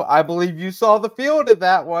Marshall, I believe you saw the field of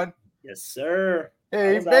that one. Yes, sir.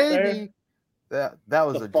 Hey, baby. That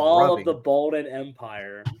was the a fall drubbing. of the Bolden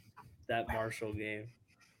Empire. That Marshall game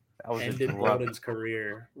ended Bolden's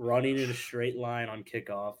career, running in a straight line on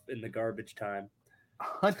kickoff in the garbage time.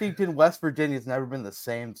 Huntington, West Virginia has never been the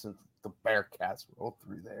same since the Bearcats rolled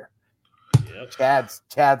through there. Yep.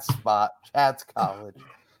 Chad's spot, Chad's college,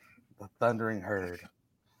 the Thundering Herd.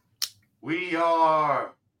 We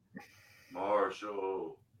are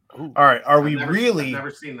Marshall. Ooh. All right, I've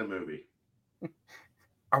never seen the movie.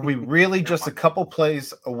 Are we really just a couple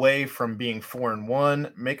plays away from being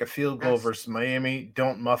 4-1? Make a field goal versus Miami.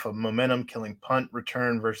 Don't muff a momentum-killing punt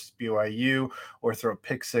return versus BYU or throw a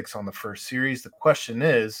pick six on the first series. The question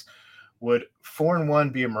is, would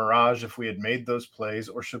 4-1 be a mirage if we had made those plays,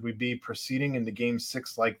 or should we be proceeding into Game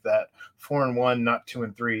 6 like that? 4-1, not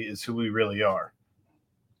 2-3, is who we really are.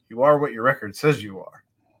 You are what your record says you are.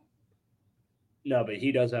 No, but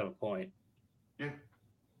he does have a point. Yeah.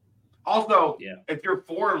 Also, if you're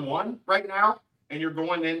 4-1 right now and you're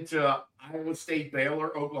going into Iowa State,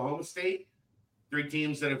 Baylor, Oklahoma State, 3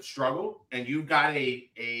 teams that have struggled, and you've got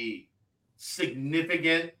a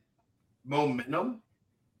significant momentum,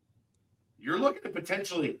 you're looking at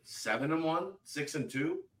potentially 7-1,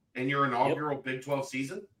 6-2 in your inaugural Big 12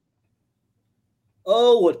 season.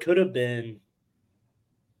 Oh, what could have been.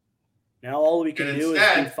 Now all we can do is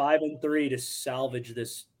do 5-3 to salvage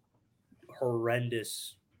this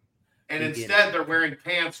horrendous. And instead, they're wearing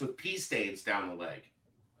pants with pee stains down the leg.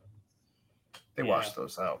 They wash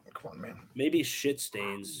those out. Come on, man. Maybe shit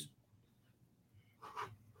stains.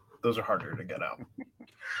 Those are harder to get out.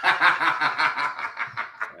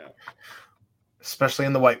 Especially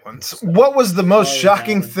in the white ones. What was the most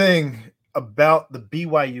shocking thing about the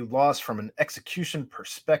BYU loss from an execution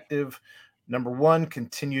perspective? Number 1,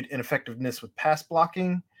 continued ineffectiveness with pass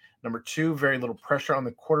blocking. Number 2, very little pressure on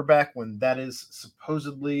the quarterback when that is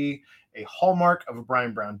supposedly a hallmark of a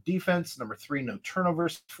Brian Brown defense. Number 3, no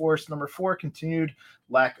turnovers forced. Number 4, continued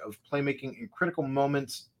lack of playmaking in critical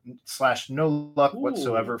moments / no luck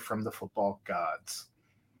whatsoever from the football gods.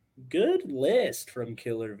 Good list from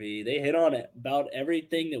Killer V. They hit on about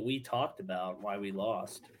everything that we talked about, why we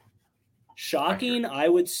lost. Shocking, I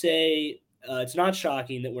would say it's not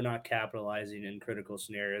shocking that we're not capitalizing in critical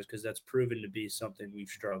scenarios because that's proven to be something we've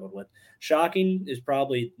struggled with. Shocking is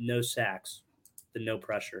probably no sacks, the no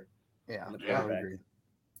pressure. Yeah, on the I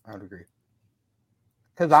would agree.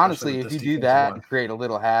 Because honestly, if you do that and create a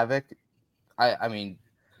little havoc, I mean,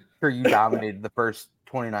 sure you dominated the first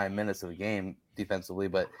 29 minutes of the game defensively,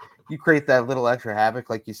 but you create that little extra havoc,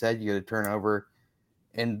 like you said, you get a turnover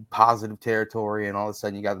in positive territory, and all of a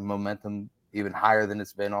sudden you got the momentum even higher than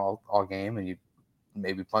it's been all game, and you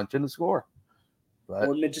maybe punch in the score. But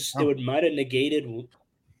Or it might have negated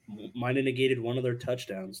one of their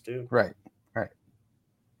touchdowns too. Right.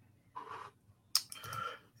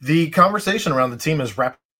 The conversation around the team has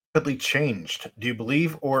rapidly changed. Do you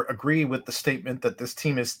believe or agree with the statement that this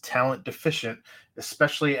team is talent deficient,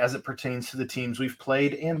 especially as it pertains to the teams we've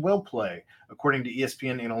played and will play? According to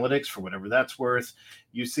ESPN Analytics, for whatever that's worth,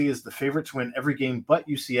 UC is the favorite to win every game but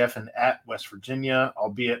UCF and at West Virginia,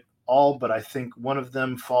 albeit all but I think one of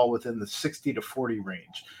them fall within the 60 to 40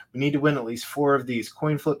 range. We need to win at least 4 of these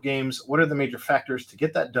coin flip games. What are the major factors to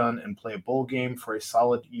get that done and play a bowl game for a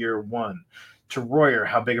solid year one? To Royer,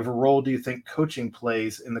 how big of a role do you think coaching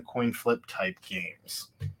plays in the coin flip type games?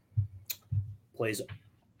 Plays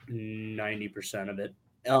 90% of it.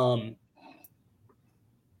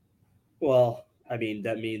 Well, I mean,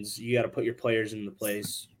 that means you got to put your players in the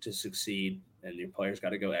place to succeed, and your players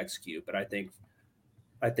got to go execute. But I think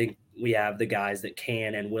we have the guys that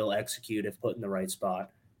can and will execute if put in the right spot,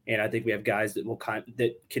 and I think we have guys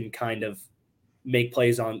that can kind of make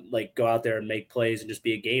plays on, like, go out there and make plays and just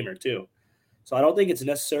be a gamer too. So I don't think it's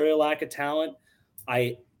necessarily a lack of talent.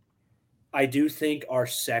 I do think our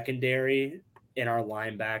secondary and our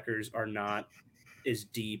linebackers are not as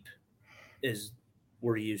deep as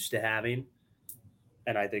we're used to having,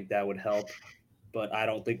 and I think that would help. But I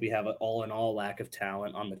don't think we have an all-in-all lack of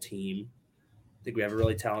talent on the team. I think we have a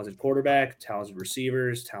really talented quarterback, talented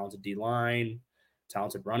receivers, talented D-line,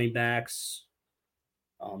 talented running backs.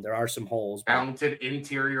 There are some holes. Talented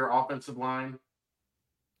interior offensive line.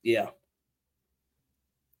 Yeah.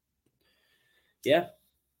 Yeah,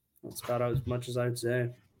 that's about as much as I'd say.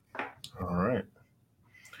 All right.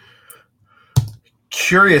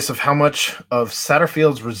 Curious of how much of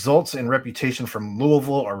Satterfield's results and reputation from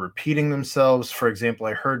Louisville are repeating themselves. For example,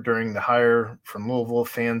 I heard during the hire from Louisville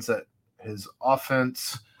fans that his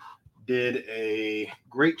offense did a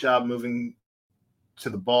great job moving to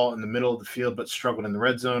the ball in the middle of the field, but struggled in the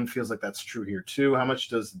red zone. Feels like that's true here too. How much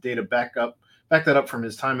does the data back that up from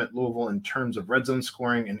his time at Louisville in terms of red zone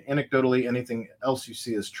scoring, and anecdotally anything else you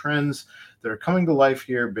see as trends that are coming to life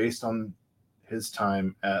here based on his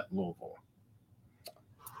time at Louisville?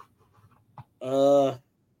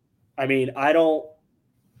 I mean, I don't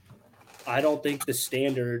think the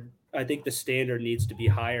standard. I think the standard needs to be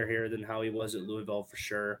higher here than how he was at Louisville for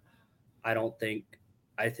sure. I think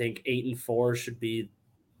 8-4 should be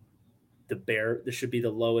this should be the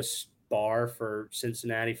lowest bar for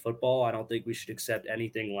Cincinnati football. I don't think we should accept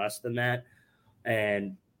anything less than that.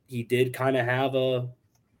 And he did kind of have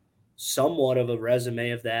somewhat of a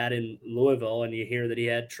resume of that in Louisville, and you hear that he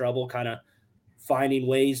had trouble kind of finding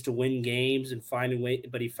ways to win games and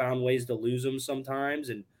but he found ways to lose them sometimes.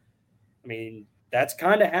 And I mean, that's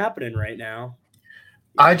kind of happening right now.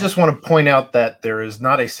 I just want to point out that there is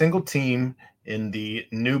not a single team in the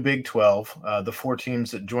new Big 12, the 4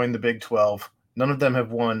 teams that joined the Big 12, none of them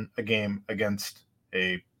have won a game against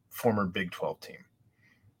a former Big 12 team.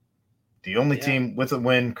 The only team with a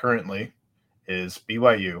win currently is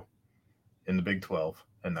BYU in the Big 12,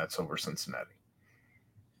 and that's over Cincinnati.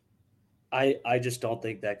 I just don't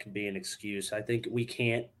think that can be an excuse. I think we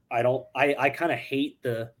can't. I kind of hate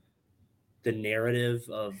the narrative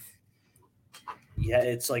of,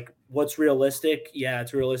 it's like, what's realistic? Yeah,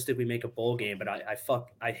 it's realistic we make a bowl game, but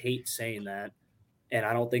I hate saying that, and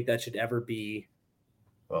I don't think that should ever be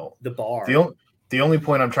the bar. The only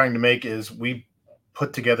point I'm trying to make is we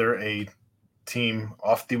put together a team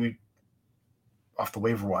off the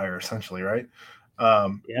waiver wire, essentially, right?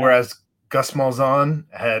 Whereas Gus Malzahn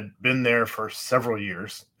had been there for several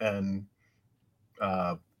years, and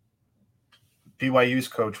BYU's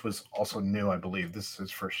coach was also new, I believe. This is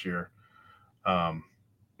his first year. No,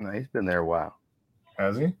 he's been there a while.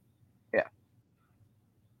 Has he? Yeah.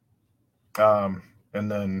 And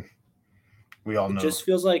then we all know. It just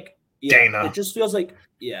feels like Dana. It just feels like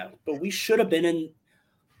but we should have been in.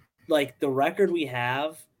 Like, the record we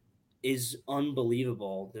have is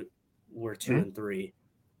unbelievable that we're 2-3,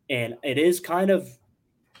 and it is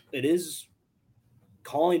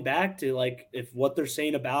calling back to, like, if what they're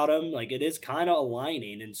saying about him, like, it is kind of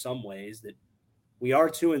aligning in some ways that we are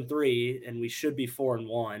 2-3 and we should be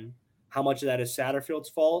 4-1. How much of that is Satterfield's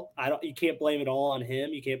fault? You can't blame it all on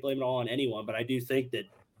him. You can't blame it all on anyone. But I do think that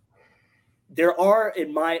there are,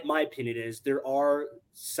 in my opinion, there are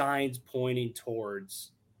signs pointing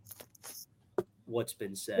towards what's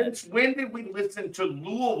been said. Since when did we listen to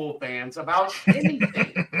Louisville fans about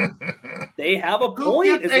anything? They have a Who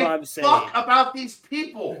point, gives is a what I'm saying. fuck about these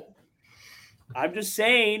people? I'm just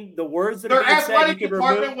saying the words that Their are being said. You athletic can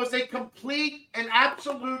department remove. was a complete and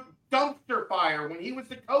absolute dumpster fire when he was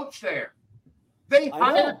the coach there. They I know.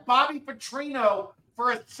 hired Bobby Petrino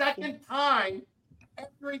for a second time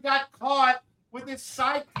after he got caught with his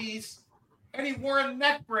side piece and he wore a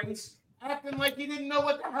neck brace, acting like he didn't know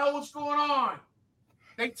what the hell was going on.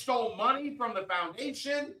 They stole money from the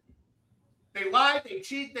foundation. They lie, they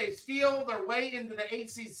cheat, they steal their way into the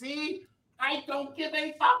ACC. I don't give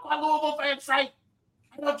a fuck what Louisville fans say.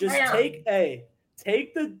 I don't Just care.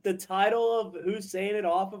 take the title of who's saying it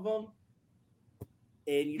off of them,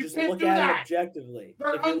 and you just can't look do at that. it objectively.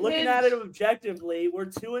 They're If you're looking at it unhinged. objectively, we're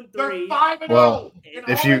 2-3. They're 5-0. Well, and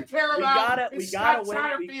if all you- they care we about gotta- is we gotta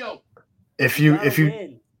Scott win. Satterfield. If We you gotta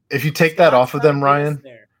win. take that Scott's off of trying them, to get us Ryan,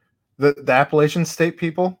 there. the Appalachian State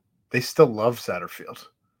people, they still love Satterfield.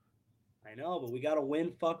 I know, but we gotta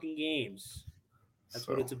win fucking games. That's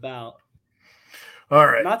what it's about. All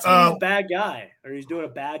right. I'm not saying he's a bad guy or he's doing a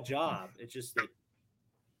bad job. It's just that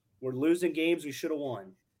we're losing games we should have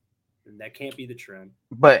won. And that can't be the trend.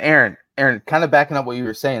 But Aaron, kind of backing up what you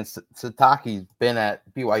were saying, Sataki's been at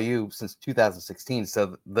BYU since 2016,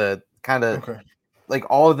 so the kind of like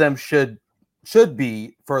all of them should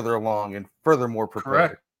be further along and furthermore prepared.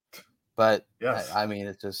 Correct. But yes, I mean,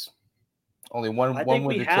 it's just only one think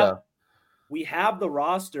win to show. We have the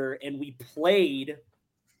roster, and we played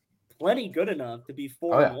plenty good enough to be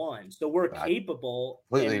 4-1. So we're capable,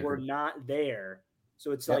 and we're not there.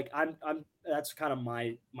 So it's like I'm. That's kind of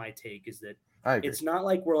my take is that it's not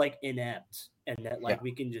like we're like inept and that like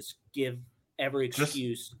we can just give every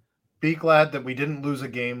excuse. Just be glad that we didn't lose a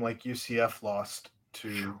game like UCF lost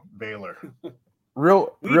to Baylor.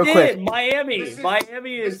 Real quick, Miami is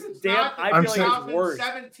damn. I feel like it's worse.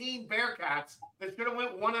 2017 Bearcats that should have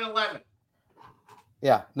went 1-11.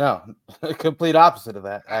 Yeah, no, complete opposite of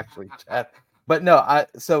that actually. But no,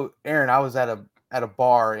 so Aaron, I was at a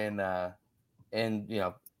bar in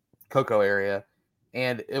Cocoa area,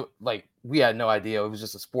 and it like we had no idea. It was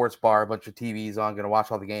just a sports bar, a bunch of TVs on, going to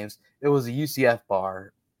watch all the games. It was a UCF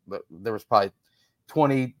bar, but there was probably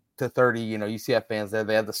 20 to 30 UCF fans there.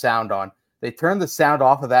 They had the sound on. They turned the sound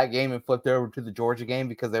off of that game and flipped over to the Georgia game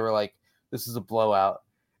because they were like, this is a blowout.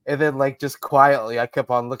 And then like just quietly I kept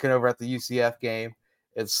on looking over at the UCF game,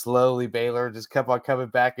 and slowly Baylor just kept on coming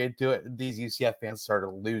back into it, and these UCF fans started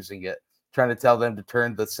losing it, trying to tell them to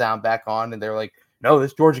turn the sound back on, and they're like, no,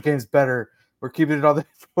 this Georgia game's better. We're keeping it on the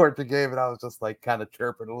Georgia game. And I was just like kind of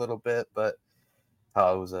chirping a little bit, but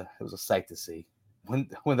it was a sight to see.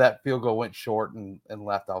 When that field goal went short and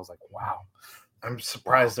left, I was like, wow. I'm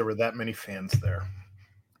surprised there were that many fans there.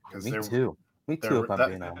 Me too, if I'm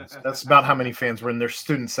being honest. That's about how many fans were in their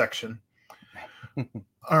student section.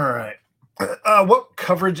 All right. What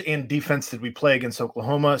coverage and defense did we play against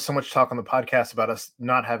Oklahoma? So much talk on the podcast about us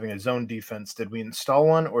not having a zone defense. Did we install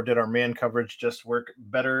one, or did our man coverage just work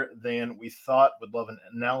better than we thought? Would love an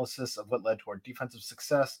analysis of what led to our defensive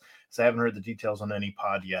success, as I haven't heard the details on any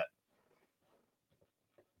pod yet.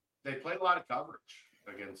 They played a lot of coverage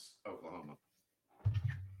against Oklahoma.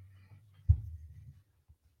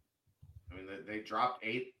 I mean, they dropped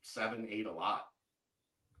 7-8 a lot.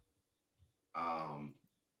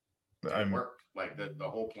 It worked. Like the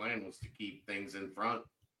whole plan was to keep things in front,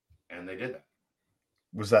 and they did that.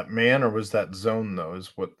 Was that man or was that zone, though,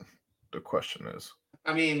 is what the question is.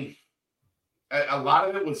 I mean, a lot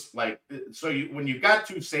of it was like, so when you've got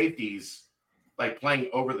two safeties, like playing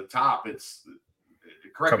over the top, it's,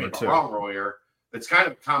 correct me if I'm wrong, Royer, it's kind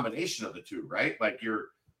of a combination of the two, right? Like you're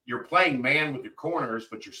playing man with your corners,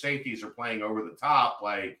 but your safeties are playing over the top.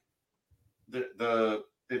 Like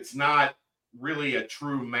it's not really a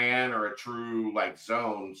true man or a true like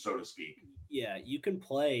zone, so to speak. Yeah, you can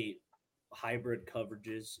play hybrid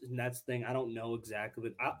coverages, and that's the thing. I don't know exactly,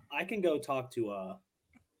 but I can go talk to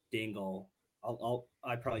Dingle.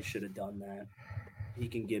 I probably should have done that. He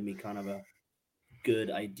can give me kind of a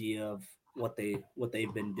good idea of what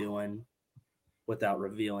they've been doing without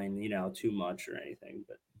revealing, too much or anything.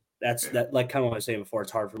 But that like kind of what I was saying before.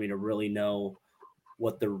 It's hard for me to really know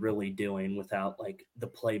what they're really doing without like the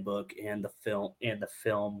playbook and the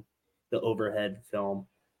film, the overhead film,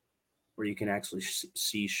 where you can actually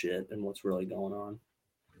see shit and what's really going on.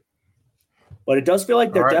 But it does feel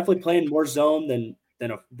like they're definitely playing more zone than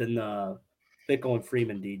the Fickle and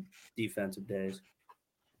Freeman defensive days.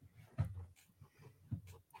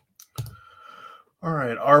 All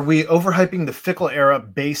right. Are we overhyping the Fickle era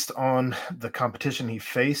based on the competition he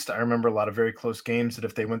faced? I remember a lot of very close games that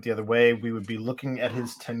if they went the other way, we would be looking at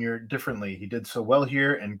his tenure differently. He did so well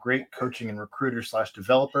here and great coaching and recruiter /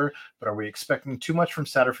 developer, but are we expecting too much from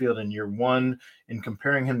Satterfield in year one in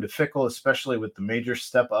comparing him to Fickle, especially with the major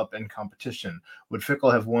step up in competition? Would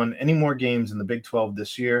Fickle have won any more games in the Big 12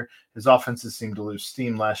 this year? His offenses seemed to lose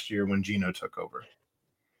steam last year when Geno took over.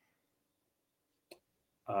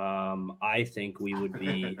 I think we would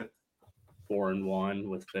be 4-1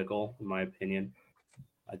 with Fickle, in my opinion.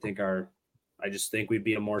 I just think we'd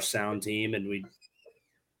be a more sound team, and we'd.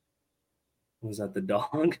 Was that the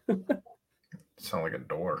dog? Sound like a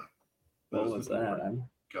door. What was that?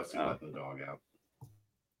 Gussie letting the dog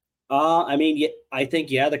out. I mean, I think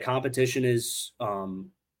the competition is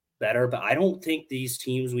better, but I don't think these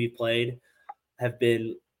teams we've played have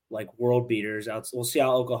been like world beaters. We'll see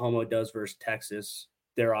how Oklahoma does versus Texas.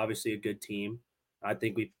 They're obviously a good team. I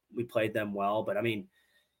think we played them well, but I mean,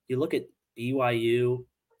 you look at BYU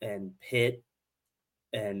and Pitt,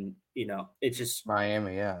 and it's just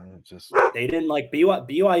Miami. Yeah, it just they didn't like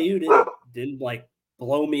BYU didn't like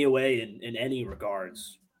blow me away in any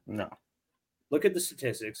regards. no. Look at the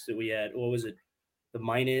statistics that we had. What was it? The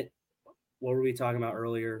minus. What were we talking about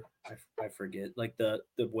earlier? I forget. Like the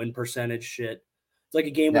win percentage shit. It's like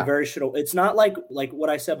a game we very should. It's not like what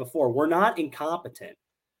I said before. We're not incompetent.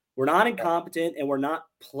 We're not incompetent, and we're not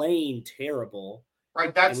playing terrible.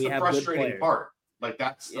 Right. That's the frustrating part. Like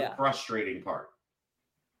that's the frustrating part.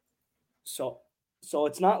 So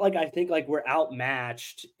it's not like I think like we're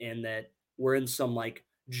outmatched and that we're in some like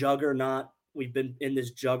juggernaut. We've been in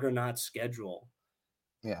this juggernaut schedule.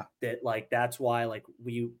 Yeah. That like that's why like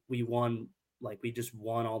we won, like we just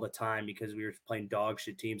won all the time because we were playing dog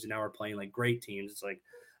shit teams and now we're playing like great teams. It's like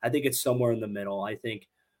I think it's somewhere in the middle. I think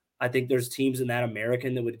there's teams in that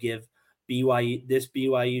American that would give this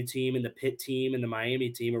BYU team and the Pitt team and the Miami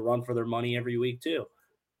team a run for their money every week too.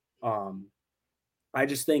 I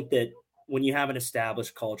just think that when you have an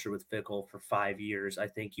established culture with Fickle for 5 years, I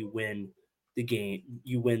think you win the game.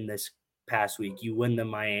 You win this past week. You win the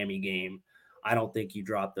Miami game. I don't think you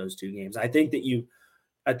drop those 2 games. I think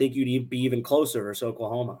you'd be even closer versus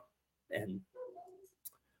Oklahoma.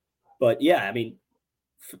 But yeah, I mean,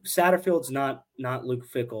 Satterfield's not Luke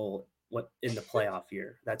Fickle in the playoff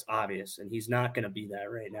year. That's obvious, and he's not going to be that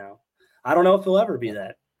right now. I don't know if he'll ever be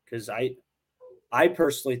that because I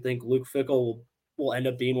personally think Luke Fickle will end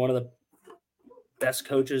up being one of the best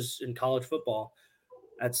coaches in college football.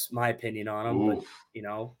 That's my opinion on him. Oof.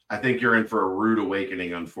 But I think you're in for a rude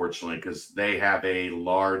awakening, unfortunately, because they have a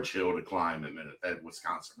large hill to climb at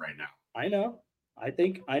Wisconsin right now. I know.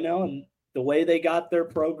 And the way they got their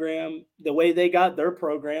program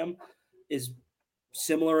is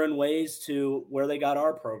similar in ways to where they got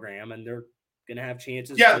our program, and they're going to have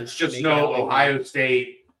chances. Yeah, it's just Ohio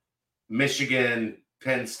State, Michigan,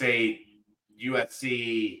 Penn State,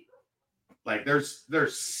 USC. Like there's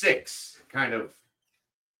 6 kind of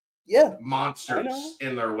monsters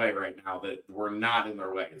in their way right now that were not in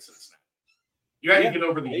their way in Cincinnati. You had to get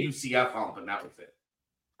over the UCF hump, and that was it.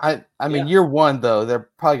 I mean, year one though, they're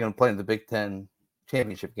probably going to play in the Big Ten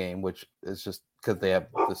championship game, which is just because they have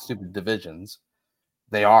the stupid divisions.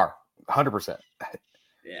 They are 100%.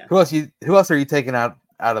 Yeah. Who else are you taking out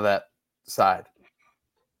of that side?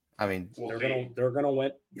 I mean, they're gonna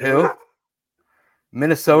win. Who?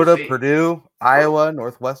 Minnesota, Purdue, Iowa,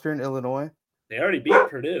 Northwestern, Illinois. They already beat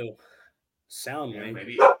Purdue. Soundly. Yeah,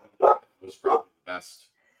 maybe it was probably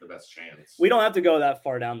the best chance. We don't have to go that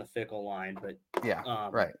far down the Fickle line, but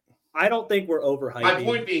right. I don't think we're overhyping. My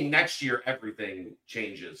point being, next year everything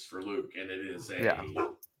changes for Luke, and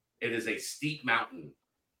it is a steep mountain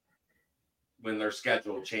when their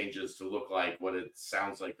schedule changes to look like what it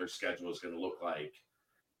sounds like their schedule is going to look like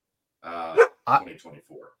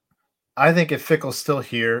 2024. I think if Fickle's still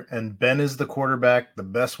here and Ben is the quarterback, the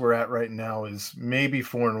best we're at right now is maybe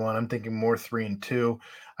 4-1. I'm thinking more 3-2.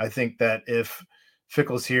 I think that if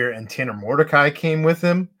Fickle's here and Tanner Mordecai came with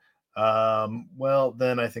him, well,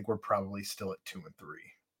 then I think we're probably still at 2-3.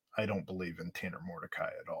 I don't believe in Tanner Mordecai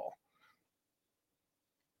at all.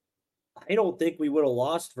 I don't think we would have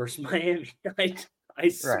lost versus Miami. I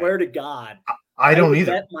swear to God. I don't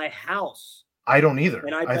either. Bet my house. I don't either.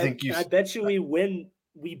 And I bet you we win.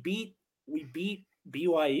 We beat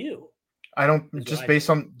BYU. I don't just based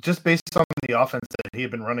on the offense that he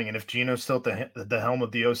had been running, and if Geno's still at the helm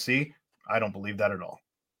of the OC, I don't believe that at all.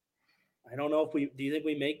 I don't know if we. Do you think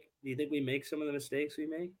we make some of the mistakes we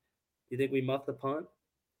make? Do you think we muff the punt?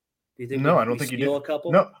 Do you think? No, I don't think you did. A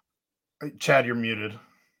couple? No, Chad, you're muted.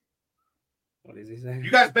 What is he saying?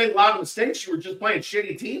 You guys made a lot of mistakes. You were just playing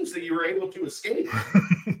shitty teams that you were able to escape.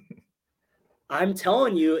 I'm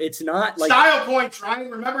telling you, it's not like style points,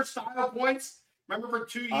 Ryan. Remember style points? Remember for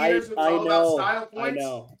 2 years it was all about style points?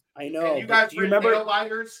 I know. And you guys were nail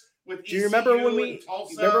biters with do you remember when we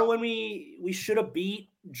Tulsa? Remember when we should have beat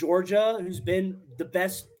Georgia, who's been the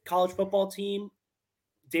best college football team?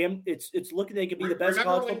 Damn, it's looking they could be the best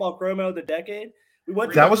college football promo of the decade. We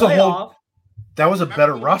went to the playoff. That was a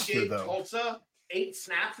better roster, though. Tulsa 8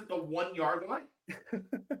 snaps at the 1 yard line.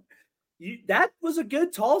 That was a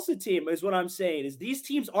good Tulsa team, is what I'm saying. Is these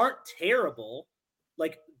teams aren't terrible.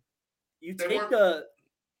 Like you They take weren't.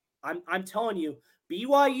 I'm telling you,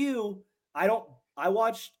 BYU. I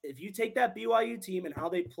watched. If you take that BYU team and how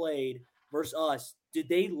they played versus us, did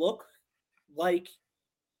they look like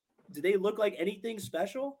anything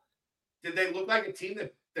special? Did they look like a team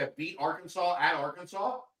that beat Arkansas at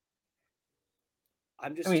Arkansas?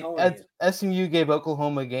 I'm just telling you. SMU gave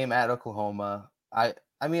Oklahoma a game at Oklahoma. I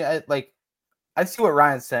see what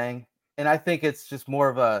Ryan's saying, and I think it's just more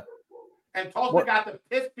of a. And Tulsa got the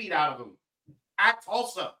piss beat out of them at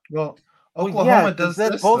Tulsa. Well, Oklahoma does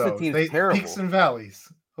that this, Tulsa though. team's terrible. Peaks and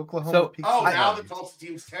valleys. Oklahoma peaks and valleys. Now the Tulsa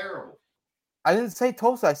team's terrible. I didn't say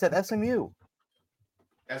Tulsa. I said SMU.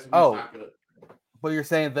 SMU's not good. But you're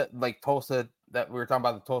saying that like Tulsa, that we were talking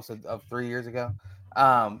about the Tulsa of 3 years ago.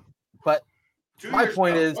 But 2 my years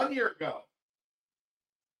point ago, is 1 year ago.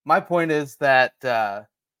 My point is that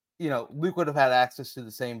Luke would have had access to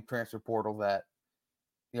the same transfer portal that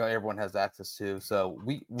everyone has access to. So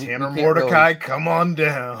we Tanner we Mordecai, really, come on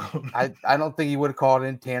down. I don't think he would have called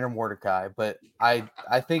in Tanner Mordecai, but I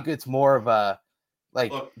think it's more of a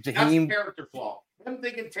Look, Jaheim. that's a character flaw. I'm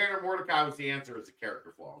thinking Tanner Mordecai was the answer as a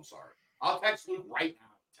character flaw. I'm sorry. I'll text Luke right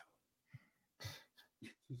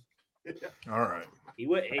now. All right. He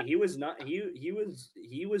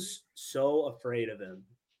was so afraid of him.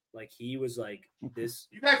 Like he was like this.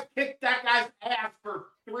 You guys kicked that guy's ass for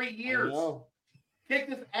 3 years. I know. Kicked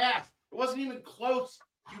his ass. It wasn't even close.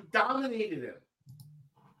 You dominated him.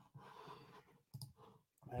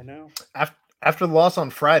 I know. After the loss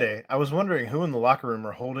on Friday, I was wondering who in the locker room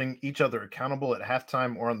are holding each other accountable at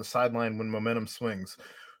halftime or on the sideline when momentum swings.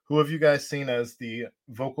 Who have you guys seen as the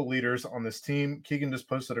vocal leaders on this team? Keegan just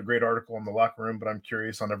posted a great article in the locker room, but I'm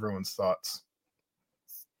curious on everyone's thoughts.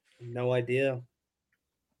 No idea.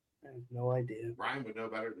 I have no idea. Ryan would know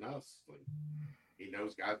better than us. He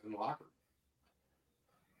knows guys in the locker room.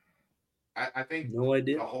 I think no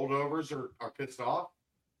idea. The holdovers are pissed off.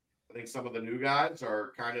 I think some of the new guys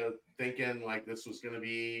are kind of thinking like this was going to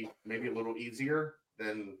be maybe a little easier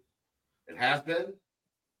than it has been.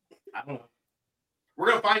 I don't know. We're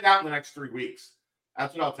going to find out in the next 3 weeks.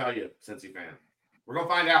 That's what I'll tell you, Cincy fan. We're going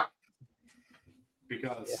to find out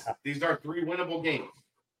because these are 3 winnable games.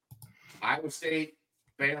 Iowa State,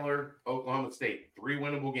 Baylor, Oklahoma State, 3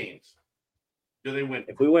 winnable games. Do they win?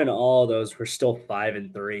 If we win all those, we're still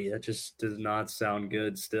 5-3. That just does not sound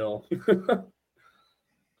good still.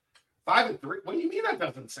 5-3? What do you mean that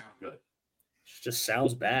doesn't sound good? It just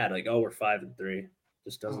sounds bad. Like, we're 5-3.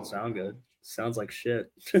 Just doesn't sound good. Sounds like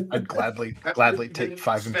shit. I'd gladly take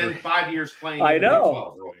 5-3. Spend 5 years playing. I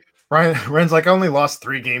know. Ryan's like, I only lost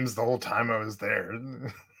 3 games the whole time I was there.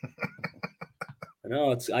 I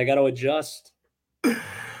know. I got to adjust.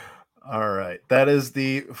 All right. That is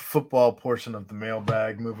the football portion of the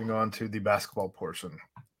mailbag. Moving on to the basketball portion.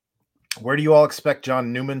 Where do you all expect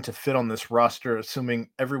John Newman to fit on this roster, assuming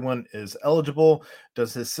everyone is eligible?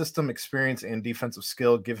 Does his system, experience, and defensive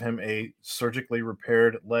skill give him a surgically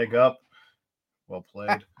repaired leg up? Well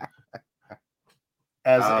played.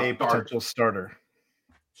 As a potential starter.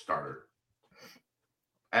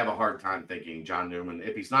 I have a hard time thinking John Newman.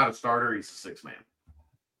 If he's not a starter, he's a 6-man.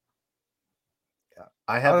 Yeah,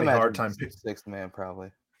 I have a hard time picking 6th man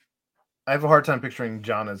probably. I have a hard time picturing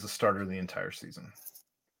John as a starter the entire season.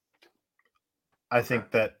 I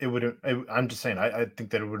think that it would. I'm just saying. I think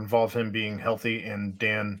that it would involve him being healthy and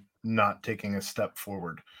Dan not taking a step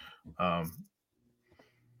forward. Dan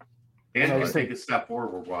can take a step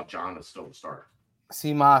forward while John is still the starter.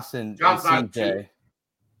 CMOS and CJ.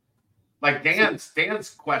 Like Dan's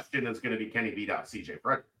question is going to be, can he beat out CJ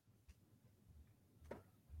Frederick?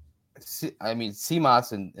 I mean,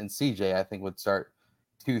 CMOS and CJ, I think, would start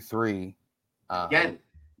 2-3. Again,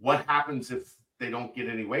 what happens if they don't get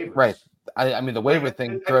any waivers? Right. I mean, the waiver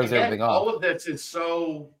thing throws everything off. All of this is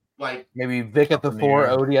so like maybe Vic at the 4,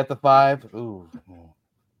 Odie at the 5. Ooh.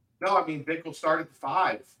 No, I mean Vic will start at the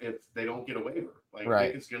 5 if they don't get a waiver. Like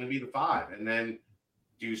right. Vic is going to be the 5, and then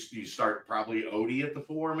do you start probably Odie at the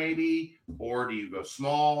 4 maybe, or do you go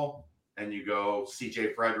small and you go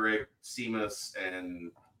CJ Frederick, Seamus,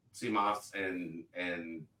 and Seamoss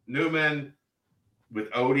and Newman with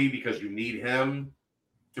Odie because you need him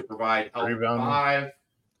to provide help at Rebounding. 5.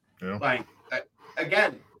 Yeah. Like,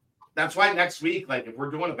 again, that's why next week, like if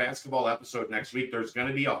we're doing a basketball episode next week, there's going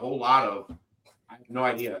to be a whole lot of, I have no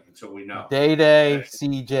idea until we know. Day,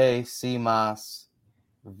 CJ, Seamoss,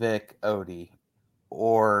 Vic, Odie,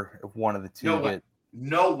 or if one of the two get.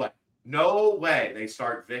 No way they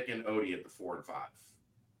start Vic and Odie at the 4 and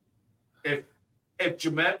 5. If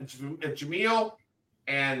Jamil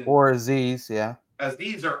and or Aziz, yeah,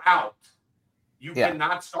 Aziz are out, you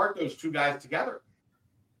cannot start those two guys together.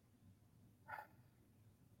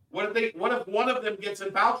 What if one of them gets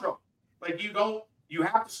in foul trouble? Like you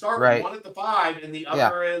have to start with one at the 5 and the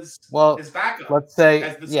other is backup. Let's say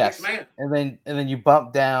as the 6th man. And then you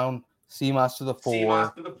bump down Seamoss to the 4.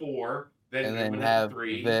 Seamoss to the 4, then have the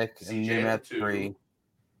 3, Vic CJ and Newman at 2. 3.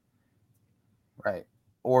 Right.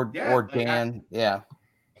 Or Dan.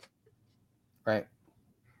 Right.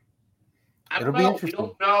 It'll be interesting. We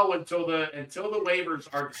don't know until the waivers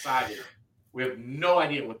are decided. We have no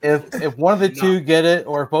idea what if one of the two get it,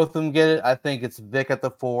 or if both of them get it, I think it's Vic at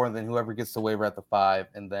the 4, and then whoever gets the waiver at the 5,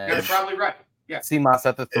 and then you're probably right. Yeah, Seamoss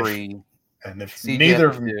at the 3, and if CJ neither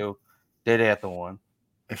of them do, Day at the 1.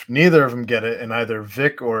 If neither of them get it, and either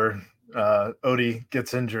Vic or Odie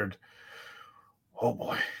gets injured, oh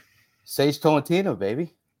boy, Sage Tolentino,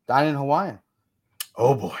 baby, dining Hawaiian.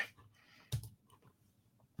 Oh boy.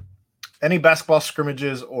 Any basketball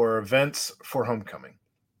scrimmages or events for homecoming?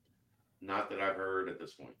 Not that I've heard at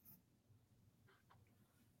this point.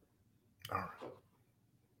 All right.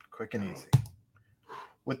 Quick and easy.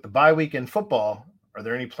 With the bye week in football, are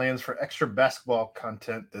there any plans for extra basketball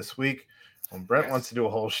content this week? Well, Brent wants to do a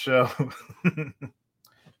whole show.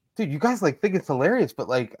 Dude, you guys think it's hilarious, but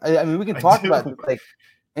I mean, we can talk about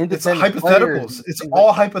independent it's hypotheticals. players. It's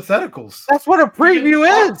all hypotheticals. That's what a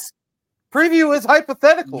preview is. Preview is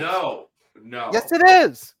hypothetical. No. Yes, it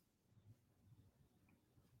is.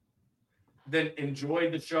 Then enjoy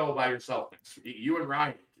the show by yourself. You and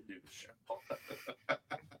Ryan can do the show.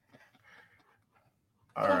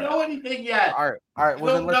 I don't know anything yet. All right.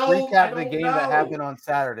 Well, then let's recap the game that happened on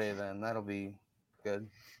Saturday. Then that'll be good.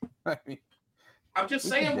 I'm just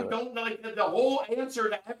saying we don't know. The whole answer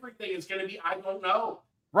to everything is going to be I don't know.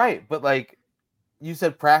 Right, but you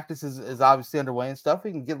said practice is obviously underway and stuff.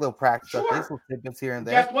 We can get a little practice updates, little tidbits here and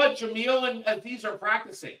there. Guess what? Jamil and Aziz are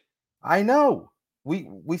practicing. I know.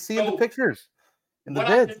 We see in the pictures. What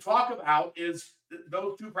I can talk about is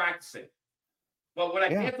those two practicing. But what I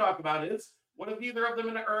can't talk about is what if neither of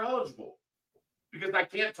them are eligible? Because I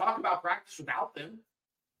can't talk about practice without them.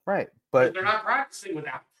 Right, but they're not practicing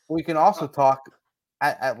without them. We can also talk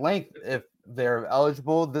at length. If they're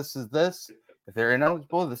eligible, this is this. If they're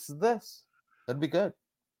ineligible, this is this. That'd be good.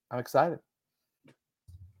 I'm excited.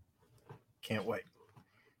 Can't wait.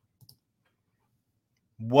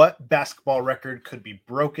 What basketball record could be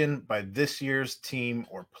broken by this year's team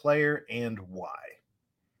or player, and why?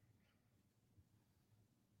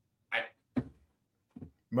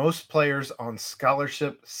 Most players on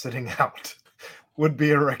scholarship sitting out would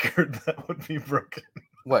be a record that would be broken.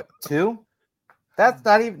 What, 2? That's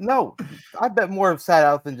not even. No, I bet more have sat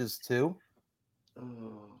out than just 2.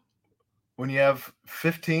 When you have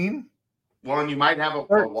 15? Well, and you might have a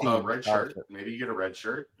red shirt. Maybe you get a red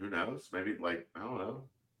shirt. Who knows? Maybe I don't know.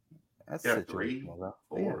 That's 3,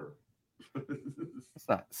 4. It's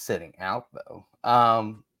not sitting out though.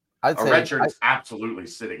 I'd say red shirt is absolutely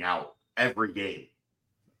sitting out every game.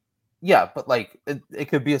 Yeah, but it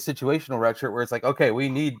could be a situational red shirt where it's okay, we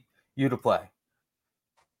need you to play,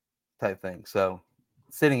 type thing. So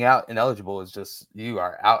sitting out ineligible is just you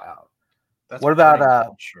are out. That's what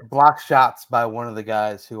about block shots by one of the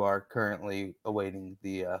guys who are currently awaiting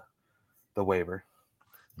the waiver?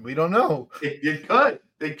 We don't know. It could.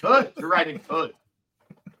 They could. You're right. It could.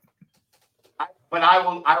 But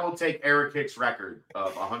I will take Eric Hick's record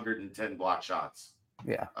of 110 block shots.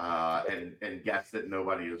 Yeah. And guess that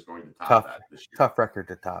nobody is going to top that this year. Tough record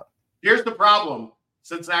to top. Here's the problem.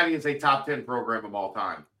 Cincinnati is a top 10 program of all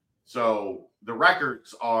time. So the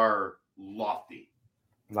records are lofty.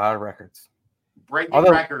 A lot of records. Breaking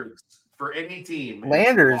records for any team.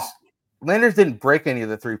 Landers didn't break any of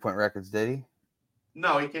the 3-point records, did he?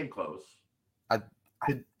 No, he came close.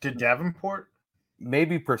 Did Davenport?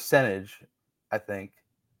 Maybe percentage, I think.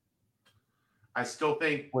 I still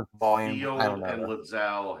think with volume, Field and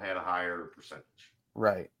Liddell had a higher percentage.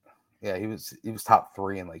 Right. Yeah, he was top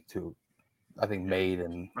 3 in 2. I think made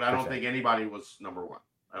and. But I don't think anybody was number 1.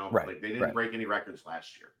 I don't think they didn't break any records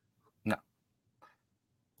last year. No.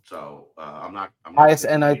 So I'm not highest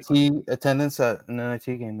NIT attendance at an NIT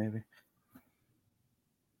game, maybe.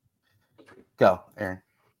 Go, Aaron.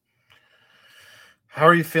 How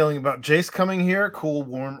are you feeling about Jace coming here? Cool,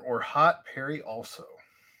 warm, or hot? Perry also.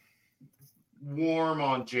 Warm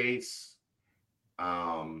on Jace.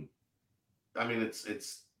 I mean,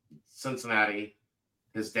 it's Cincinnati,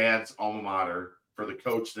 his dad's alma mater, for the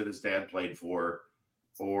coach that his dad played for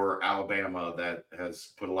Alabama that has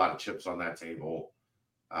put a lot of chips on that table.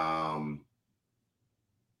 I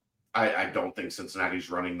don't think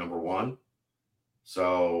Cincinnati's running number one.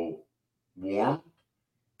 So warm.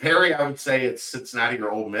 Perry, I would say it's Cincinnati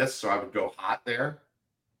or Ole Miss, so I would go hot there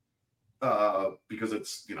because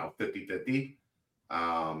it's 50-50.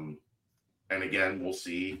 And again, we'll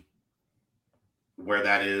see where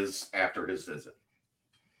that is after his visit.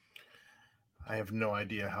 I have no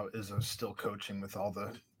idea how Izzo's still coaching with all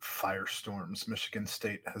the firestorms Michigan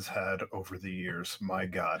State has had over the years. My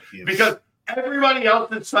God, he is... Because everybody else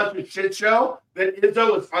is such a shit show that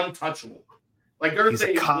Izzo is untouchable. Like there's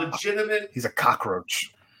a legitimate... He's a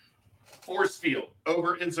cockroach. Force field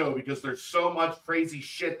over Izzo because there's so much crazy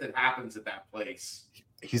shit that happens at that place.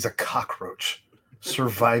 He's a cockroach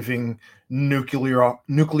surviving nuclear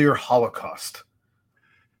holocaust.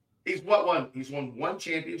 He's won one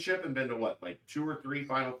championship and been to like 2 or 3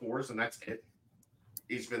 Final Fours, and that's it.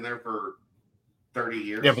 He's been there for 30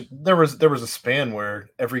 years. Yeah, but there was a span where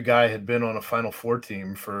every guy had been on a Final Four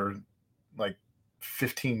team for like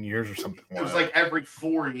 15 years or something. It was like every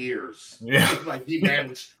 4 years. Yeah. Like he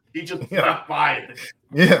managed. He just stopped by it.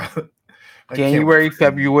 Yeah. January,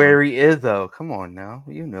 February Izzo. Come on now.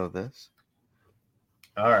 You know this.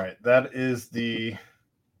 All right. That is the...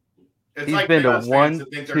 It's He's like been to Bills one, fans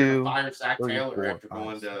that think they're 2, gonna fire Zach 3, Taylor 4, after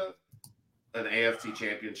going to an AFC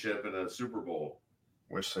championship and a Super Bowl.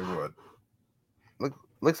 Wish they would.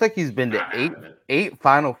 Looks like he's been to Not happening. eight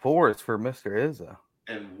Final Fours for Mr. Izzo.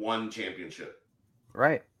 And 1 championship.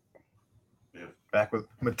 Right. Yeah. Back with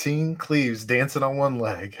Mateen Cleaves dancing on one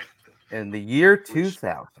leg. In the year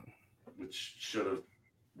 2000. Which should have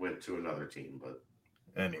went to another team, but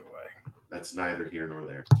Anyway. that's neither here nor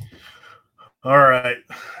there. All right.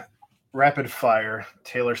 Rapid fire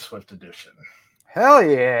Taylor Swift edition. Hell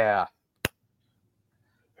yeah.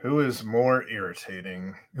 Who is the more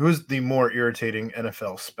irritating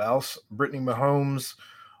NFL spouse? Brittany Mahomes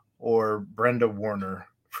or Brenda Warner?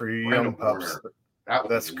 For you young pups,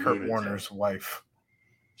 that's Kurt Warner's wife.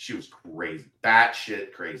 She was crazy.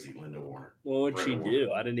 Batshit crazy, Linda Warner. What would she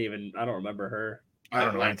do? I don't remember her. I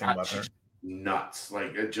don't know anything about her. Nuts.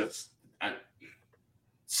 Like, it just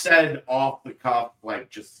said off the cuff, like,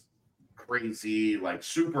 just crazy, like,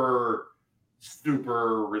 super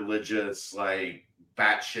religious, like,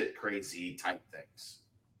 batshit crazy type things.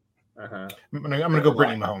 Uh-huh. I'm gonna go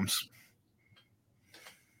Brittany Mahomes.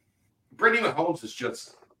 Brittany Mahomes is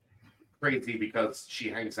just crazy because she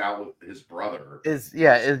hangs out with his brother. Is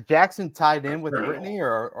Jackson tied in with Brittany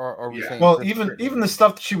or are we saying? Well, even the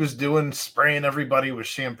stuff that she was doing, spraying everybody with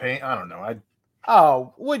champagne. I don't know.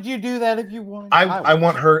 Would you do that if you won? I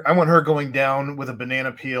want her going down with a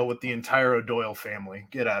banana peel with the entire O'Doyle family.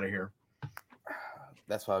 Get out of here.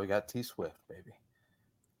 That's why we got T Swift, baby.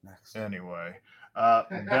 Next. Anyway,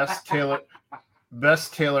 best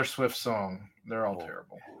Taylor Swift song. They're all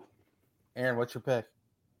terrible. Aaron, what's your pick?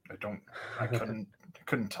 I couldn't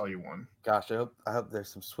tell you one. Gosh, I hope there's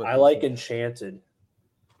some Swift. I like Enchanted.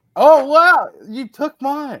 Oh wow, you took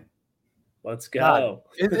mine. Let's go.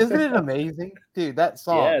 Isn't it amazing, dude? That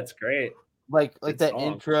song. Yeah, it's great. Like Good that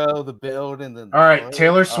song. Intro, the build, and then. All right,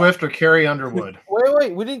 Taylor Swift or Carrie Underwood?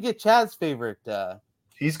 Wait, we didn't get Chad's favorite.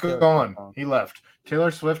 He's gone. He left.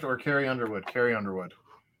 Taylor Swift or Carrie Underwood? Carrie Underwood.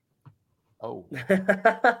 Oh.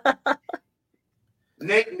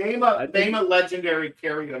 Name a legendary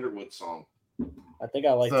Carrie Underwood song. I think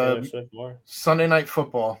I like Taylor Swift more. Sunday Night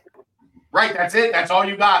Football. Right, that's it. That's all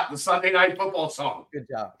you got. The Sunday Night Football song. Good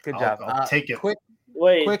job. I'll take it. Quick,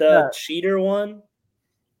 The cheater one?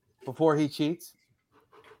 Before he cheats?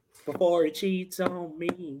 Before he cheats on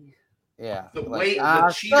me. Yeah.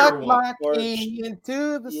 The cheater one. My key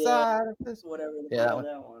into the side of this. Whatever. That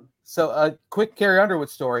one. So a quick Carrie Underwood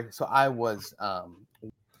story. So I was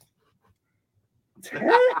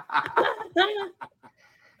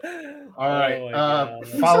All right.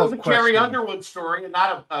 Follow up Carrie Underwood story and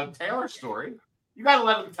not a Taylor story. You got to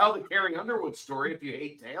let him tell the Carrie Underwood story if you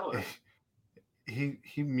hate Taylor. He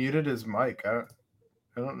muted his mic. I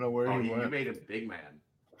don't know where he went. You made him big man.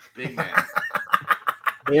 Big man.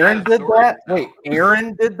 Aaron did that? Wait,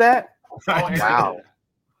 Aaron did that? Oh, wow.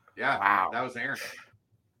 Yeah. Wow. That was Aaron.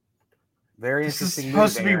 Very This interesting. is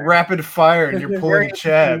supposed to be rapid fire, and you're pulling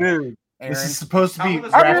Chad. This is supposed to be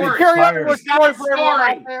rapid fire. Got a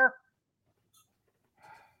story.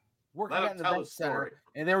 working Let at him an tell event his center, story.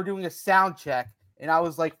 and they were doing a sound check, and I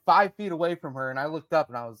was like 5 feet away from her, and I looked up,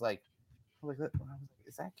 and I was like,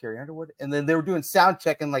 is that Carrie Underwood? And then they were doing sound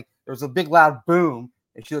check, and like there was a big loud boom,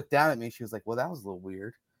 and she looked down at me, and she was like, well, that was a little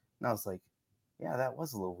weird. And I was like, yeah, that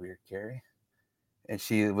was a little weird, Carrie. And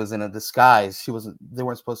she was in a disguise. They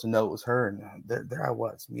weren't supposed to know it was her. And there I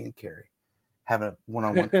was, me and Carrie, having a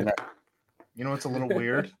one-on-one connection. You know what's a little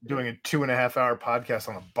weird? Doing a 2.5-hour podcast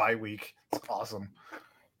on a bye week. It's awesome.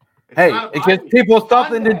 Hey, it gives people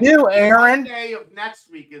something to do, Aaron. Monday of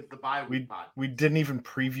next week is the bye week podcast. We didn't even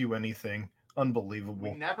preview anything. Unbelievable.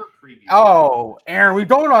 We never preview. Oh, Aaron, we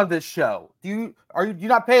don't on this show. Do you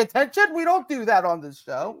not pay attention? We don't do that on this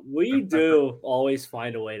show. We do always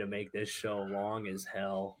find a way to make this show long as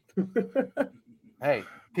hell. Hey,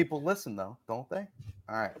 people listen though, don't they?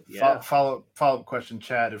 All right. Yeah. Follow-up question,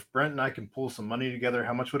 Chad. If Brent and I can pull some money together,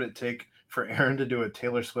 how much would it take for Aaron to do a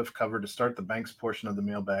Taylor Swift cover to start the Banks portion of the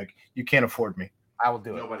mailbag? You can't afford me. I will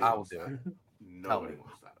do it. Nobody I will wants do it. Nobody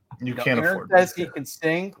wants that. You can't Aaron afford me. says he can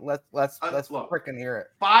sing. Let's look. freaking hear it.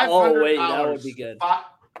 $500. Oh, wait, that would be good.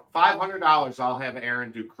 $500. I'll have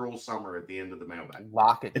Aaron do "Cruel Summer" at the end of the mailbag.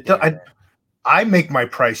 Lock it. I make my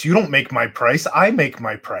price. You don't make my price. I make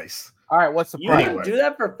my price. All right. What's the You price? can do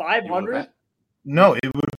that for 500? No, it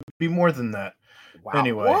would be more than that. Wow.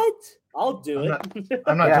 Anyway, What? I'll do it.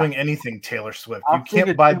 I'm not Yeah. doing anything Taylor Swift. I'll You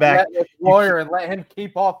can't buy back lawyer and let him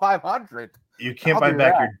keep all 500. You can't I'll buy do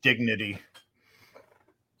back that. your dignity.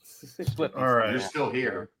 All right. You're still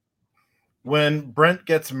here. When Brent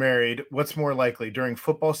gets married, what's more likely, during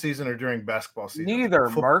football season or during basketball season? Neither,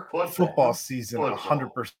 Merc. Football season, Football.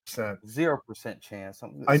 100%. 0% chance.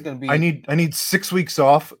 It's I gonna be. I need 6 weeks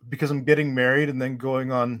off because I'm getting married and then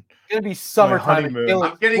going on. It's gonna be summertime. honeymoon.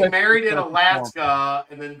 I'm getting married in Alaska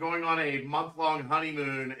and then going on a month-long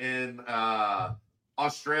honeymoon in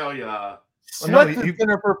Australia. Swift is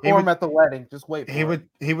gonna perform at the wedding. Just wait. For it.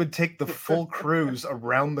 He would take the full cruise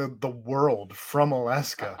around the world from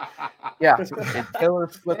Alaska. Yeah, and Taylor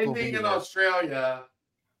Swift will be Ending in there. Australia,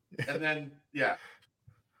 and then yeah.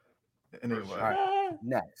 Anyway, Sure. All right,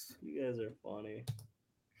 next. You guys are funny.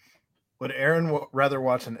 would Aaron rather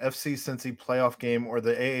watch an FC Cincy playoff game or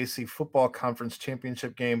the AAC Football Conference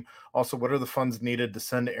Championship game? Also, what are the funds needed to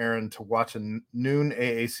send Aaron to watch a noon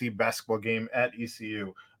AAC basketball game at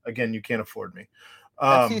ECU? Again, you can't afford me.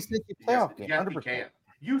 FC Cincy playoff game. Yes, 100%. you can.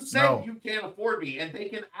 You said No. you can't afford me, and they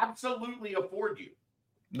can absolutely afford you.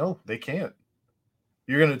 No, they can't.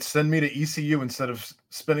 You're going to send me to ECU instead of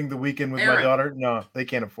spending the weekend with my Aaron. daughter? No, they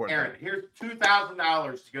can't afford it. Aaron, here's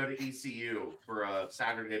 $2,000 to go to ECU for a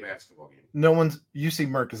Saturday basketball game. No one's UC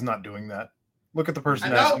Merck is not doing that. Look at the person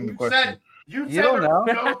I know asking the you question. said you You said don't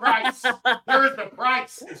there's know. no price. There is a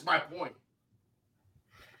price. Is my point.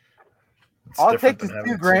 It's I'll different take than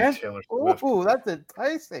this having $2,000. Taylor Swift. Ooh, that's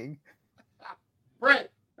enticing. Brent,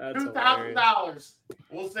 That's $2,000.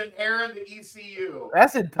 We'll send Aaron to ECU.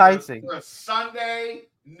 That's enticing. For a Sunday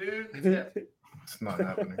noon tip. It's not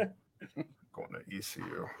happening. Going to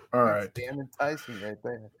ECU. All right. That's damn enticing right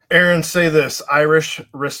there. Aaron, say this. Irish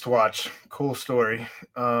wristwatch. Cool story.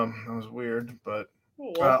 That was weird, but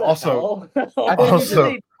also- I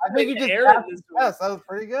think you just Aaron passed the test. That was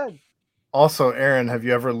pretty good. also, Aaron, have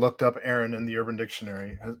you ever looked up Aaron in the Urban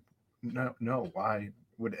Dictionary? No. Why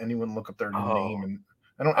would anyone look up their name? And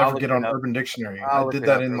I don't I'll ever look get it on up. Urban Dictionary. I'll I look did it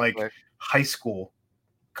that up in real like quick. high school,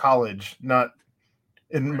 college, not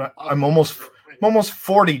in my, I'm almost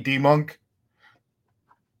 40, D-Monk.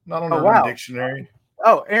 Not on Oh, Urban wow. Dictionary.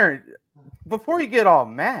 Oh, Aaron, before you get all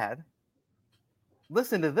mad,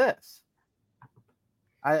 listen to this.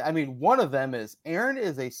 I mean, one of them is Aaron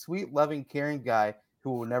is a sweet, loving, caring guy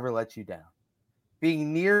who will never let you down.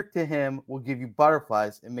 Being near to him will give you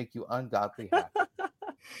butterflies and make you ungodly happy.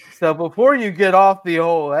 So before you get off the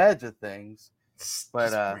whole edge of things,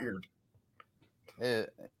 but Weird.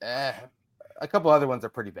 a couple other ones are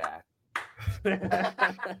pretty bad.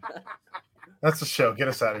 That's the show. Get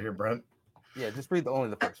us out of here, Brent. Yeah, just read only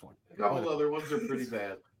the first one. A couple other ones are pretty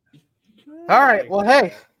bad. All right. Well,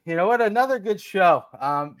 hey, you know what? Another good show.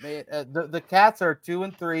 The Cats are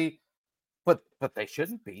 2-3, but they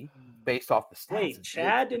shouldn't be based off the stats. Wait,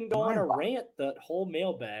 Chad didn't go on a rant that whole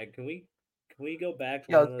mailbag. Can we go back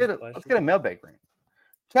to Yeah, one of those let's get a mailbag rant.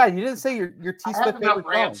 Chad, you didn't say your I T-Swift had enough favorite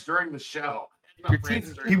rants song. during the show. Your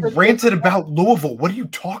teeth- He ranted about Louisville. What are you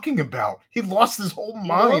talking about? He lost his whole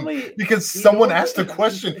mind normally- because he someone normally- asked a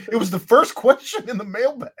question. It was the first question in the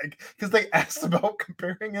mailbag because they asked about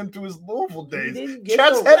comparing him to his Louisville He days. didn't get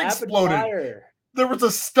Chad's the head rapid exploded. fire. There was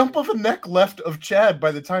a stump of a neck left of Chad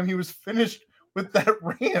by the time he was finished with that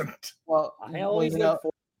rant. Well, I always you know, look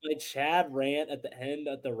forward to my Chad rant at the end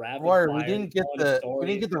at the rapid Roy, fire. we didn't get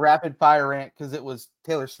stories. the rapid fire rant because it was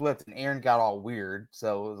Taylor Swift and Aaron got all weird.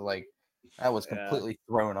 So it was like that was completely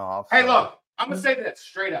thrown off. Hey, so. look, I'm gonna say this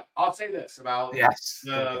straight up. I'll say this about Yes.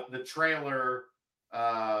 the trailer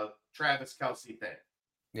Travis Kelce thing.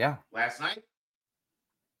 Yeah. Last night,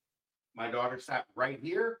 my daughter sat right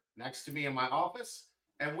here next to me in my office,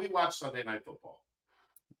 and we watched Sunday Night Football.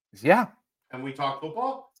 Yeah. And we talked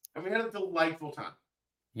football, and we had a delightful time.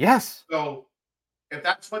 Yes. So if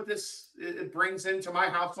that's what it brings into my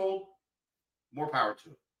household, more power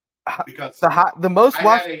to it. Because the most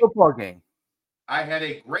watched football game. I had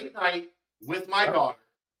a great night with my daughter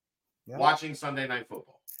watching Sunday Night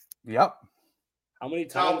Football. Yep. How many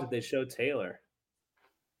times did they show Taylor?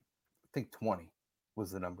 I think 20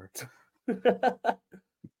 was the number.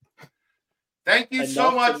 Thank you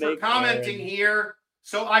so much for commenting here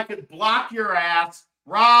so I could block your ass,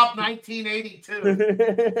 Rob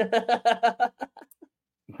 1982.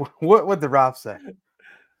 What would the Rob say?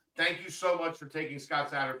 Thank you so much for taking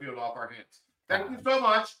Scott Satterfield off our hands. Thank you so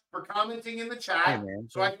much for commenting in the chat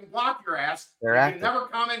so I can block your ass. You can never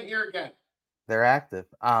comment here again. They're active.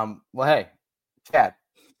 Well, hey, Chad,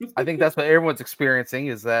 I think that's what everyone's experiencing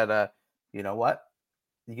is that, you know what?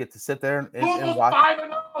 You get to sit there and watch.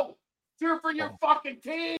 5-0. Cheer for your fucking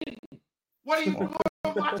team. What are you doing?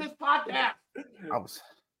 Watch this podcast.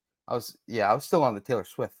 I was still on the Taylor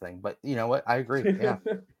Swift thing, but you know what? I agree. Yeah.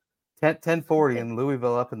 1040 in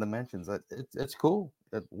Louisville up in the mentions. It's cool.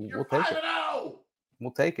 We'll take it.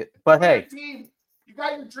 We'll take it. But hey, team, you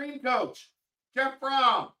got your dream coach, Jeff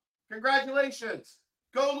Fromm. Congratulations.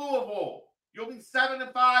 Go Louisville. You'll be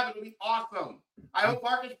 7-5. It'll be awesome. I hope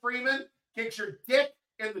Marcus Freeman kicks your dick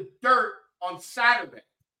in the dirt on Saturday.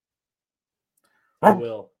 I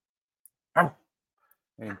will.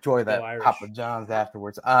 Enjoy that Papa John's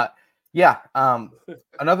afterwards.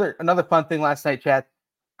 Another fun thing last night, Chad.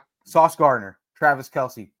 Sauce Gardner, Travis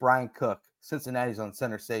Kelce, Brian Cook, Cincinnati's on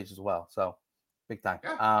center stage as well. So big time.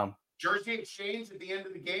 Yeah. Jersey exchange at the end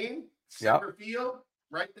of the game. Center field,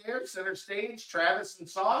 right there, center stage. Travis and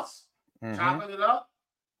Sauce chopping it up.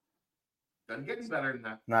 Doesn't get any better than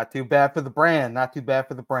that. Not too bad for the brand.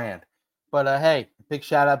 But hey, big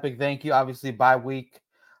shout out, big thank you. Obviously, bye week.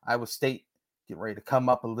 Iowa State getting ready to come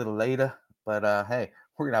up a little later. But hey,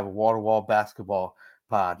 we're gonna have a wall-to-wall basketball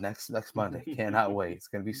pod next Monday. Cannot wait. It's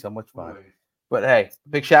gonna be so much fun. But hey,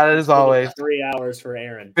 big shout out as always. 3 hours for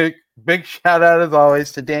Aaron. Big shout out as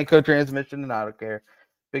always to Danco Transmission and Auto Care.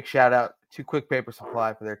 Big shout out to Quick Paper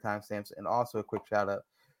Supply for their timestamps, and also a quick shout out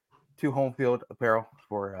to Home Field Apparel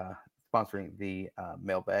for sponsoring the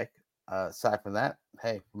mailbag. Aside from that,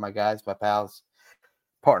 hey, for my guys, my pals,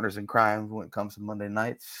 partners in crime when it comes to Monday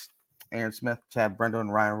nights, Aaron Smith, Chad Brendo,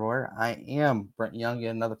 and Ryan Royer. I am Brent Young,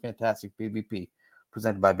 and another fantastic BBP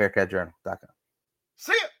presented by BearcatJournal.com.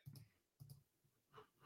 See ya.